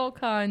 Takes all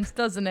kinds,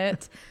 doesn't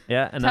it?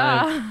 Yeah, and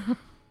I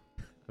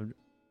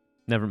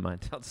never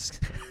mind. I'll just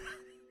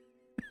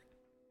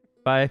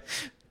bye.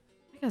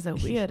 You guys are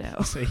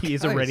weirdo. So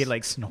he's already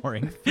like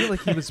snoring. I feel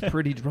like he was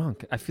pretty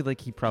drunk. I feel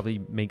like he probably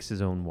makes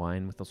his own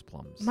wine with those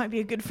plums. Might be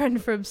a good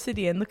friend for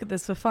Obsidian. Look at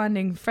this. We're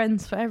finding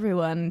friends for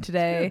everyone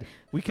today.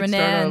 We could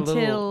Renan, start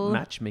a little Till.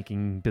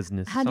 matchmaking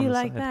business. How do on you the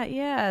like side. that?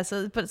 Yeah.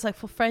 So, but it's like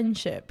for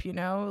friendship, you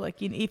know.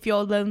 Like if you're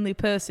a lonely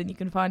person, you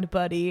can find a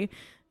buddy.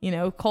 You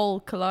know,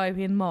 call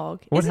Calliope and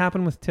Mog. What Is it-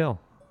 happened with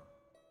Till?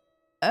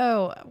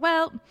 Oh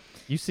well,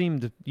 You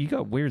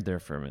got weird there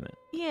for a minute.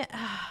 yeah.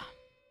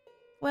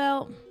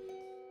 Well,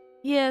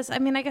 yes. I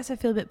mean, I guess I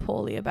feel a bit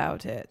poorly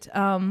about it.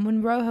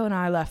 When Rojo and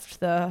I left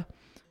the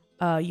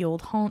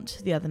old haunt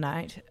the other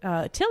night,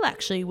 Till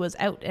actually was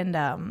out and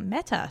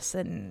met us,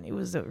 and it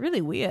was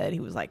really weird. He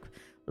was like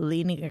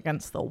leaning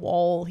against the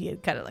wall. He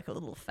had kind of like a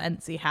little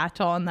fancy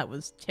hat on that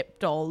was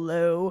tipped all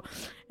low,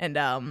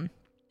 and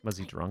Was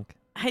he drunk?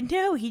 I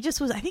know he just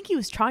was. I think he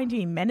was trying to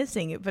be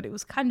menacing, but it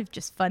was kind of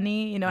just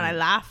funny, you know. And I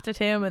laughed at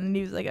him, and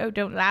he was like, "Oh,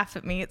 don't laugh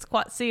at me. It's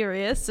quite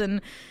serious."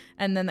 And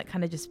then that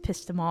kind of just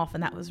pissed him off,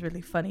 and that was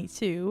really funny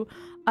too.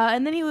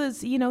 And then he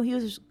was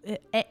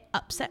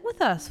upset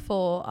with us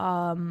for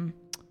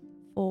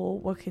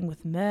working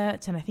with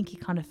Mert, and I think he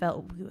kind of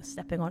felt we were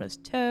stepping on his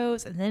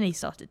toes. And then he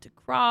started to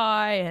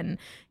cry, and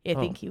I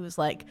think he was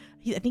like,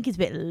 I think he's a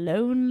bit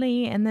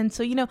lonely. And then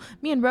so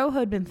me and Rojo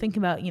had been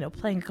thinking about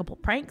playing a couple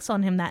pranks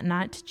on him that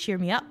night to cheer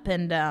me up,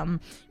 and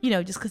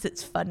just because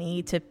it's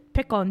funny to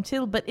pick on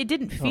Till, but it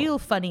didn't feel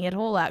funny at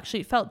all.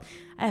 Actually,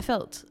 I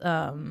felt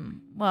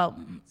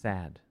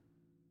Sad.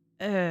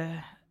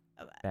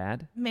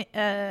 Bad.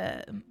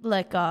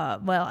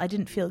 I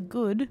didn't feel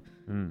good.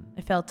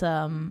 I felt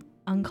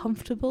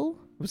uncomfortable.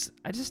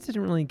 I just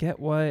didn't really get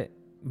what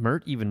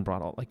Mert even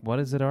brought out. Like, what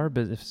is it our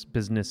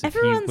business? If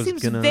Everyone he was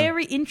seems gonna...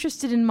 very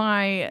interested in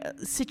my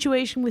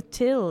situation with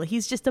Till.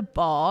 He's just a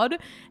bard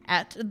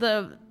at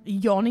the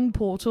yawning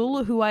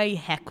portal who I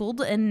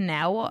heckled, and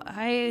now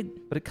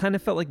But it kind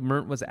of felt like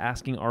Mert was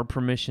asking our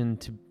permission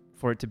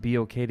for it to be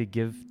okay to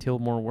give Till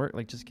more work.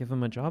 Like, just give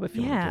him a job if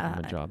you want to give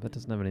him a job. That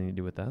doesn't have anything to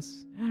do with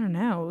us. I don't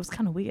know. It was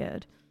kind of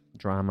weird.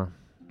 Drama.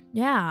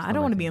 Yeah, I not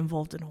don't want my to be thing.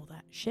 involved in all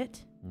that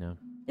shit. No.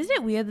 Isn't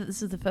it weird that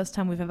this is the first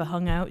time we've ever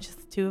hung out, just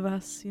the two of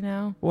us,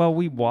 Well,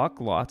 we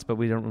walk lots, but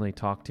we don't really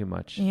talk too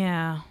much.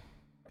 Yeah.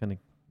 Kind of.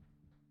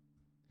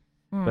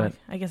 But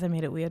I guess I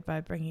made it weird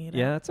by bringing it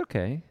Yeah, up. that's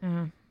okay.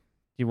 Yeah.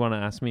 You want to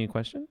ask me a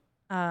question?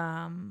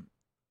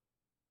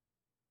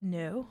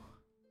 No.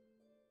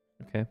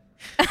 Okay.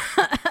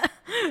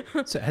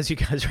 So as you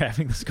guys are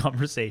having this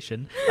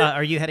conversation,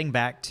 are you heading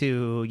back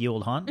to Ye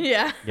Olde Haunt?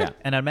 Yeah. Yeah.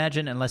 And I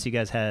imagine, unless you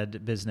guys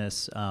had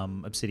business,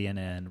 Obsidian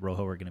and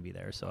Rojo are going to be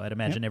there. So I'd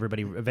imagine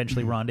everybody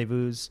eventually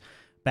rendezvous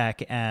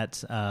back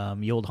at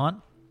Ye Olde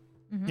Haunt.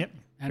 Mm-hmm. Yep.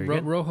 And Very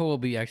good. Rojo will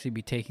be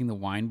taking the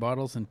wine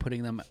bottles and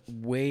putting them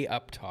way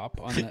up top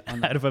on the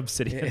Out of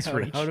Obsidian's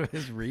reach. out of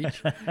his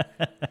reach.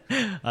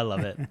 I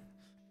love it.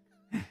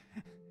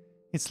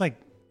 It's like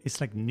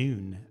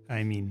noon.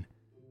 I mean,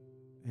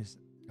 there's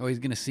Oh, he's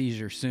gonna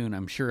seizure soon.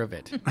 I'm sure of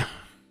it.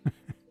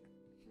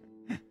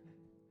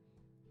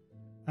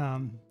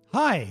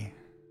 hi.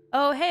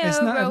 Oh, hey,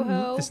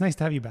 Rojo. It's nice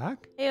to have you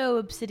back. Hey,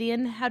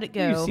 Obsidian. How'd it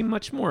go? You seem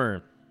much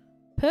more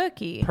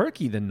Perky.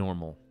 perky than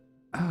normal.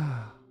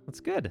 That's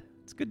good.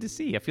 It's good to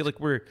see. I feel like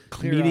we're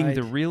Clear-eyed. meeting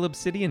the real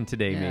Obsidian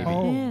today, Yeah. maybe.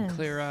 Oh. Yes.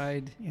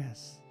 Clear-eyed.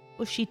 Yes.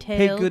 Bushy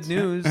Hey, tailed. good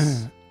news.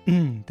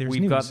 There's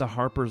We've news. got the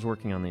Harpers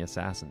working on the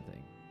assassin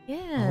thing.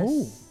 Yes.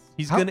 Oh.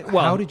 He's How- gonna.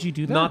 Well, how did you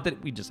do that? Not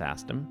that we just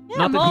asked him. Yeah,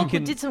 not that Mog he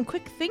can. did some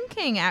quick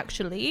thinking,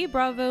 actually.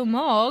 Bravo,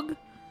 Mog.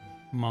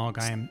 Mog,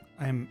 I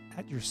am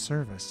at your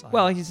service.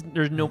 Well,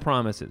 there's no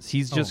promises.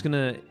 He's just Oh.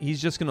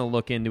 gonna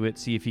look into it,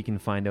 see if he can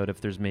find out if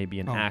there's maybe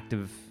an Oh.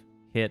 active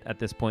hit at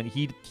this point.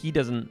 He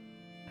doesn't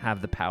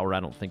have the power, I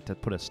don't think, to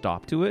put a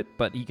stop to it,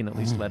 but he can at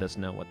least let us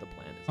know what the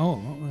plan is. Oh,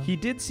 well, He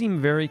did seem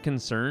very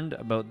concerned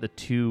about the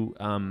two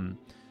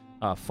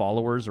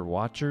followers or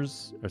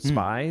watchers or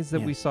spies that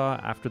we yes. saw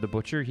after the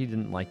butcher. He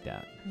didn't like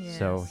that,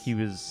 so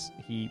Yes.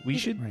 we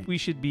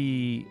should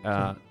be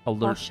alert,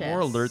 Cautious.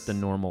 more alert than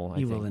normal. I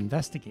he think. will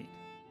investigate.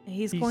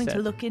 He's He going to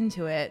said. look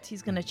into it.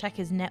 He's going to check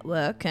his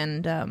network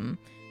and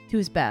do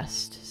his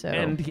best. So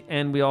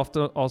And we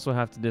also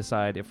have to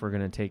decide if we're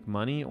going to take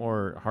money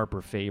or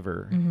Harper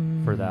favor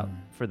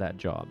for that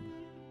job.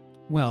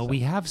 Well, So- we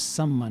have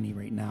some money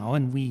right now,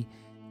 and we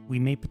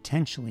may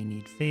potentially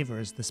need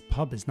favors. This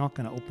pub is not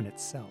going to open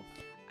itself.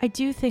 I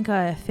do think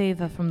a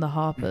favor from the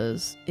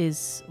Harpers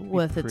is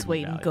worth its pretty weight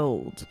in valuable.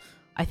 gold.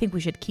 I think we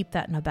should keep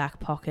that in our back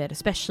pocket,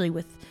 especially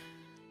with,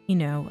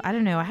 I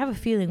don't know. I have a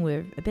feeling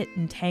we're a bit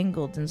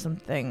entangled in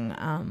something.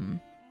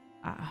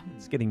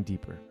 It's getting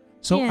deeper.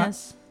 So,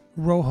 yes.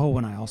 Rojo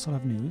and I also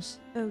have news.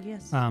 Oh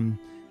yes.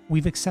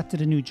 We've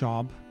accepted a new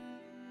job.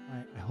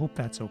 I hope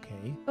that's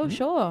okay. Oh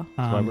sure.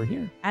 That's why we're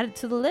here. Add it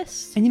to the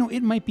list. And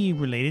it might be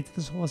related to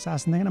this whole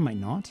assassin thing, and it might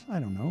not. I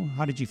don't know.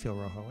 How did you feel,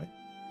 Rojo?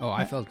 Oh,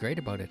 I felt great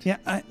about it. Yeah.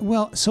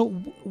 So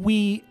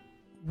we,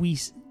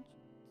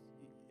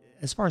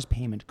 as far as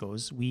payment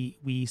goes,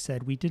 we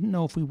said we didn't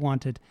know if we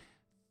wanted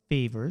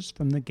favors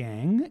from the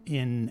gang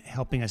in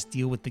helping us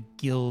deal with the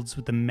guilds,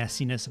 with the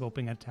messiness of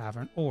opening a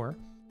tavern, or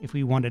if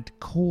we wanted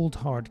cold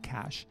hard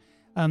cash.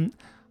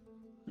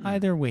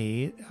 Either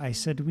way, I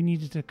said we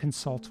needed to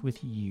consult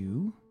with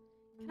you.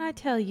 Can I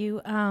tell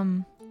you?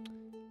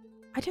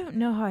 I don't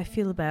know how I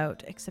feel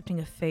about accepting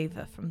a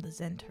favor from the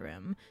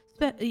Zentarim.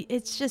 But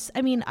it's just,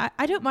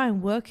 I don't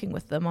mind working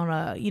with them on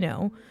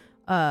a,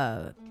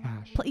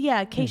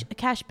 Cash.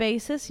 cash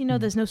basis.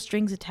 There's no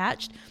strings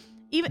attached.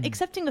 Even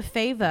accepting a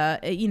favor,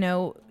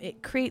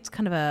 it creates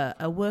kind of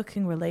a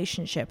working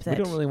relationship We that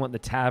don't really want the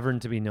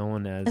tavern to be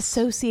known as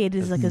associated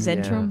as like a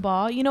Zentarim Yeah.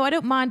 bar. I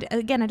don't mind.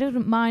 Again, I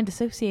don't mind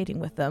associating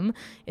with them.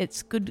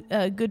 It's good,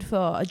 good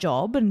for a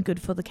job and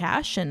good for the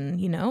cash. And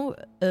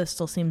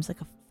Still seems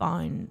like a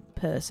fine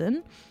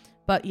person.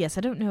 But yes,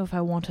 I don't know if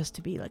I want us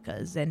to be like a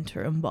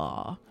Zentarim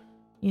bar.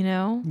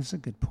 That's a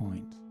good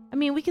point.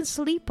 We can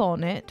sleep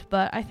on it,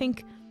 but I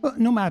think Well,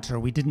 no matter,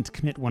 we didn't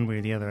commit one way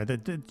or the other.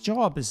 The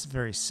job is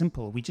very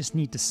simple. We just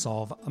need to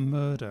solve a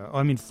murder.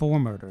 4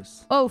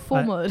 murders.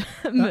 four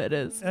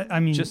murders.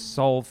 just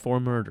solve 4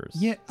 murders.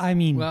 Yeah,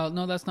 Well,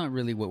 no, that's not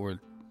really what we're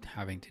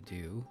having to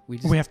do. We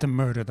just we have to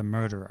murder the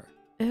murderer.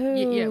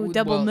 Oh,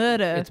 double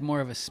murder. It's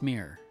more of a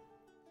smear.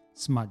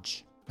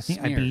 Smudge. I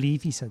Smear.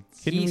 believe he said.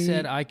 He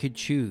said I could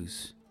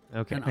choose,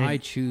 Okay. and I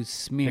choose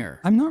smear.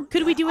 I'm not.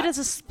 Could we do it as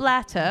a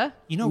splatter?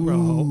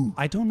 Rojo,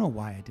 I don't know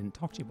why I didn't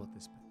talk to you about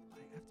this, but I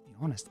have to be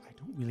honest. I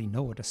don't really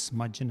know what a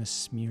smudge and a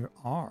smear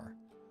are.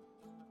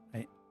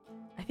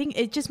 I think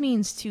it just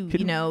means to,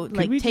 Could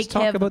we take just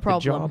care talk of the about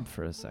problem. job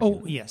for a second?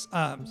 Oh yes.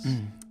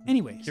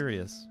 Anyways,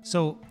 Curious.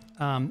 so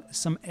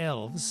some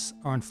elves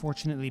are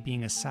unfortunately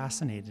being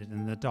assassinated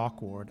in the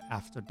dock ward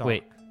after dark.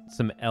 Wait,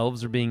 some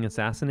elves are being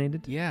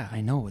assassinated? Yeah.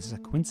 I know it's a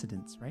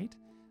coincidence, right?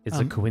 It's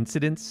a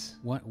coincidence?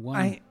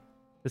 One.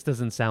 This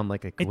doesn't sound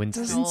like a It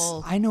coincidence.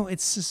 doesn't. I know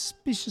it's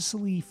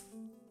suspiciously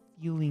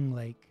feeling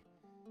like.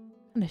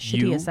 Kind of shitty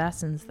You?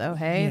 assassins, though.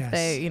 Hey, if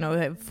they,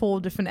 have 4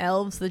 different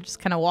elves, they're just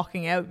kind of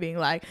walking out, being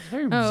like,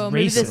 Very "Oh,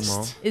 maybe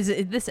racist. is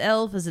it this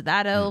elf? Is it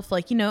that elf?"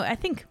 I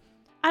think,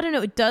 I don't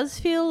know. It does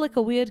feel like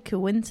a weird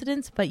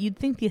coincidence, but you'd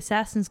think the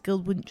Assassin's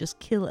Guild wouldn't just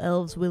kill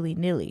elves willy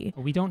nilly.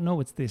 We don't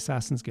know it's the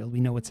Assassin's Guild. We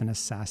know it's an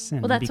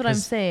assassin. Well, that's what I'm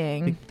because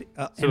saying.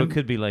 So it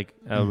could be like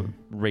a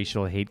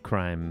racial hate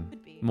crime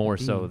Could be. more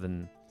so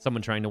than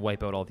someone trying to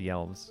wipe out all the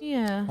elves.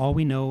 Yeah. All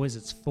we know is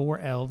it's 4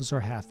 elves or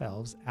half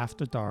elves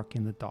after dark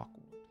in the dock ward.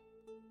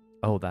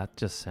 Oh, that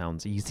just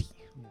sounds easy.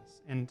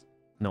 Yes, and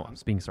No, I'm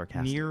being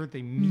sarcastic. near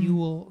the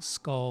Mule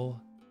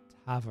Skull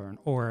Tavern,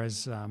 or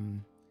as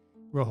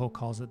Rojo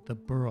calls it, the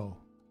Burrow.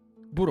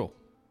 Burro.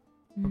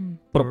 Mm.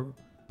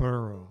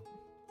 Burrow.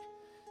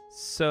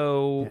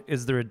 So,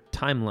 is there a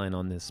timeline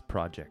on this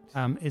project?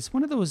 It's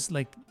one of those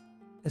like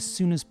as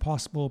soon as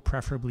possible,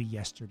 preferably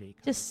yesterday.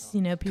 Just,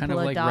 people Kind of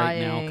are like right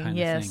now dying. kind of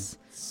yes.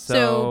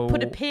 So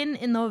put a pin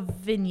in the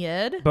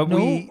vineyard. But No,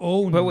 we.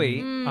 oh, but no.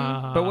 wait.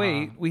 Mm. But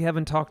wait. We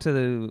haven't talked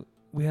to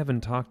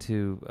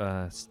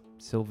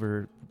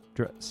Silver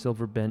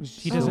Bench.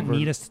 She doesn't Silver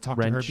need us to talk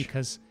to her Wrench.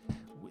 because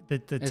the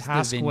It's the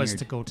task was vineyard.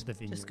 to go to the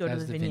vineyard. Just go to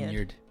That's the the vineyard.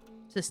 vineyard.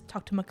 Just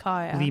talk to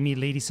Micaiah. Believe me,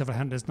 Lady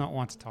Silverhand does not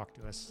want to talk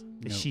to us.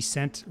 No. She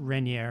sent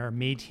Renier,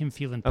 made him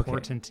feel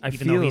important, I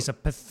even though feel- he's a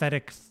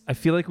pathetic. I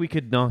feel like we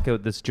could knock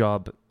out this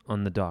job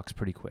on the docks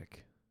pretty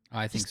quick.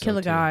 I think Just so kill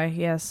a too. guy,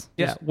 yes.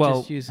 Yeah, Just- well,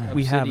 just use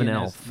we have an obsidian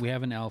elf. we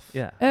have an elf.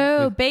 Yeah. Oh,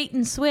 Oh, bait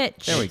and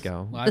switch. There we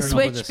go. Well, I The don't know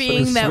about switch the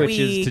being The that switch is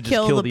we to just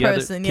kill kill the the other-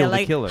 person. kill Yeah, the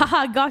like, killer.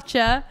 haha,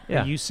 gotcha.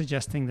 Yeah. Are you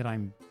suggesting that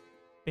I'm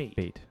bait?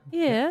 Bait.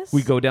 Yes.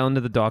 We go down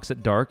to the docks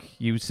at dark.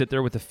 You sit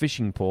there with a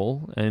fishing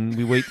pole, and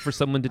we wait for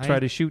someone to try I-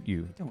 to shoot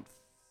you. I don't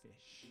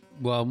fish.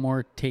 Well,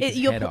 more take his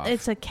you'll head put- off.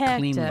 it's a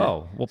Clean character. it.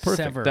 Oh, well, perfect.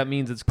 Sever. That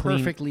means it's clean.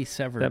 Perfectly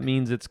severed. That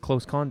means it's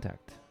close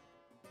contact,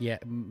 yeah.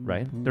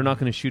 right? They're not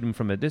going to shoot him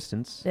from a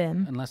distance.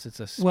 Them. Unless it's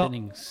a Well,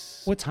 spinning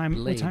What time?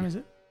 blade. What time is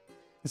it?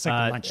 It's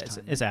like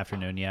lunchtime. It's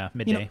afternoon, yeah, You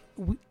midday.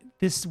 know,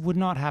 this would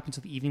not happen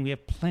till the evening. We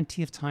have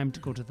plenty of time to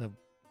go to the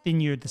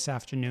vineyard this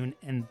afternoon,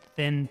 and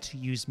then to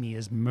use me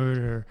as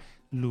murder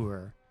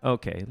lure.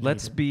 Okay,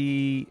 let's Later.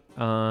 be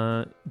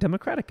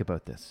democratic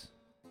about this.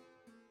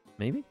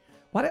 Maybe?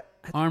 What?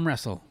 arm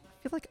wrestle.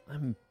 I feel like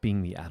I'm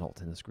being the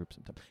adult in this group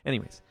sometimes.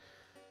 Anyways.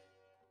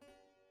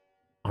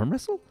 Arm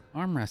wrestle?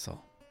 Arm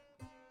wrestle.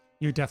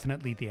 You're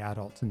definitely the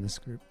adult in this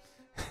group.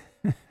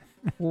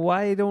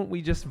 Why don't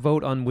we just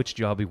vote on which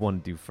job we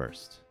want to do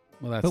first?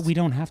 Well, that's But we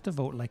don't have to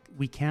vote. Like,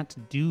 we can't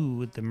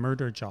do the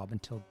murder job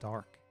until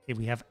dark. If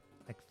we have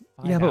like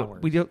 5 hours.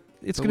 but we don't.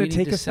 It's But going we to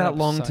need take to us set that up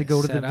long to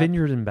go to the set up.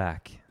 vineyard and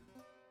back.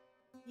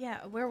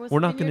 Yeah, where was We're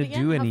the not gonna vineyard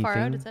do again? How far out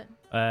anything.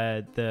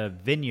 is it? The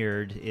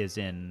vineyard is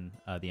in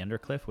the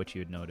Undercliff, which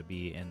you would know to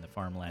be in the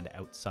farmland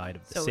outside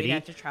of the So city. we'd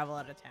have to travel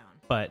out of town.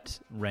 But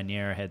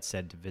Renier had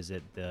said to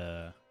visit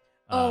the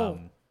Oh.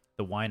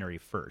 the winery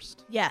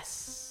first.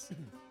 Yes.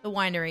 The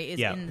winery is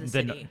in the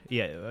city.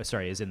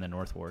 Is in the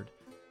North Ward,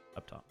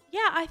 up top.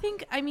 Yeah,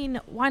 I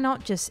mean, why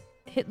not just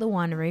hit the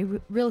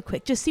winery real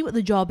quick? Just see what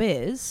the job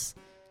is.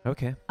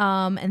 Okay.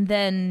 And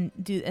then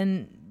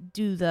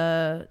do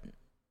the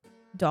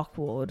dock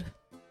ward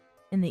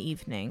in the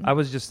evening. I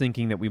was just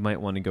thinking that we might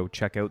want to go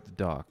check out the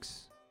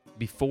docks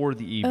before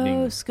the evening.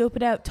 Oh, scope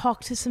it out.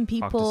 Talk to some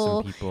people.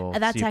 Talk to some people.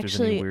 That's see if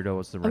actually there's any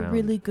weirdos A around.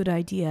 really good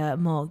idea,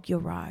 Mog. You're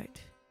right.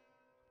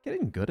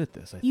 Getting good at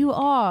this. I think. You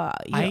are.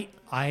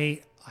 I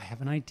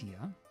have an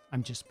idea.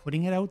 I'm just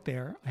putting it out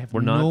there. I have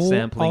We're not no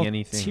sampling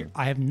anything.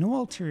 I have no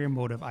ulterior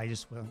motive. I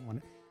just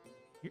want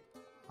to.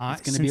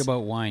 it's going to be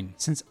about wine.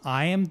 Since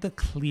I am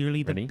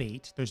clearly the Ready?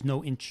 bait. There's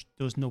no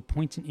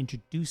point in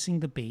introducing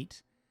the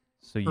bait.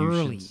 So you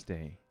early. should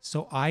stay.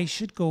 So I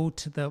should go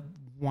to the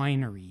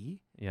winery.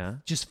 Yeah.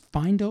 Just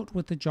find out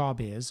what the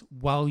job is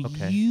while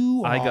Okay.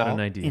 you I got all an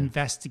idea.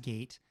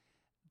 investigate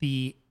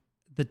the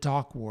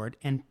dock ward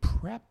and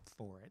prep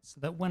for it,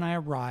 so that when I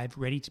arrive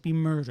ready to be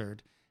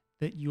murdered,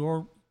 that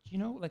you're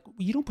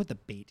you don't put the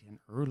bait in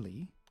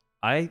early.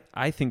 I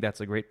think that's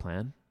a great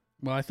plan.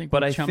 Well, I think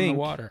But we'll I chum think the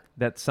water.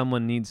 that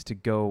someone needs to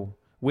go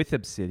with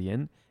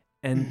Obsidian,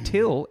 and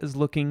Till is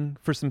looking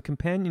for some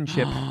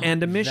companionship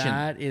and a mission.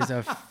 That is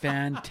a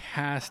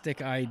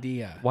fantastic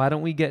idea. Why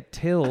don't we get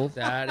Till?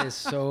 That is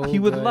so He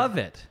would good. love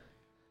it.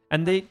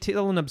 And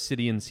Till and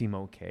Obsidian seem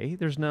okay.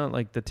 There's not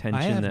like the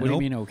tension have that. What do you Nope.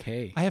 mean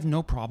okay? I have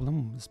no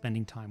problem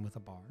spending time with a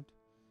bard.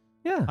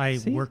 Yeah, I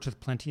see? worked with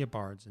plenty of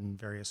bards in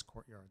various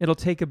courtyards. It'll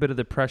take a bit of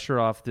the pressure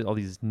off all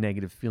these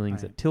negative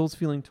feelings Right. that Till's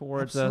feeling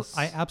towards us.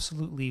 I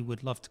absolutely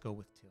would love to go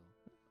with Till.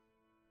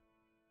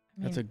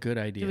 That's a good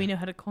idea. Do we know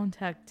how to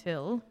contact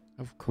Till?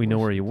 Of course we know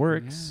where he do,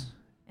 works.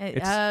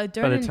 It's- By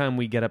the Durnan, time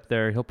we get up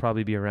there, he'll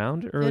probably be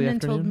around early Durnan afternoon.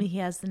 told me he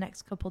has the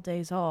next couple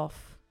days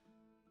off.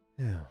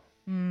 Yeah.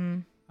 Hmm.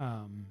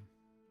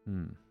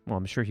 Well,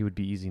 I'm sure he would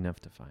be easy enough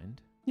to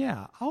find.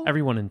 Yeah,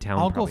 Everyone in town.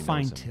 I'll go probably knows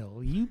find him.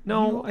 Till. You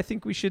No, I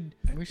think we should.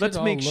 Yeah. We should Let's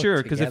all make look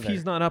sure, because if together.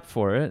 he's not up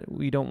for it,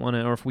 we don't want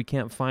to. Or if we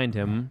can't find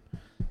him,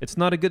 it's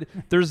not a good.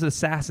 There's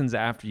assassins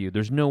after you.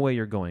 There's no way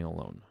you're going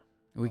alone.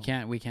 we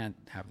can't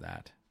have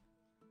that.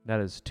 That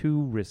is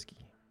too risky.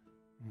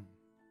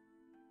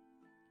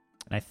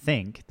 And I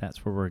think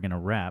that's where we're going to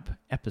wrap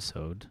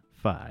episode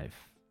 5.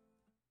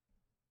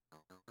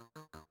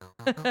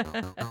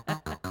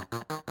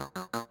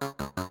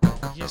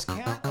 just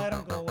can't.